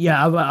was.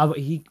 Yeah,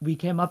 we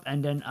came up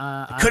and then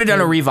I could have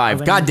done a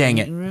revive. God dang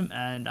it! Room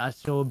and I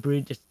saw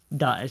Brood just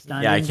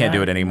standing. Yeah, I can't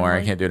do it anymore.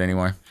 I can't do it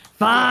anymore.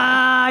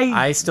 Fine.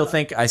 I still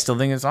think it's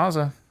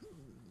Ozza.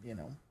 You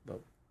know.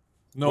 But...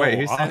 No, wait,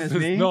 who's saying it's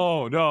me?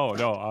 No.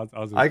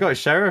 I got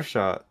sheriff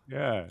shot.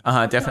 Yeah.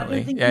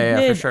 Definitely.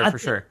 Yeah, for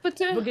sure. But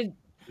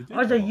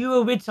Ozza, you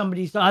were with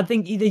somebody, so I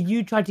think either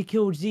you tried to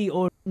kill Z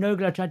or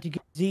Nogla tried to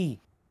kill Z.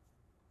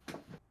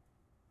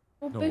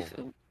 Well,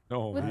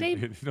 No, that's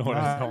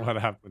not what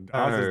happened.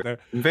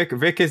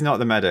 Vic is not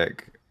the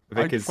medic.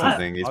 Vic is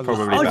something. He's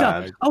probably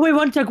bad. Oh wait,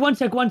 one sec.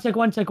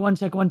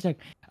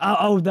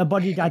 Oh, the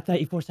body died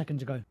 34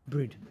 seconds ago.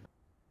 Brood.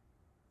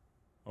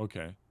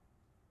 Okay.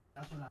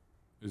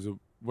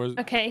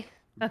 Okay,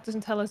 that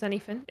doesn't tell us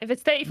anything. If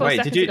it's 34 Wait,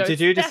 seconds ago, did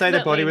you just say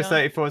the body was not.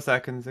 34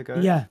 seconds ago?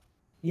 Yeah.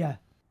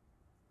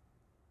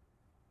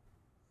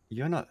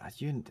 You're not.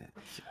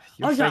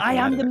 Ozza, I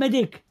am the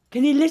medic.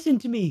 Can you listen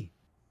to me?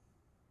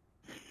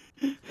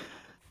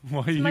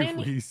 Why are you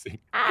wheezing?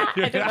 I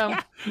don't know.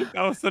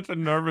 That was such a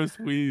nervous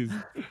wheeze.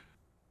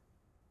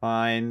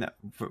 Fine.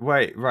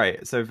 Wait,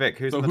 right. So Vic,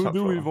 who's on the top floor? So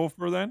who do we vote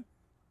for then?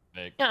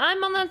 Vic. Yeah,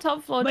 I'm on the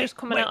top floor, just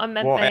coming out on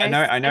med Well, bay.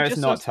 I know it's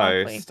not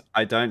Sparkly. Toast.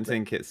 I don't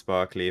think it's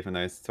Sparkly, even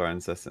though it's throwing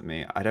sus at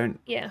me. I don't.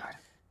 Yeah.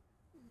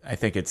 I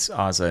think it's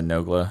Ozza and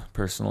Nogla,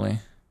 personally.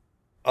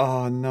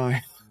 Oh, no.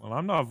 Well,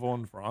 I'm not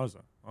voting for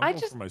Ozza. I'll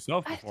vote for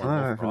myself before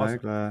I vote for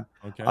Ozza.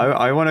 Okay.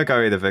 I want to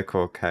go either Vic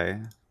or Kay.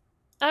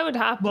 I would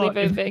happily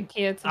vote Vic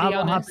here, to be honest. I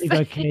would happily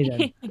go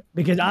Kay then.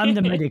 Because I'm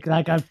the medic,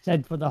 like I've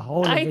said for the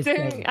whole of this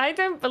game. I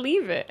don't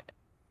believe it.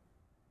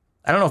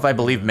 I don't know if I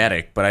believe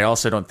medic, but I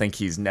also don't think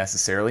he's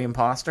necessarily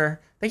imposter.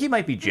 I think he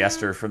might be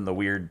Jester from the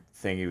weird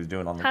thing he was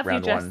doing on round 1. Have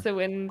you Jester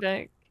win,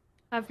 Vic?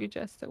 Have you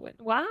Jester win?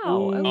 Wow.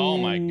 Oh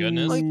my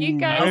goodness. Well, you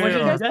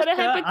guys better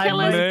hope the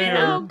killer's been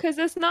out, because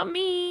it's not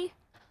me.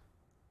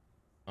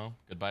 Oh,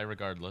 goodbye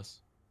regardless.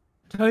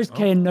 Toast,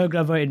 Kay, and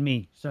Nogla voted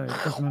me, so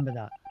just remember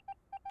that.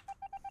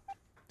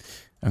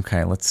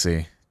 Okay, let's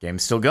see.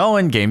 Game's still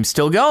going. I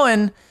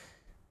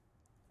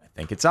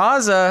think it's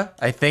Ozza.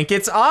 I think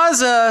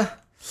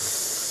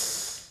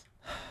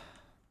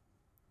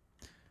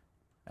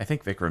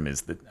Vikram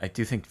is I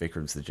do think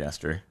Vikram's the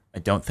Jester. I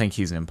don't think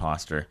he's an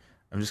imposter.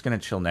 I'm just gonna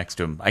chill next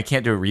to him. I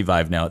can't do a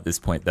revive now at this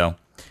point, though.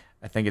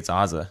 I think it's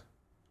Ozza.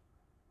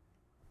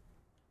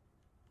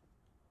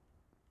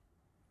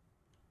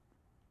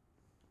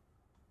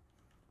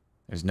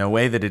 There's no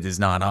way that it is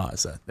not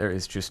Ozza. There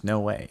is just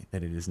no way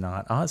that it is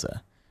not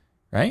Ozza.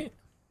 Right?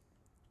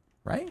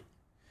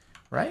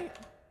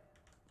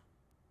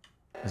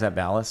 Is that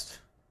Ballast?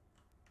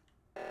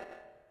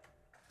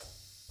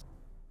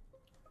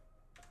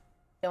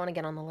 Don't want to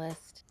get on the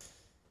list.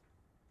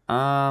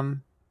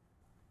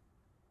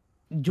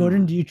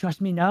 Jordan, do you trust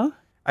me now?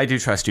 I do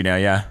trust you now,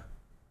 yeah.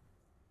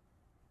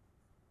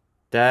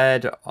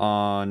 Dead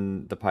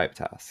on the pipe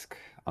task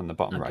on the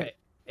bottom right.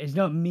 It's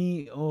not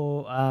me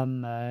or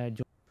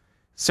Jordan.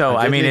 So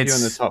I mean, it's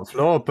on the top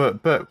floor, but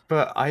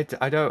I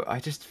don't. I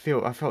just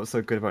felt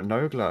so good about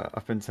Nogla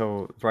up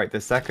until right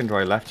the second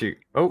where I left you.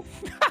 Oh.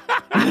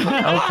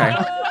 Okay.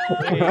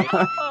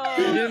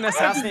 You didn't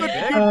assassinate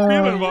Vic? Good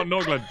feeling about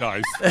Nogla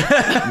dice.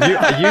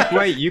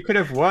 Wait, you could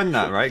have won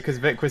that, right? Because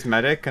Vic was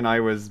medic and I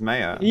was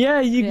mayor. Yeah.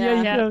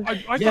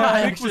 I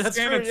thought Vic was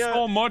scanning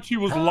so much he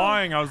was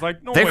lying. I was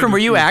like, no. Vikram, were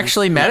you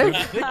actually medic?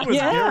 Vic was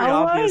very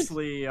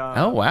obviously.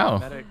 Oh wow.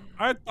 Medic.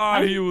 I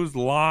thought he was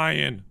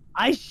lying.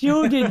 I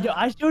shielded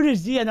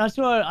Z, and I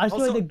saw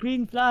Also, the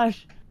green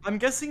flash. I'm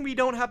guessing we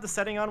don't have the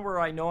setting on where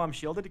I know I'm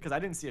shielded because I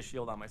didn't see a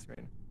shield on my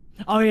screen.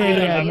 Oh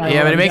yeah.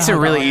 Yeah, but it makes it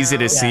really easy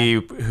to see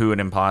who an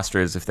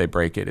imposter is if they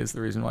break it. Is the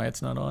reason why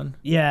it's not on.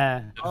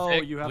 Yeah. Oh,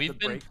 Vic, you have we've to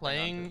been break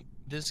playing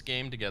this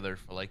game together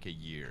for like a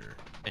year,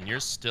 and you're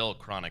still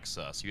chronic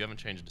sus. You haven't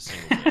changed a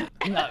single bit.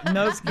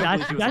 No,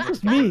 that's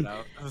just me.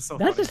 That's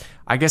just.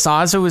 I guess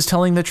Ozzo was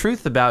telling the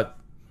truth about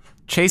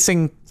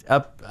chasing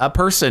a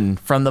person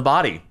from the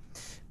body,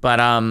 but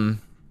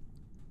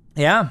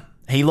yeah,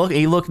 he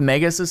looked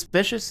mega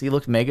suspicious.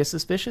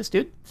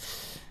 Dude.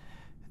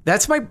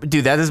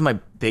 That is my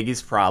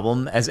biggest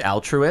problem as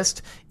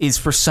altruist, is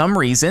for some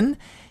reason,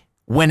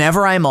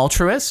 whenever I'm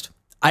altruist,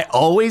 I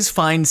always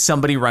find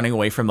somebody running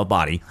away from a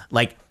body,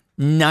 like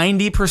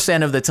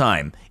 90% of the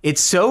time. It's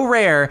so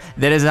rare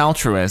that as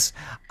altruist,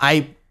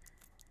 I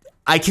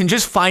can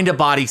just find a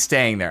body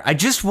staying there. I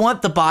just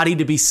want the body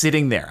to be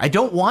sitting there. I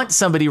don't want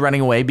somebody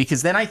running away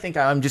because then I think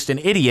I'm just an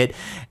idiot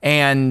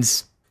and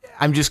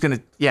I'm just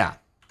gonna, yeah.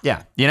 You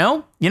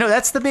know,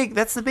 that's the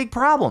big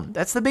problem.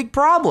 That's the big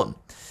problem.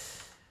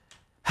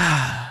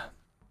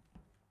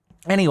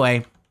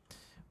 Anyway,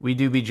 we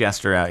do be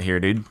Jester out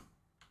here, dude.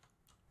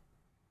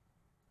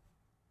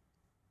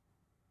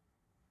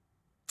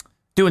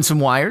 Doing some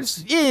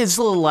wires. Yeah, it's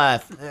a little,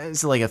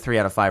 it's like a 3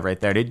 out of 5 right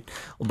there, dude. A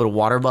little bit of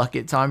water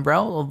bucket time,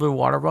 bro. A little bit of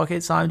water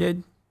bucket time,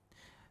 dude.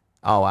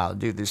 Oh, wow,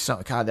 dude,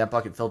 God, that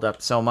bucket filled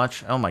up so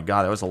much. Oh, my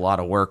God, that was a lot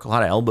of work. A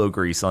lot of elbow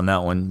grease on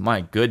that one.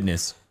 My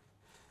goodness.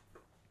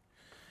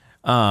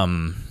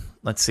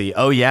 Let's see.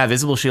 Oh, yeah,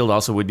 Visible Shield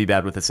also would be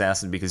bad with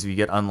Assassin because if you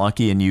get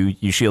unlucky and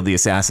you shield the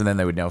Assassin, then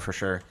they would know for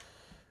sure.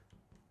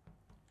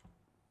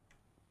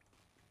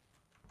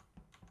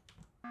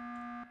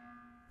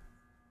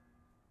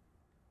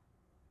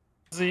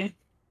 You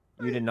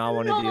did not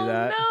want to do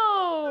that.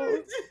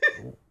 No.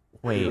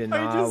 Wait. You did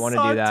not want to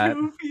I do just saw that.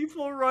 2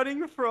 people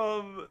running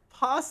from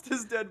past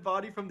his dead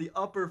body from the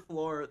upper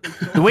floor.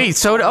 Wait,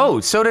 so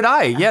did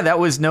I. Yeah, that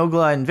was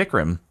Nogla and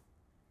Vikram.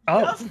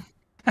 Oh.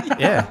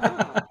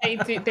 Yeah. They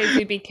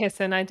do be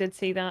kissing. I did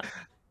see that.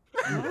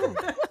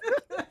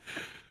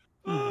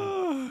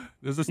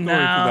 There's a story to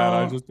that.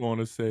 I just don't want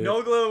to say it.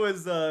 Nogla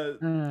was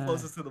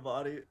closest to the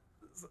body.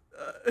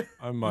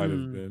 I might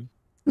have been.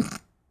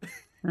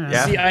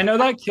 Yeah. See, I know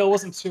that kill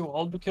wasn't too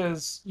old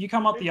because you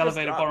come up the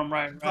elevator bottom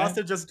right, right?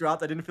 Pasta just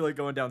dropped. I didn't feel like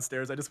going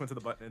downstairs. I just went to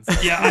the button.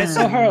 Yeah, I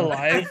saw her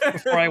alive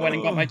before I went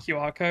and got my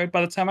QR code.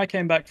 By the time I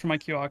came back for my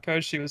QR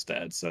code, she was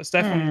dead. So it's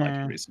definitely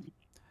like a reason.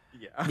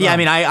 Yeah, I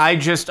mean,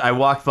 I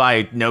walked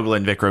by Nogla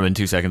and Vikram and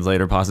 2 seconds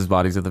later, Pasta's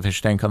body's at the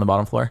fish tank on the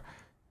bottom floor.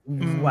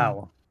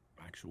 Wow.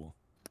 Actual.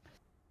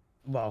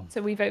 Wow.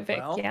 So we vote Vic,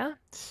 yeah?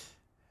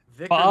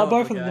 Vic But or are Nogla,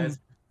 both of guys?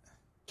 them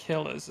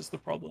killers is the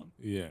problem.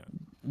 Yeah.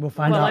 We'll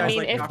find Well, out. I mean,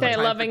 Like, if not they're time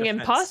for loving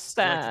defense.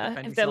 imposter, They like to defend if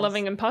they're themselves.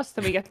 loving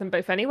imposter, we get them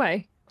both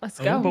anyway. Let's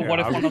go. But what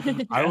if one of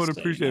them I would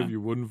Jester, appreciate yeah? if you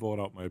wouldn't vote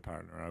out my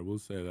partner. I will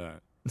say that.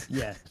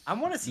 Yeah. I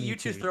want to see you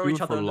two Okay, throw do each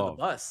it other for under love.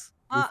 the bus.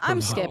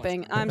 I'm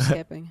skipping. I'm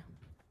skipping.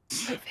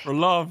 For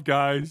love,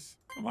 guys.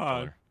 Come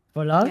on.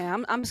 For love? Yeah,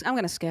 I'm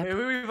gonna skip. Hey,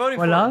 who are we voting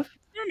For for? love?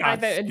 You're I not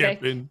voted Vic.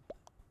 skipping.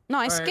 No,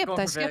 I All right, skipped. going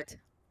I for Vic. skipped.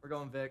 We're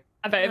going Vic.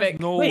 I voted Vic.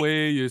 No Wait.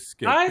 way you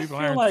skip. I People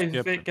feel aren't like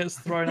skipping. Vic gets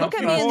thrown Look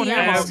off at me in first the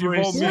by eyes. You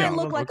vote me Do I out.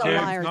 look like a Okay,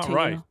 liar it's not to you?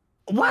 right.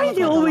 Why is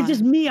it Like a always lie.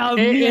 just me out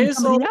It me and is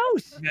somebody all-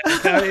 else?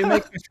 Yeah, it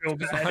makes me feel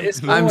bad.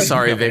 It's I'm always-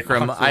 sorry,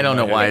 Vikram. I don't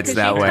know why it's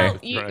that way.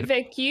 Right.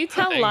 Vic, you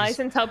tell Thanks. lies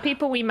and tell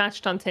people we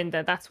matched on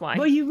Tinder. That's why.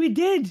 Well, we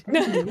did.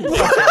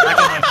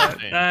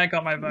 I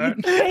got my vote.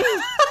 We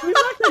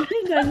matched on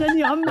Tinder and then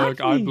you unmatched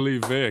Look, I me.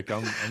 believe Vic.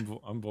 I'm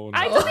voting.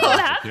 I out. didn't even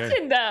have Okay.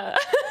 Tinder.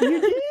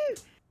 You did.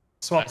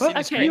 Swap I see it. the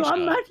Okay. You screenshot.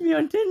 unmatched me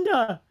on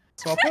Tinder.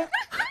 Swap it.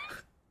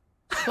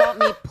 Swap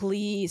me,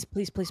 please,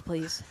 please, please,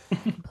 please,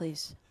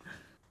 please.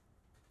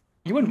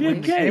 You wouldn't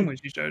win the Okay. game, would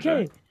you, Jojo?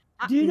 Okay.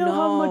 Do you know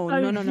how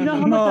much No, no, no, do you know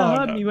no, how much no, that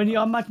hurt no. me when you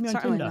unmatched me on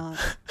Certainly Tinder?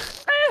 not.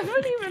 I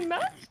haven't even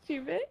matched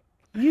you, Vic.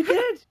 You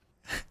did.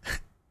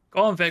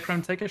 Go on,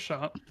 Vikram, take a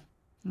shot.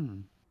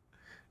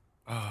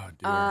 Oh,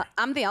 dear.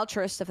 I'm the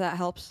altruist, if that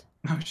helps.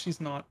 No,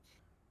 she's not.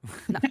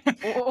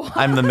 Oh.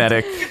 I'm the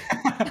medic.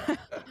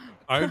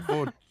 I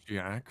vote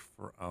Jack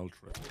for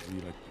Ultra. He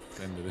like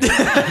defended it.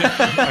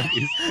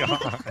 He's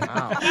gone.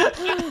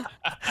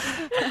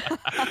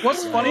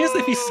 What's funny is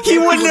if he skipped, He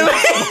wouldn't have.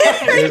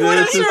 He It would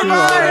have is just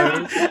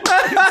survived.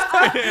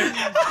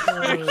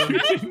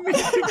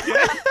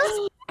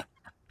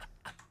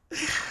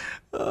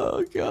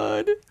 Oh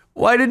God!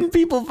 Why didn't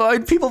people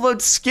vote? People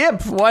vote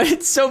skip. Why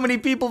did so many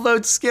people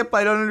vote skip?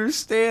 I don't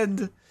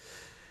understand.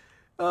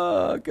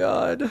 Oh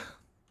God!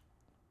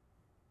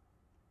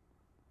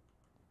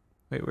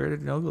 Wait, where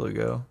did Nogla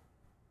go?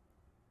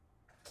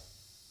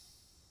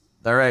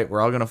 All right,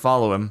 we're all gonna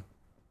follow him.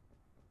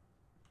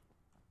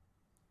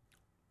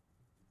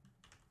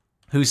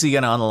 Who's he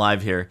gonna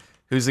unalive here?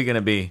 Who's he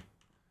gonna be?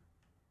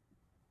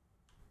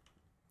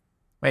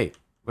 Wait,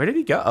 where did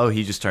he go? Oh,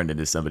 he just turned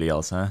into somebody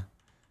else, huh?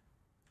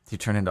 Did he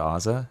turn into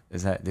Ozza?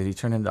 Did he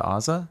turn into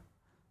Ozza?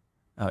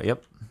 Oh,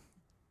 yep.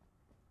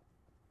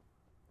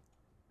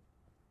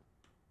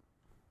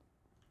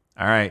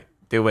 All right,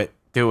 do it.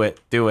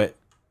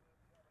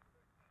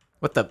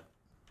 What the?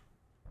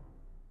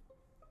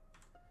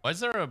 Why is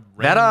there a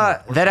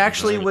that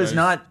actually was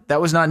not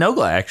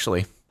Nogla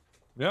actually.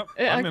 Yep.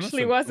 It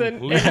actually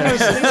wasn't. I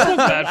saw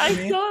that.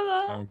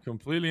 I'm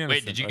completely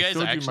innocent. Wait, did you guys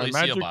I actually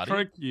my see a magic body?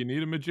 trick. You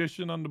need a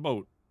magician on the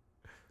boat.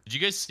 Did you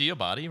guys see a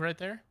body right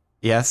there?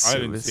 Yes, I it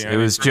didn't was see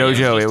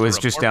JoJo. It was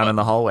a just report down in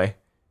the hallway.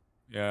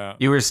 Yeah.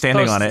 You were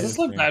standing on Does it. this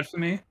look bad for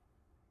me?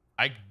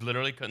 I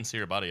literally couldn't see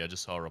your body. I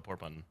just saw a report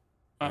button.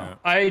 Oh,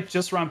 I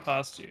just ran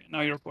past you.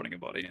 Now you're reporting a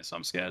body, so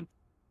I'm scared.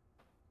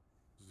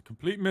 It's a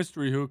complete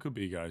mystery who it could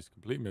be, guys.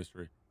 Complete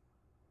mystery.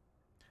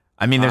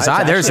 I mean, there's a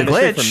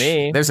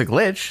glitch. There's a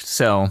glitch.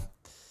 So.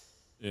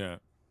 Yeah.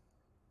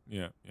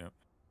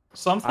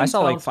 Something I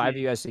saw like tells 5 me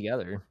of you guys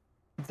together.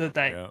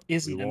 that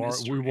isn't a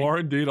mystery. We were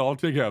indeed all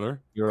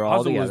together. You were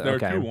all Ozza was together.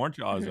 there Okay. too, weren't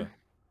you, Ozza?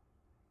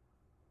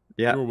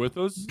 Yeah. You were with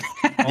us?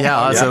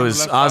 Yeah,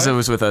 Ozza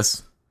was with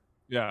us.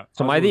 Yeah.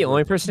 So am I the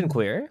only person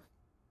clear?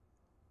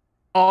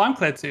 Oh, I'm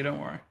clear too. Don't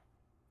worry.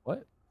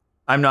 What?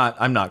 I'm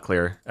not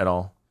clear at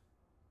all.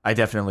 I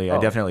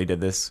definitely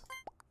did this.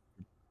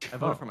 I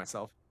voted for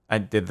myself. I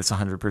did this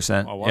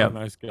 100%. Oh, what a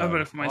nice guy. I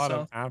voted for What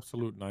myself. an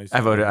absolute nice I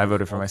voted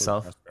guy. for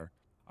myself.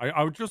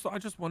 I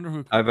just wonder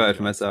who. I voted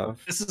for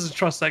myself. This is a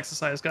trust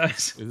exercise,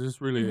 guys.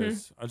 This really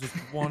is. I just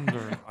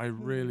wonder. I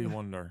really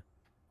wonder.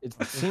 It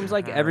seems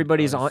like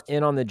everybody's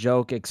in on the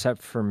joke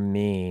except for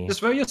me.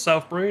 Just vote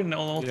yourself, Brood, and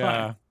it'll Yeah,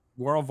 time.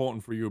 we're all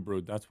voting for you,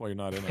 Brood. That's why you're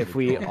not in. If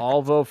we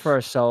all vote for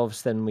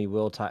ourselves, then we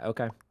will tie.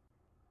 Okay.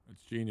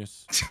 It's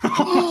genius.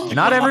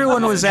 Not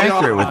everyone was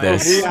accurate with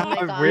this.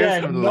 We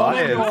have some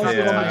liars You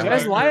here.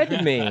 guys lied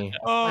to me.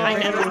 I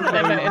never said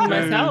that in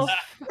myself.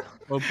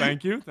 Well,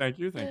 thank you.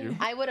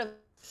 I would have.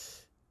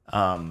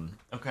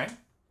 Okay.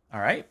 All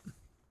right.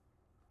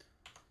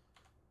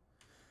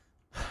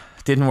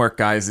 Didn't work,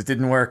 guys. It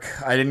didn't work.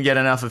 I didn't get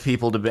enough of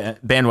people to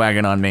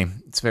bandwagon on me.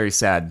 It's very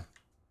sad.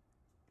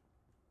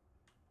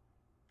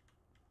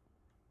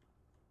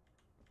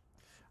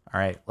 All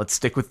right, let's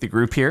stick with the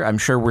group here. I'm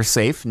sure we're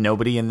safe.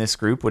 Nobody in this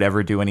group would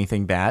ever do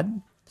anything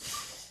bad.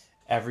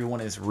 Everyone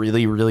is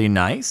really, really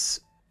nice.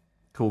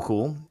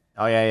 Cool.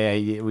 Oh,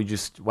 yeah.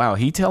 Wow,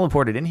 he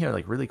teleported in here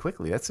like really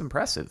quickly. That's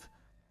impressive.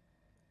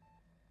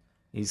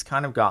 He's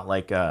kind of got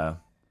like a...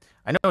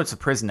 I know it's a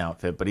prison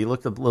outfit, but he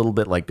looked a little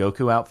bit like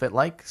Goku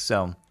outfit-like.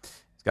 So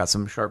he's got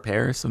some sharp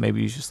hair. So maybe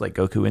he's just like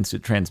Goku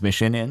instant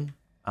transmission in.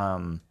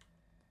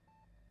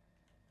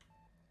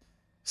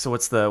 So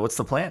what's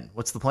the plan?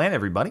 What's the plan,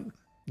 everybody?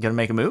 You gonna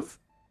make a move?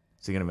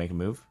 Is he gonna make a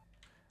move?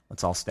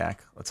 Let's all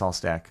stack.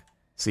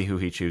 See who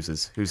he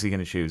chooses. Who's he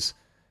gonna choose?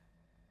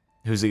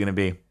 Who's he gonna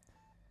be?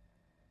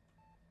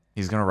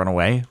 He's gonna run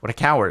away? What a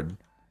coward!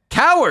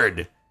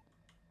 Coward!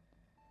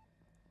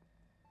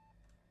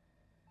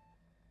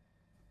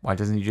 Why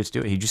doesn't he just do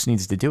it? He just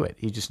needs to do it.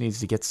 He just needs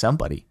to get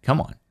somebody. Come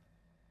on.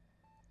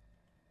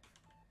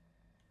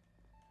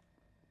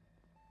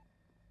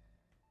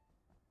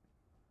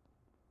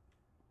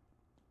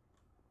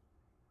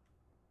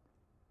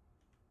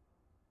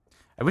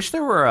 I wish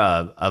there were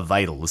a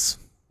vitals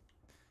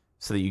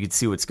so that you could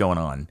see what's going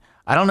on.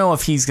 I don't know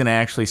if he's gonna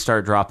actually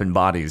start dropping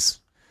bodies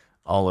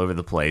all over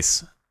the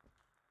place,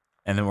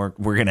 and then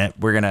we're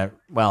gonna.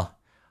 Well,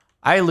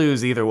 I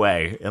lose either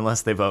way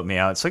unless they vote me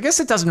out. So I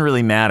guess it doesn't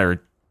really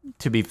matter.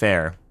 To be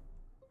fair.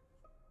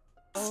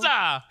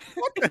 Stop!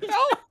 What the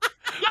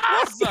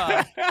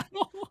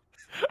hell?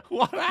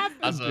 What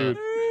happened, dude?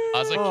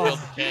 Ozza killed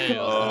Kay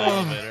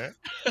on the elevator.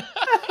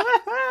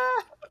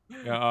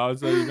 Yeah,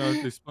 Ozza, you're gonna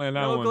have to explain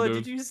that one, dude.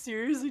 Did you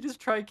seriously just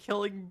try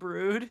killing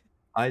Brood?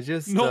 I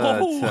just you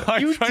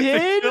tried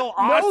to kill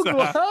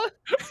Ozza.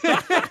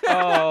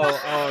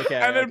 Oh, okay.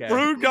 And then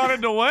Brood got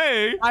in the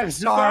way. I'm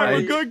sorry.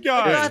 I'm a good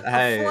guy.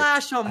 A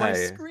flash on my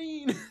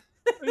screen.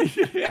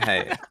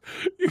 Hey,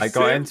 I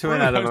got into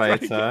an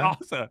elevator.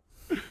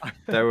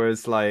 There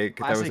was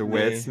a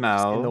weird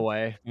smell in the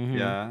way.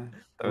 Yeah,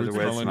 there was a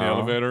weird smell in the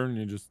elevator, and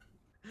you just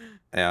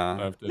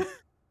left it.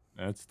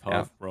 That's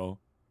tough, bro.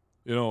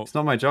 You know, it's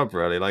not my job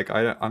really. Like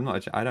I don't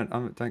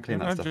clean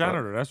that stuff up.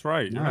 Janitor, that's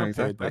right. No,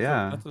 exactly.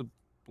 That's a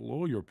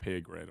below your pay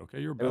grade. Okay,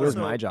 you're better. It was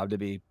my job to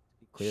be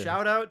clear.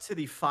 Shout out to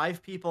the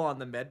 5 people on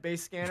the medbay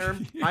scanner.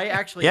 I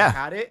actually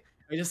had it.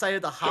 I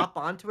decided to hop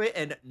onto it,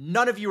 and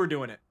none of you were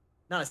doing it.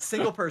 Not a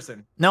single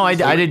person. No, I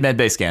did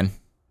medbay scan.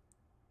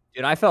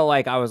 Dude, I felt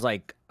like I was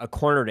like a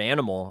cornered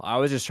animal. I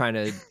was just trying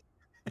to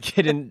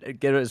get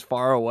as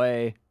far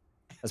away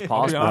as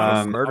possible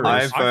from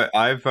murderers.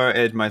 I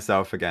voted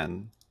myself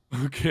again.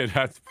 Okay,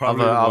 that's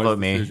probably. I'll vote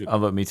me. I'll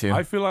vote me too.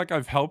 I feel like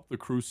I've helped the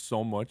crew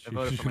so much.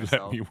 You should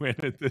let me win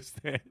at this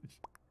stage.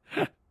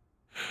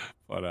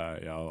 But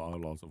yeah,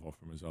 I'll also vote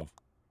for myself.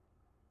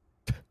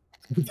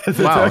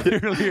 Wow.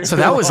 So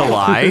that was a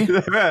lie.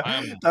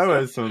 That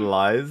was some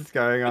lies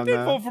going on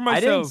there. Vote for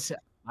myself.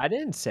 I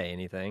didn't say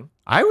anything.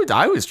 I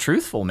was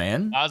truthful,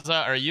 man.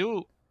 Ozza, are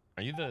you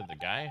the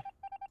guy?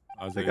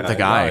 The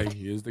guy.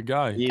 He is the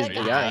guy. He is the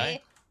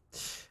guy.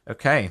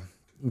 Okay.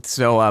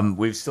 So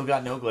we've still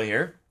got Nogla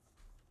here.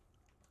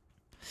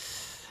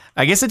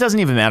 I guess it doesn't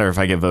even matter if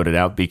I get voted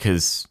out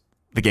because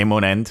the game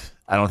won't end.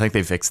 I don't think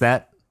they fixed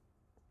that.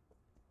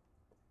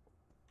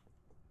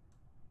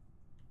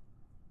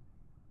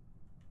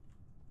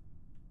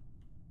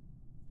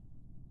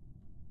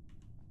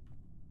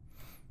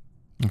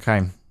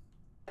 Okay.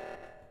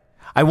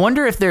 I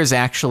wonder if there's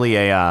actually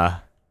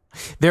a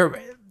there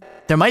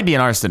might be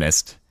an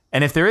arsonist.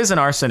 And if there is an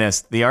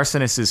arsonist, the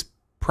arsonist is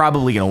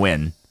probably going to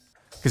win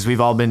because we've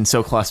all been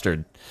so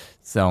clustered.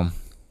 So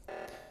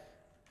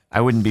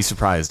I wouldn't be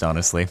surprised,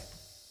 honestly.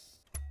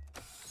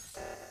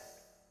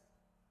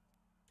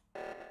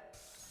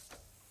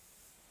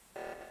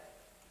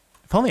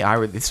 If only I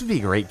were... This would be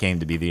a great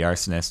game to be the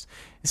arsonist.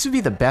 This would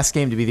be the best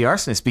game to be the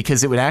arsonist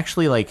because it would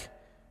actually, like...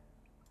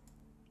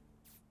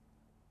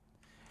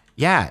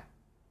 Yeah.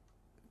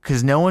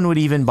 Because no one would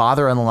even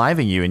bother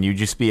unaliving you and you'd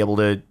just be able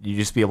to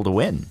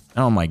win.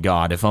 Oh my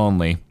god, if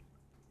only.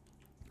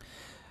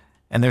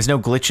 And there's no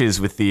glitches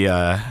with the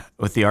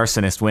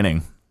arsonist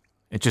winning.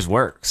 It just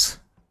works.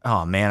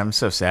 Oh man, I'm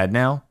so sad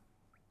now.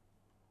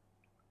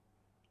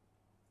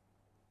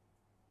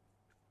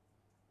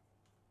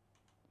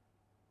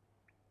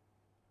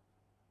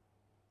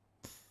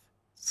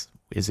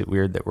 Is it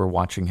weird that we're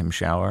watching him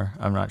shower?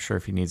 I'm not sure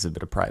if he needs a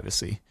bit of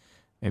privacy.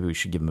 Maybe we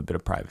should give him a bit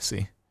of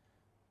privacy.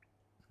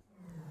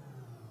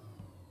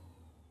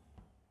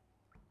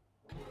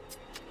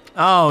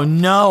 Oh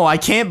no, I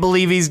can't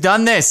believe he's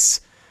done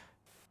this.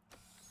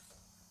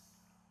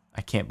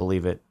 I can't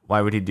believe it. Why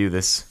would he do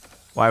this?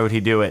 Why would he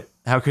do it?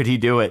 How could he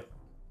do it?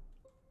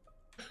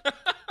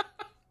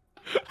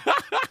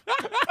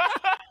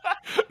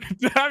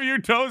 Damn you,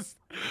 Toast.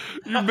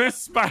 You miss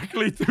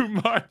Sparkly too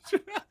much.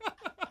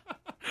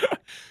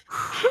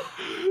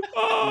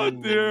 Oh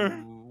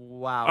dear.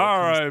 Wow. All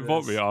right,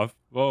 vote me off.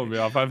 Vote me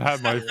off. I've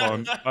had my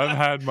fun. I've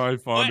had my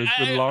fun. It's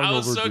been long overdue. I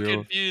was so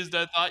confused.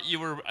 I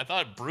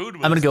thought Brood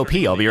was... I'm gonna go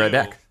pee. I'll be right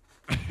back.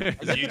 I did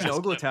the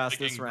Nogla task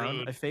this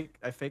round. I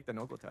faked the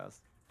Nogla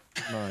task.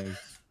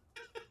 Nice.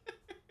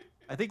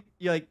 I think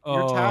your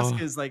task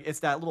is like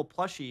it's that little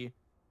plushie,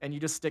 and you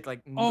just stick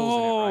like needles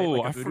in it, right?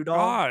 Like a voodoo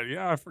forgot. doll.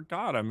 Yeah, I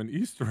forgot. I'm an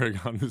Easter egg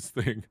on this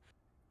thing.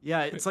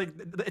 Yeah, it's like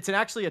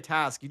actually a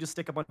task. You just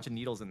stick a bunch of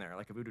needles in there,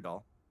 like a voodoo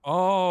doll.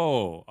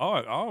 Oh,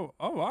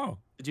 wow.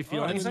 Did you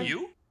feel anything?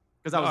 You?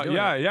 Because I was doing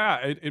it. Yeah.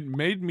 It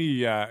made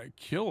me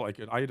kill. Like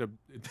it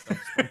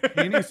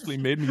spontaneously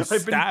made me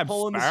stab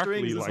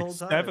Sparkly like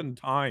 7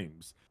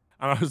 times,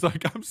 and I was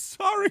like, "I'm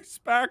sorry,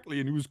 Sparkly,"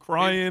 and he was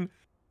crying,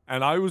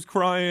 and I was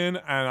crying,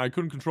 and I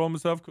couldn't control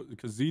myself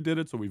because Z did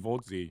it, so we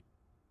vote Z.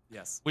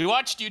 Yes. We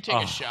watched you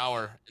take a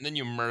shower, and then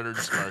you murdered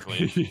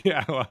Sparkly.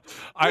 Yeah, well,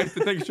 I have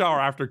to take a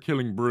shower after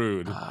killing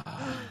Brood.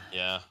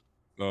 Yeah.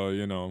 So,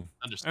 you know.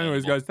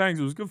 Anyways, guys, thanks.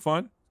 It was good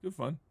fun. Good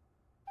fun.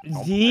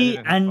 Z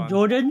and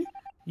Jordan,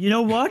 you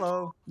know what?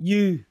 Hello.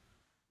 You.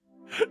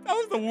 That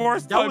was the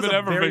worst that time was it a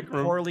ever very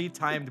been. poorly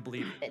timed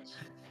bleed.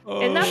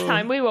 In that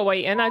time we were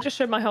waiting, I just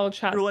showed my whole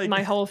chat,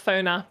 my whole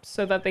phone app,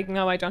 so that they can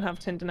know I don't have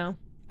Tinder now.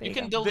 You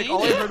can delete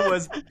all I it. heard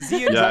was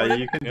Z and Jordan. Yeah,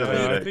 you can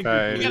delete it. You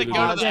gotta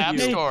go to the App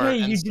Store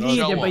and you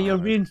deleted it, but you're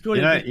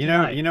reinstalling it.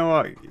 You know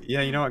what? Yeah,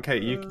 you know what,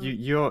 Kate?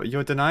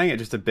 You're denying it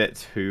just a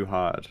bit too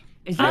hard.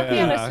 I'll be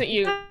honest with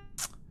you.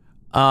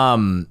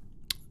 I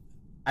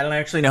don't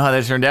actually know how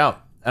that turned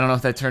out. I don't know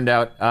if that turned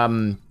out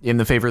in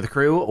the favor of the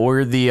crew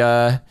or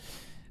the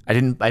I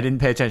didn't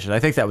pay attention. I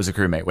think that was a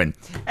crewmate win.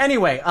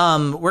 Anyway,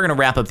 we're gonna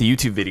wrap up the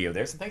YouTube video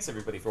there. So thanks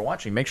everybody for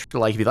watching. Make sure to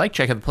like if you like.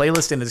 Check out the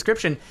playlist in the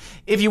description.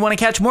 If you want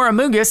to catch more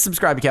Among Us,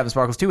 subscribe to Captain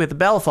Sparkles 2. Hit the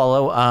bell.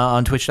 Follow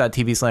on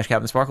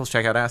twitch.tv/Captain Sparkles.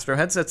 Check out Astro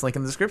Headsets. Link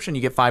in the description.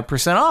 You get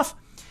 5% off.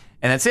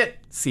 And that's it.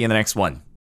 See you in the next one.